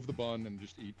just remove the bun and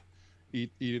just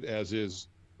eat it as is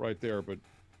right there. But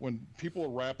when people are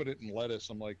wrapping it in lettuce,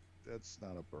 I'm like, that's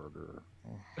not a burger.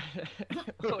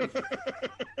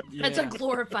 That's a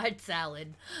glorified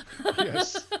salad.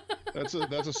 Yes, that's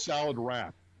a salad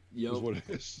wrap. Yep. Is what it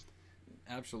is.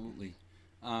 Absolutely.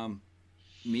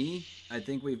 Me, I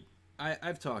think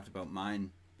I've talked about mine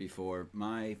before.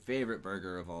 My favorite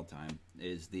burger of all time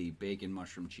is the bacon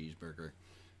mushroom cheeseburger.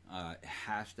 It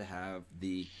has to have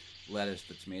the lettuce,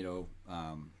 the tomato.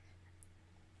 I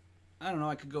don't know.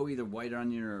 I could go either white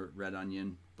onion or red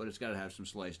onion, but it's got to have some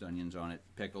sliced onions on it,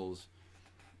 pickles,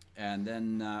 and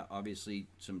then obviously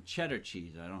some cheddar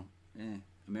cheese.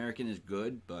 American is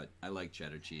good, but I like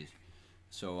cheddar cheese.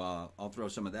 So I'll throw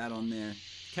some of that on there,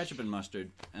 ketchup and mustard,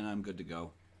 and I'm good to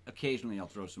go. Occasionally I'll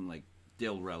throw some like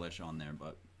dill relish on there,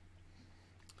 but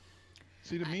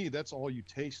see, to me, that's all you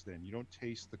taste. Then you don't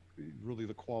taste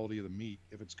the quality of the meat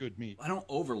if it's good meat. I don't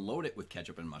overload it with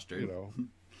ketchup and mustard. You know.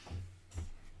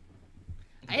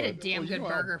 I had a damn good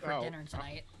burger for dinner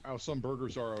tonight. How some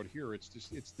burgers are out here, it's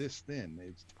this thin.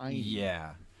 It's tiny.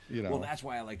 Yeah. You know. Well, that's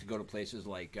why I like to go to places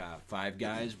like Five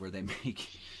Guys where they make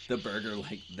the burger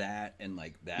like that and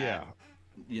like that. Yeah.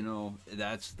 You know,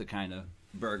 that's the kind of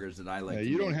burgers that I like. Yeah,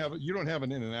 you don't have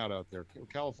an In-N-Out out there.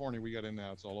 California, we got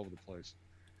In-N-Outs all over the place,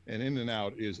 and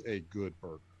In-N-Out is a good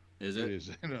burger. Is it? It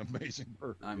is an amazing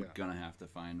burger. I'm gonna have to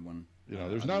find one. You know,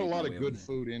 there's not a lot of good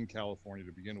food in California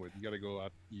to begin with. You got to go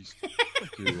out east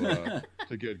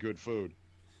to get good food.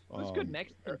 There's good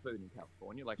Mexican food in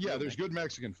California. Yeah, there's good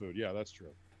Mexican food. Yeah, that's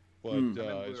true. But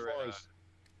as far as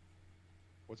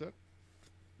what's that?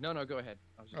 No, go ahead.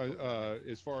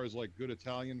 As far as like good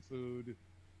Italian food,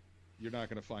 you're not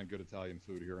going to find good Italian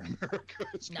food here in America.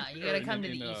 No, you got to come to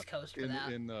the East Coast for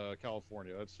that. In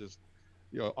California, that's just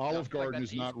Olive Garden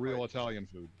is not real Italian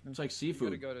food. It's like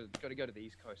seafood. You got to go to the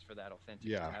East Coast for that authentic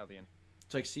Italian.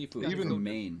 It's like seafood. Even from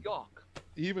Maine.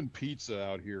 Even pizza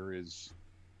out here is,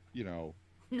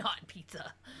 not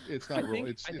pizza. It's not real.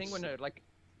 I think when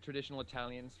traditional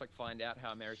Italians find out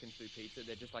how Americans do pizza,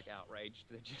 they're just outraged.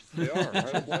 They are. I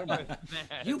don't blame them.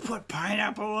 You put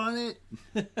pineapple on it.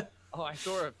 Oh, I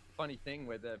saw a funny thing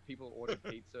where the people ordered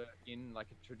pizza in a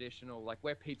traditional,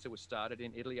 where pizza was started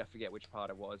in Italy. I forget which part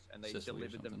it was, and they Sicily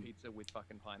delivered them pizza with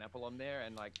fucking pineapple on there,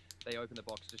 and they opened the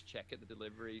box, just check it, the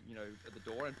delivery, at the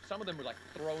door, and some of them were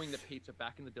throwing the pizza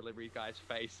back in the delivery guy's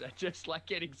face, and just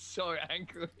getting so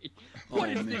angry. What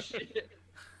is this shit?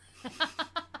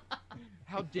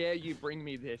 How dare you bring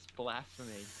me this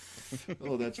blasphemy?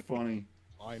 Oh, that's funny.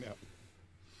 Pineapple.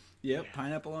 Yep,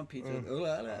 pineapple on pizza.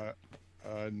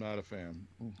 I'm not a fan.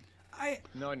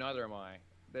 No, neither am I.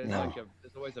 There's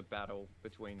there's always a battle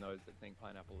between those that think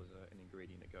pineapple is an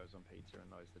ingredient that goes on pizza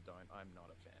and those that don't. I'm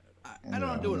not a fan of it. I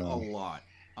don't do it a lot.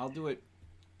 I'll do it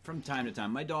from time to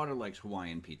time. My daughter likes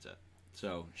Hawaiian pizza,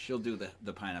 so she'll do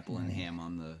the pineapple and ham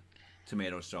on the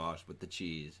tomato sauce with the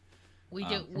cheese. We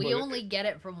do. We only get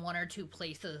it from one or two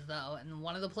places though, and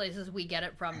one of the places we get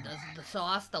it from does the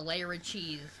sauce, the layer of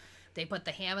cheese. They put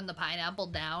the ham and the pineapple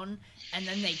down, and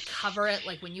then they cover it,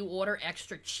 when you order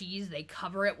extra cheese, they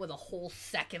cover it with a whole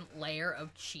second layer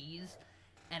of cheese,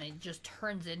 and it just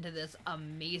turns into this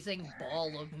amazing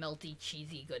ball of melty,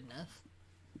 cheesy goodness.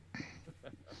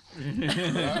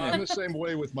 I'm the same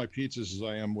way with my pizzas as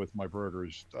I am with my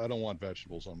burgers. I don't want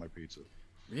vegetables on my pizza.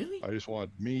 Really? I just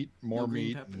want meat, more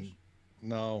meat.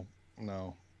 No.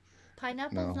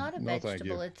 Pineapple's not a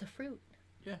vegetable, it's a fruit.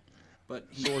 Yeah. But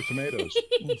so are tomatoes.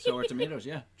 So are tomatoes,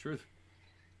 yeah. Truth.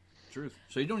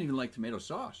 So you don't even like tomato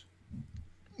sauce?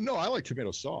 No, I like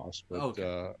tomato sauce, but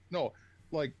they're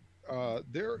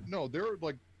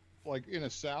like in a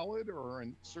salad or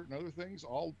in certain other things.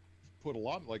 I'll put a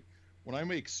lot. When I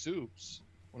make soups,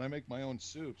 when I make my own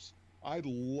soups, I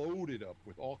load it up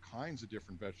with all kinds of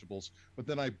different vegetables, but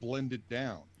then I blend it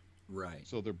down. Right.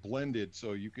 So they're blended,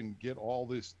 so you can get all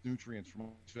these nutrients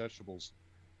from vegetables.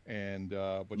 And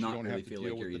but you don't have to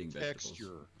deal with the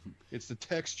texture. It's the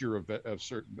texture of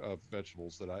certain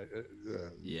vegetables that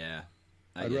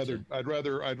I'd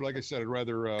rather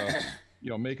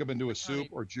make them into a soup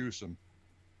or juice them.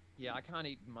 Yeah, I can't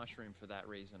eat mushroom for that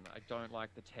reason. I don't like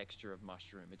the texture of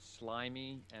mushroom. It's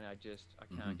slimy, and I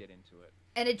can't get into it.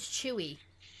 And it's chewy.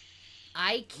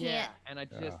 I can't. Yeah, and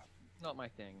it's not my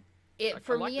thing. I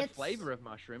like the flavor of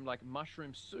mushroom, like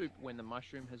mushroom soup when the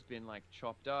mushroom has been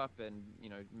chopped up and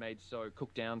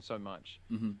cooked down so much.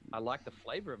 Mm-hmm. I like the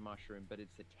flavor of mushroom, but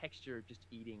it's the texture of just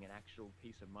eating an actual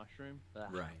piece of mushroom. Ugh.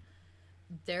 Right.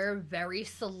 There are very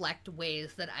select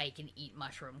ways that I can eat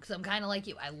mushroom because I'm kind of like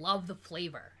you. I love the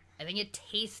flavor. I think it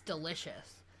tastes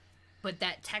delicious, but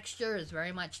that texture is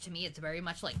very much, to me, it's very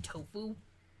much like tofu,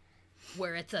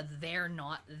 where it's a there,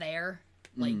 not there.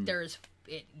 Like,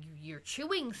 you're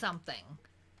chewing something,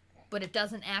 but it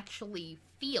doesn't actually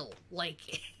feel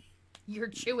like you're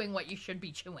chewing what you should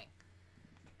be chewing.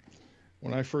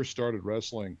 When I first started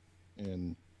wrestling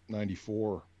in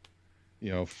 94,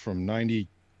 from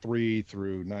 93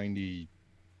 through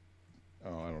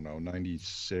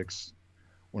 96,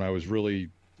 when I was really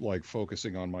like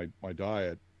focusing on my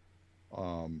diet,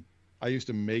 I used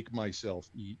to make myself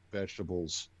eat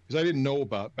vegetables because I didn't know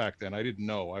about back then. I didn't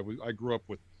know. I grew up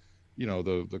with,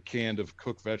 the canned of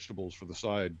cooked vegetables for the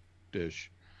side dish.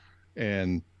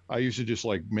 And I used to just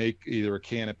like make either a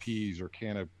can of peas or a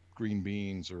can of green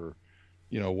beans or,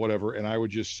 whatever. And I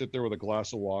would just sit there with a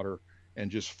glass of water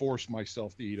and just force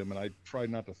myself to eat them. And I tried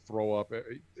not to throw up.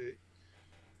 It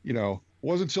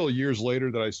wasn't until years later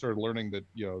that I started learning that,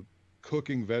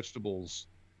 cooking vegetables,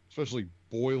 especially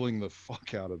boiling the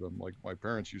fuck out of them, like my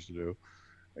parents used to do,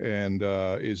 and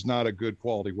is not a good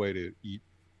quality way to eat,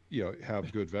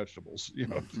 have good vegetables.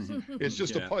 It's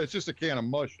just it's just a can of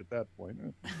mush at that point.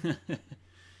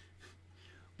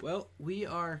 Well, we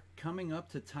are coming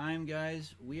up to time,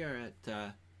 guys. We are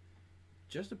at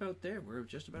just about there. We're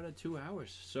just about at 2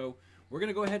 hours. So we're going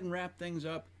to go ahead and wrap things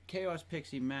up. Chaos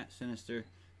Pixie, Matt Sinister,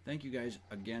 thank you guys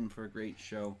again for a great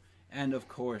show. And, of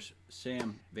course,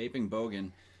 Sam, Vaping Bogan,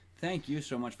 thank you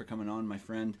so much for coming on, my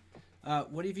friend.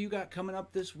 What have you got coming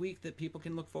up this week that people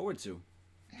can look forward to?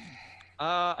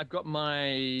 I've got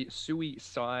my Sui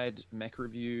side mech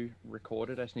review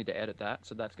recorded. I just need to edit that,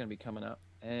 so that's going to be coming up.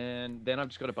 And then I've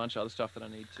just got a bunch of other stuff that I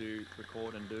need to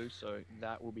record and do, so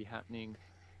that will be happening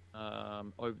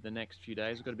over the next few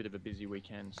days. I've got a bit of a busy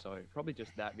weekend, so probably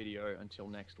just that video until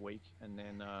next week. And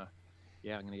then, I'm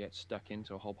going to get stuck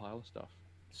into a whole pile of stuff.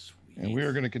 Sweet. And we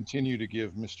are going to continue to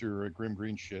give Mr. Grim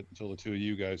Green shit until the two of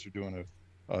you guys are doing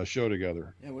a show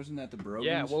together. Yeah, wasn't that the Brogans?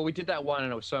 Yeah, well, we did that one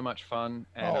and it was so much fun.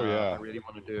 And, yeah. I really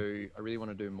want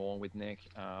to do more with Nick.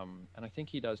 And I think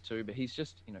he does too. But he's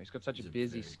just, he's got such a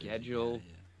busy schedule. Busy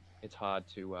guy, yeah. It's hard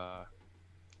to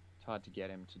get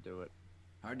him to do it.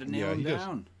 Hard to nail him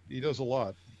down. He does a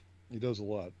lot. He does.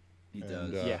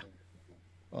 Yeah.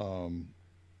 I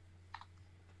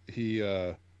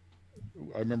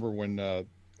remember when I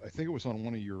think it was on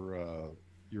one of your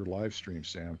live streams,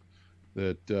 Sam,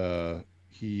 that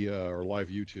he or live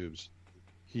YouTubes,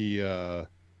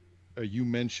 you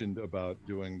mentioned about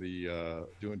doing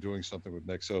doing something with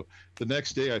Nick. So the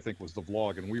next day I think was the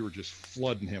vlog, and we were just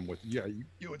flooding him with, you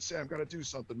and Sam got to do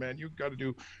something, man. You got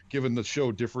to giving the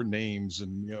show different names,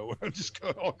 and just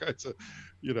got all kinds of,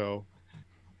 Like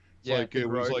it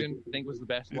was like, I think was the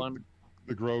best one.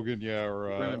 The Grogan,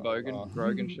 or Grim and Bogan,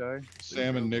 Grogan show.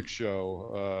 Sam and Nick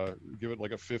show. Give it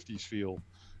like a 50s feel,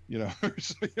 So,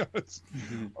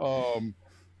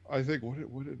 I think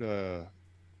what the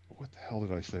hell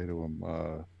did I say to him?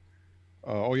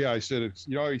 I said it's,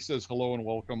 he says hello and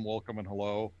welcome and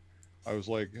hello. I was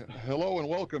like, hello and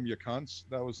welcome, you cunts.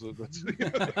 That was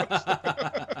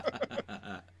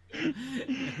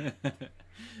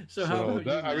So how about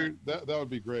that, you, I mean, that would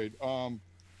be great. Well,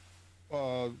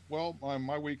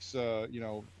 my week's,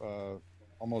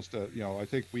 almost, I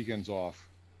take weekends off.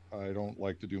 I don't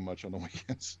like to do much on the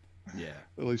weekends. Yeah.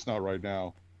 At least not right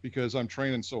now, because I'm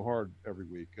training so hard every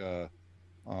week.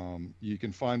 You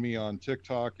can find me on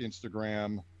TikTok,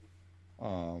 Instagram,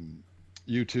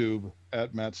 YouTube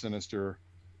at Matt Sinister.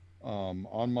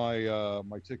 On my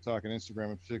TikTok and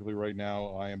Instagram, and particularly right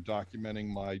now, I am documenting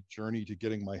my journey to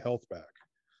getting my health back.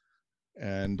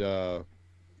 And I'm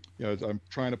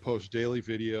trying to post daily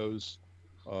videos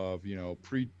of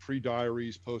pre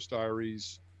diaries, post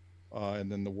diaries, and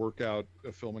then the workout,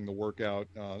 filming the workout,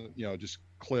 just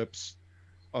clips.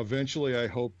 Eventually, I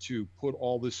hope to put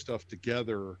all this stuff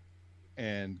together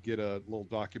and get a little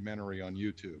documentary on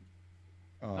YouTube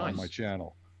on my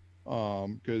channel,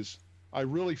 because I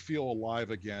really feel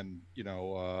alive again.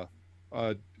 Just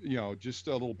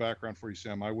a little background for you,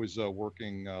 Sam. I was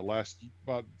working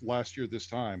last year this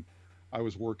time. I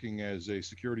was working as a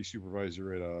security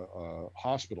supervisor at a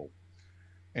hospital,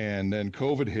 and then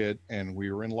COVID hit, and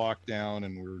we were in lockdown,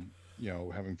 and we were,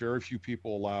 having very few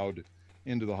people allowed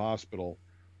into the hospital.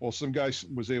 Well, some guy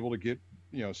was able to get,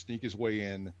 sneak his way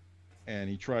in, and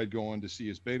he tried going to see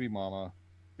his baby mama.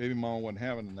 Baby mama wasn't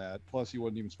having that. Plus, he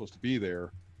wasn't even supposed to be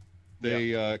there.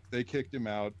 They kicked him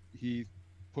out. He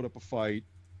put up a fight.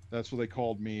 That's what they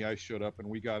called me. I showed up, and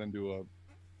we got into a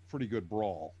pretty good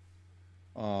brawl,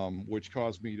 which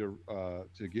caused me to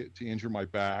injure my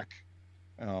back,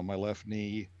 my left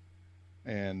knee,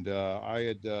 and I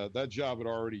had that job had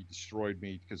already destroyed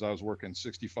me because I was working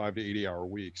 65 to 80 hour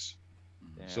weeks,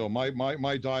 Damn. So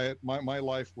my diet, my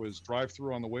life was drive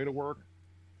through on the way to work,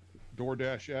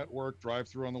 DoorDash at work, drive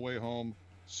through on the way home,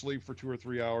 sleep for 2 or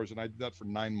 3 hours, and I did that for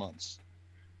 9 months.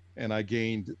 And I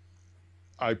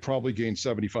probably gained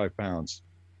 75 pounds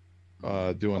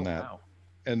doing that. Wow.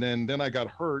 And then I got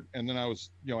hurt, and then I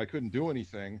was, I couldn't do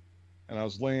anything, and I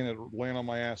was laying on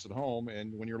my ass at home.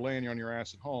 And when you're laying on your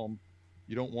ass at home,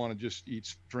 you don't want to just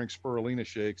drink spirulina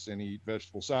shakes and eat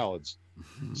vegetable salads.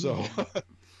 So,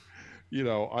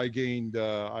 I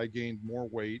gained more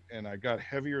weight, and I got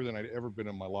heavier than I'd ever been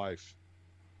in my life.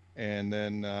 And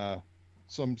then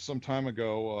some time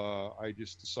ago, I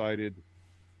just decided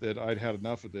that I'd had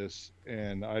enough of this,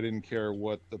 and I didn't care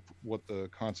what the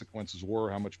consequences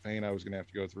were, how much pain I was going to have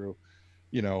to go through.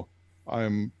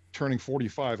 I'm turning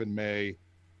 45 in May.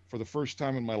 For the first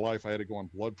time in my life, I had to go on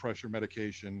blood pressure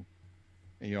medication.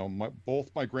 And, both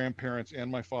my grandparents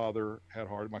and my father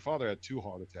my father had 2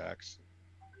 heart attacks.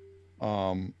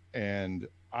 And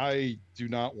I do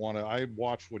not want to, I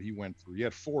watched what he went through. He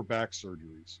had 4 back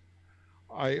surgeries.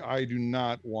 I do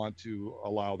not want to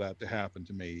allow that to happen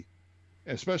to me,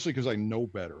 especially because I know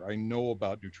better. I know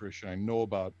about nutrition. I know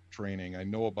about training. I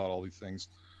know about all these things.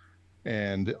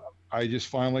 And I just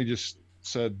finally just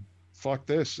said, fuck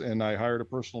this. And I hired a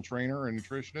personal trainer and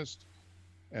nutritionist.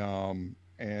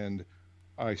 And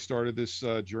I started this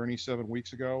journey 7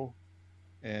 weeks ago,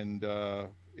 and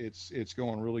it's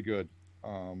going really good.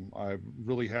 I'm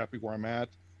really happy where I'm at,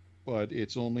 but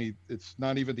it's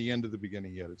not even the end of the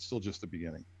beginning yet. It's still just the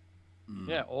beginning.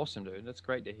 Yeah, awesome, dude. That's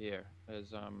great to hear.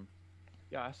 As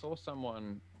I saw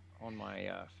someone on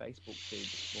my Facebook feed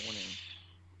this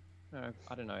morning.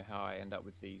 I don't know how I end up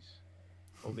with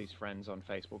all these friends on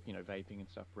Facebook. Vaping and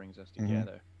stuff brings us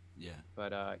together. Yeah.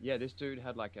 But this dude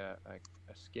had like a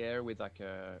scare with like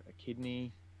a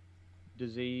kidney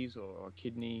disease or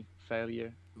kidney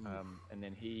failure. And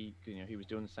then he was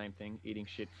doing the same thing, eating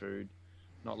shit food,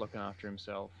 not looking after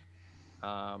himself.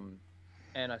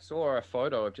 And I saw a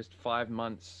photo of just 5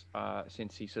 months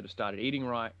since he sort of started eating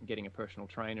right and getting a personal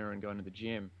trainer and going to the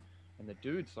gym. And the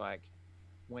dude's like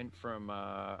went from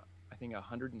I think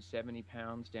 170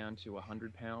 pounds down to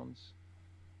 100 pounds.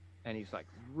 And he's like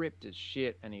ripped as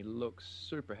shit, and he looks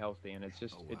super healthy. And it's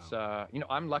just,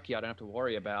 I'm lucky I don't have to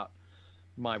worry about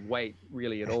my weight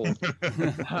really at all.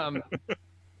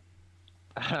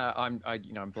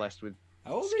 I'm blessed with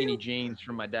skinny jeans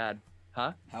from my dad.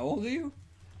 Huh? How old are you?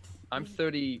 I'm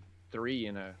 33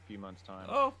 in a few months' time.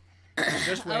 Oh,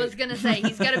 just wait. I was gonna say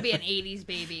he's got to be an '80s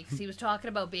baby because he was talking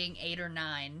about being 8 or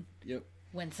 9. Yep.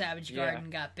 When Savage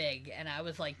Garden got big, and I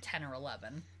was like 10 or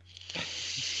 11. Yep.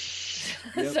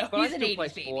 So But he's I an still 80s play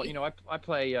baby. sport. I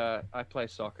play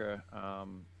soccer. I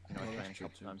train a that's true,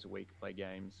 couple too. times a week, play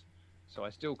games. So I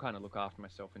still kind of look after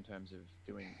myself in terms of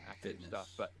doing active Fitness. stuff.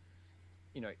 But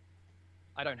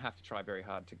I don't have to try very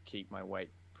hard to keep my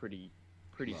weight pretty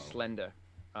Wow. slender.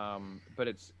 But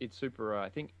it's super, I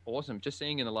think, awesome. Just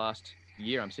seeing in the last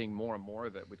year, I'm seeing more and more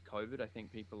of it with COVID. I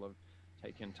think people have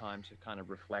taken time to kind of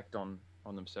reflect on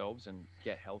themselves and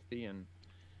get healthy and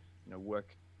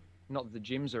work. Not that the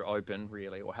gyms are open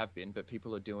really or have been, but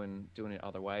people are doing it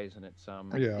other ways, and it's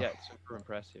it's super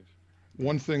impressive.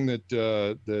 One thing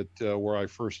where I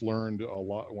first learned a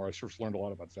lot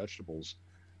about vegetables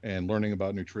and learning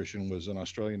about nutrition was an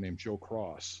Australian named Joe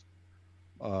Cross.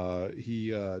 He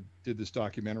did this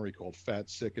documentary called Fat,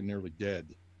 Sick, and Nearly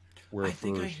Dead, where I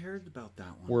think I heard about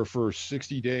that one. Where for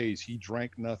 60 days he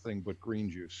drank nothing but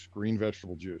green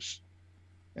vegetable juice,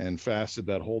 and fasted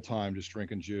that whole time, just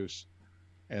drinking juice.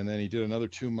 And then he did another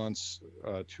 2 months,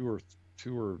 2 or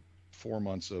 4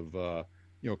 months of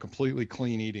completely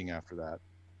clean eating after that.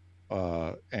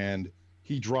 And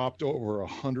he dropped over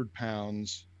 100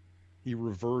 pounds. He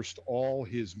reversed all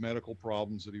his medical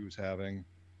problems that he was having.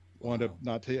 Wound up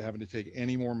not having to take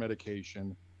any more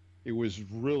medication. It was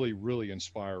really, really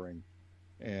inspiring.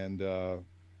 And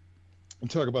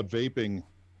talk about vaping,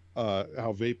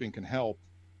 how vaping can help.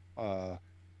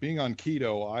 Being on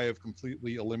keto, I have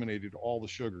completely eliminated all the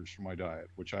sugars from my diet,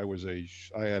 which I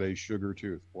had a sugar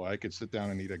tooth. Well, I could sit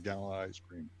down and eat a gallon of ice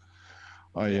cream.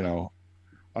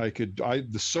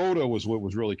 The soda was what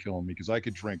was really killing me, because I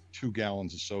could drink 2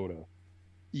 gallons of soda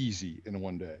easy in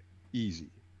one day,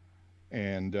 easy.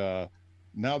 And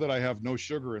now that I have no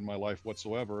sugar in my life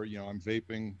whatsoever, I'm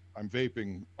vaping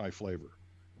my flavor.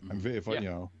 And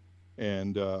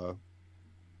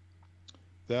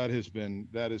that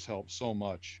has helped so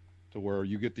much, to where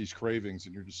you get these cravings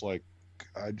and you're just like,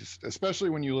 especially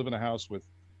when you live in a house with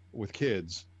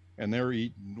kids and they're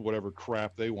eating whatever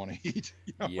crap they want to eat.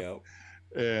 Yep.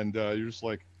 And you're just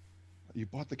like, You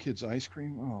bought the kids ice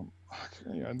cream? Oh,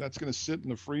 yeah, and that's going to sit in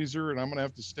the freezer and I'm going to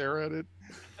have to stare at it,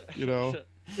 you know?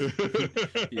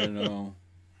 You know.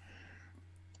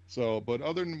 So, but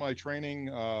other than my training,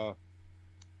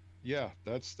 yeah,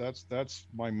 that's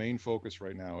my main focus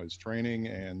right now is training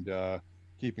and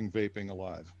keeping vaping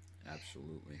alive.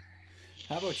 Absolutely.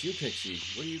 How about you, Pixie?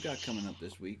 What do you got coming up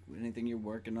this week? Anything you're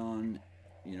working on?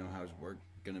 You know, how's work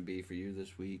going to be for you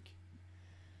this week?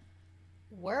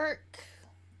 Work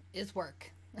is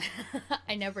work.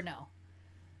 I never know.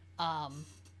 I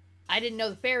didn't know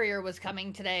the farrier was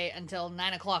coming today until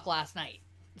 9 o'clock last night.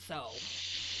 So,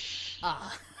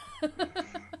 I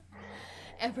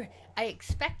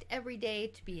expect every day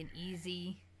to be an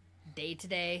easy day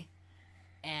today,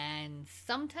 and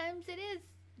sometimes it is.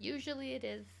 Usually it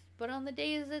is, but on the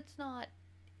days it's not,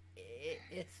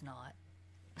 it's not.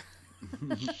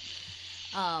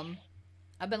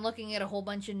 I've been looking at a whole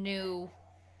bunch of new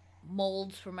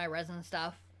molds for my resin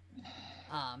stuff.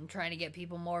 Trying to get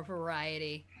people more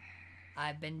variety.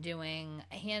 I've been doing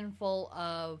a handful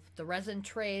of the resin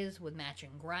trays with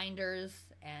matching grinders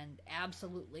and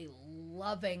absolutely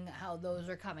loving how those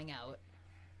are coming out.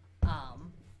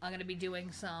 I'm going to be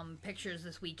doing some pictures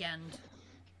this weekend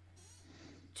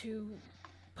to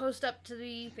post up to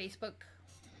the Facebook.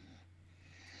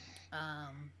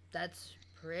 That's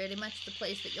pretty much the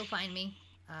place that you'll find me.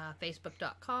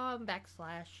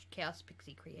 Facebook.com/Chaos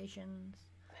Pixie Creations.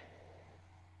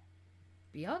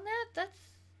 Beyond that,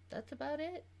 that's about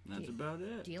it. That's about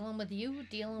it. Dealing with you,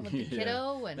 dealing with the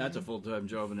kiddo, and that's a full-time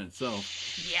job in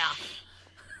itself. Yeah.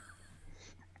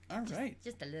 All right.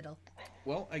 Just a little.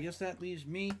 Well, I guess that leaves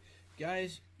me,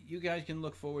 guys. You guys can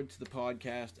look forward to the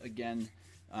podcast again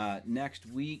next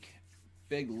week.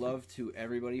 Big love to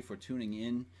everybody for tuning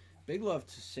in. Big love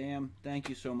to Sam. Thank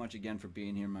you so much again for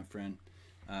being here, my friend.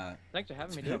 Thanks for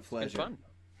having me, been a dude. pleasure. It's been fun.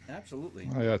 Absolutely.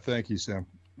 Oh, yeah, thank you, Sam.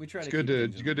 We try It's to good keep to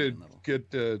things good in to the level. get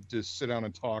to just sit down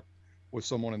and talk with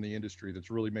someone in the industry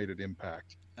that's really made an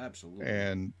impact. Absolutely.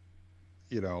 And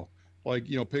like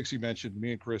Pixie mentioned,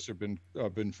 me and Chris have been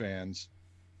fans,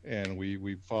 and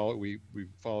we follow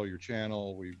your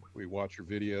channel, we watch your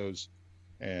videos,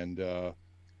 and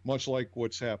much like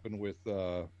what's happened with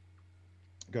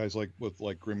guys like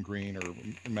Grim Green or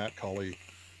Matt Cully,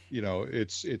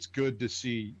 it's good to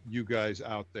see you guys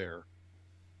out there,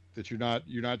 that you're not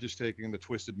just taking the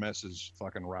twisted messes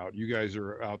fucking route. You guys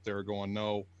are out there going,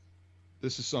 no,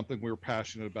 this is something we're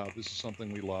passionate about, this is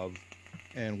something we love,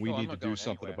 and we need to do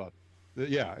something about it.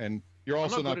 Yeah, and you're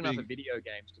also I'm not good being enough at video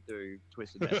games to do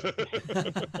twisted messes.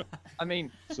 I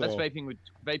mean, So- that's vaping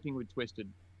with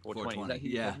twisted 420. Is that who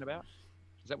you're yeah. talking about?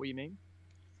 Is that what you mean?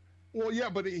 Well, yeah,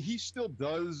 but he still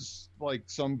does vape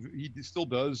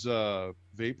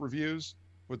reviews,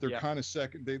 but they're Yeah. kind of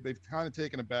second. They've kind of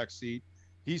taken a back seat.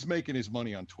 He's making his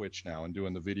money on Twitch now and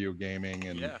doing the video gaming,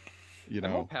 and Yeah.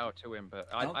 And more power to him, but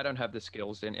I don't have the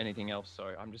skills in anything else,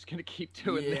 so I'm just gonna keep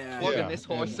doing Yeah. flogging Yeah, this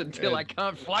horse and- until I and-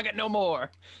 can't flog it no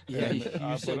more. Yeah, And,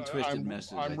 you said but twisted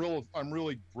messes. I'm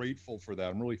really grateful for that.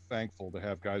 I'm really thankful to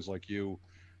have guys like you,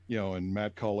 and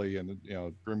Matt Cully and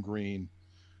Grim Green,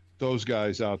 those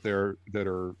guys out there that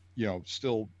are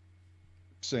still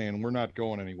saying we're not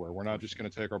going anywhere. We're not just going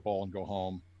to take our ball and go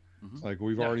home. Mhm. Like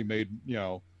we've already made.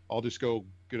 I'll just go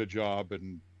get a job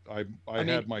and I mean,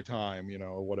 had my time,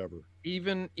 or whatever.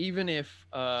 Even if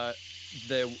I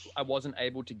wasn't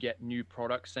able to get new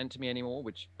products sent to me anymore,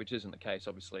 which isn't the case,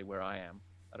 obviously, where I am.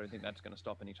 I don't think that's going to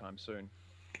stop anytime soon.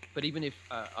 But even if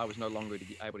I was no longer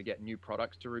able to get new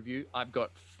products to review, I've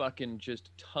got fucking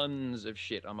just tons of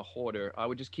shit. I'm a hoarder. I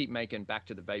would just keep making back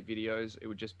to the vape videos. It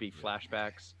would just be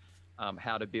flashbacks,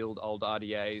 how to build old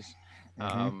RDAs.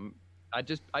 I'd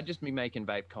just be making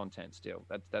vape content still.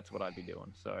 That's what I'd be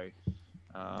doing. So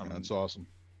That's awesome.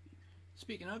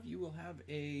 Speaking of, you will have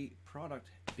a product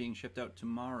being shipped out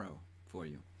tomorrow for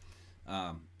you.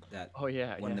 That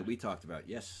one that we talked about.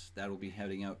 Yes, that will be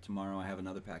heading out tomorrow. I have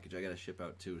another package I got to ship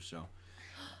out too. So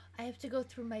I have to go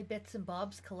through my Bits and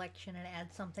Bobs collection and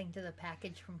add something to the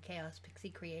package from Chaos Pixie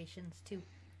Creations too.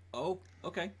 Oh,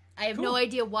 okay. I have Cool. no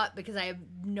idea what, because I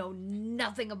know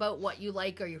nothing about what you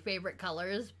like or your favorite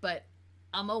colors, but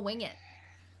I'm gonna wing it.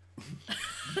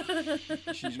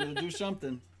 She's going to do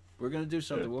something. We're going to do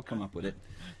something. We'll come up with it.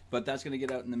 But that's going to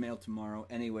get out in the mail tomorrow.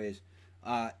 Anyways,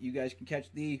 you guys can catch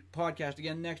the podcast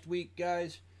again next week,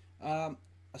 guys.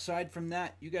 Aside from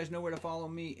that, you guys know where to follow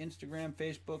me: Instagram,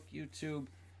 Facebook, YouTube,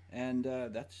 and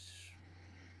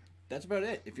that's about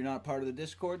it. If you're not part of the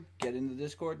Discord, get into the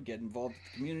Discord, get involved with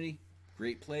the community.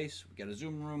 Great place. We got a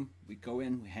Zoom room. We go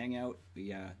in, we hang out,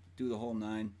 we do the whole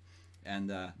nine,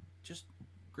 and just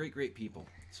great people.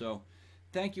 So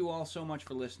thank you all so much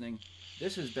for listening.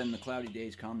 This has been the Cloudy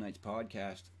Days Calm Nights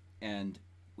podcast, and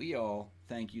we all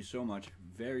thank you so much,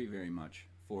 very, very much,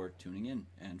 for tuning in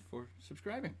and for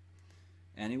subscribing.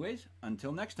 Anyways,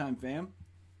 until next time, fam.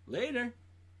 Later.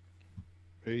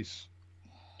 Peace.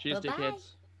 Cheers, Bye-bye.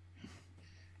 dickheads.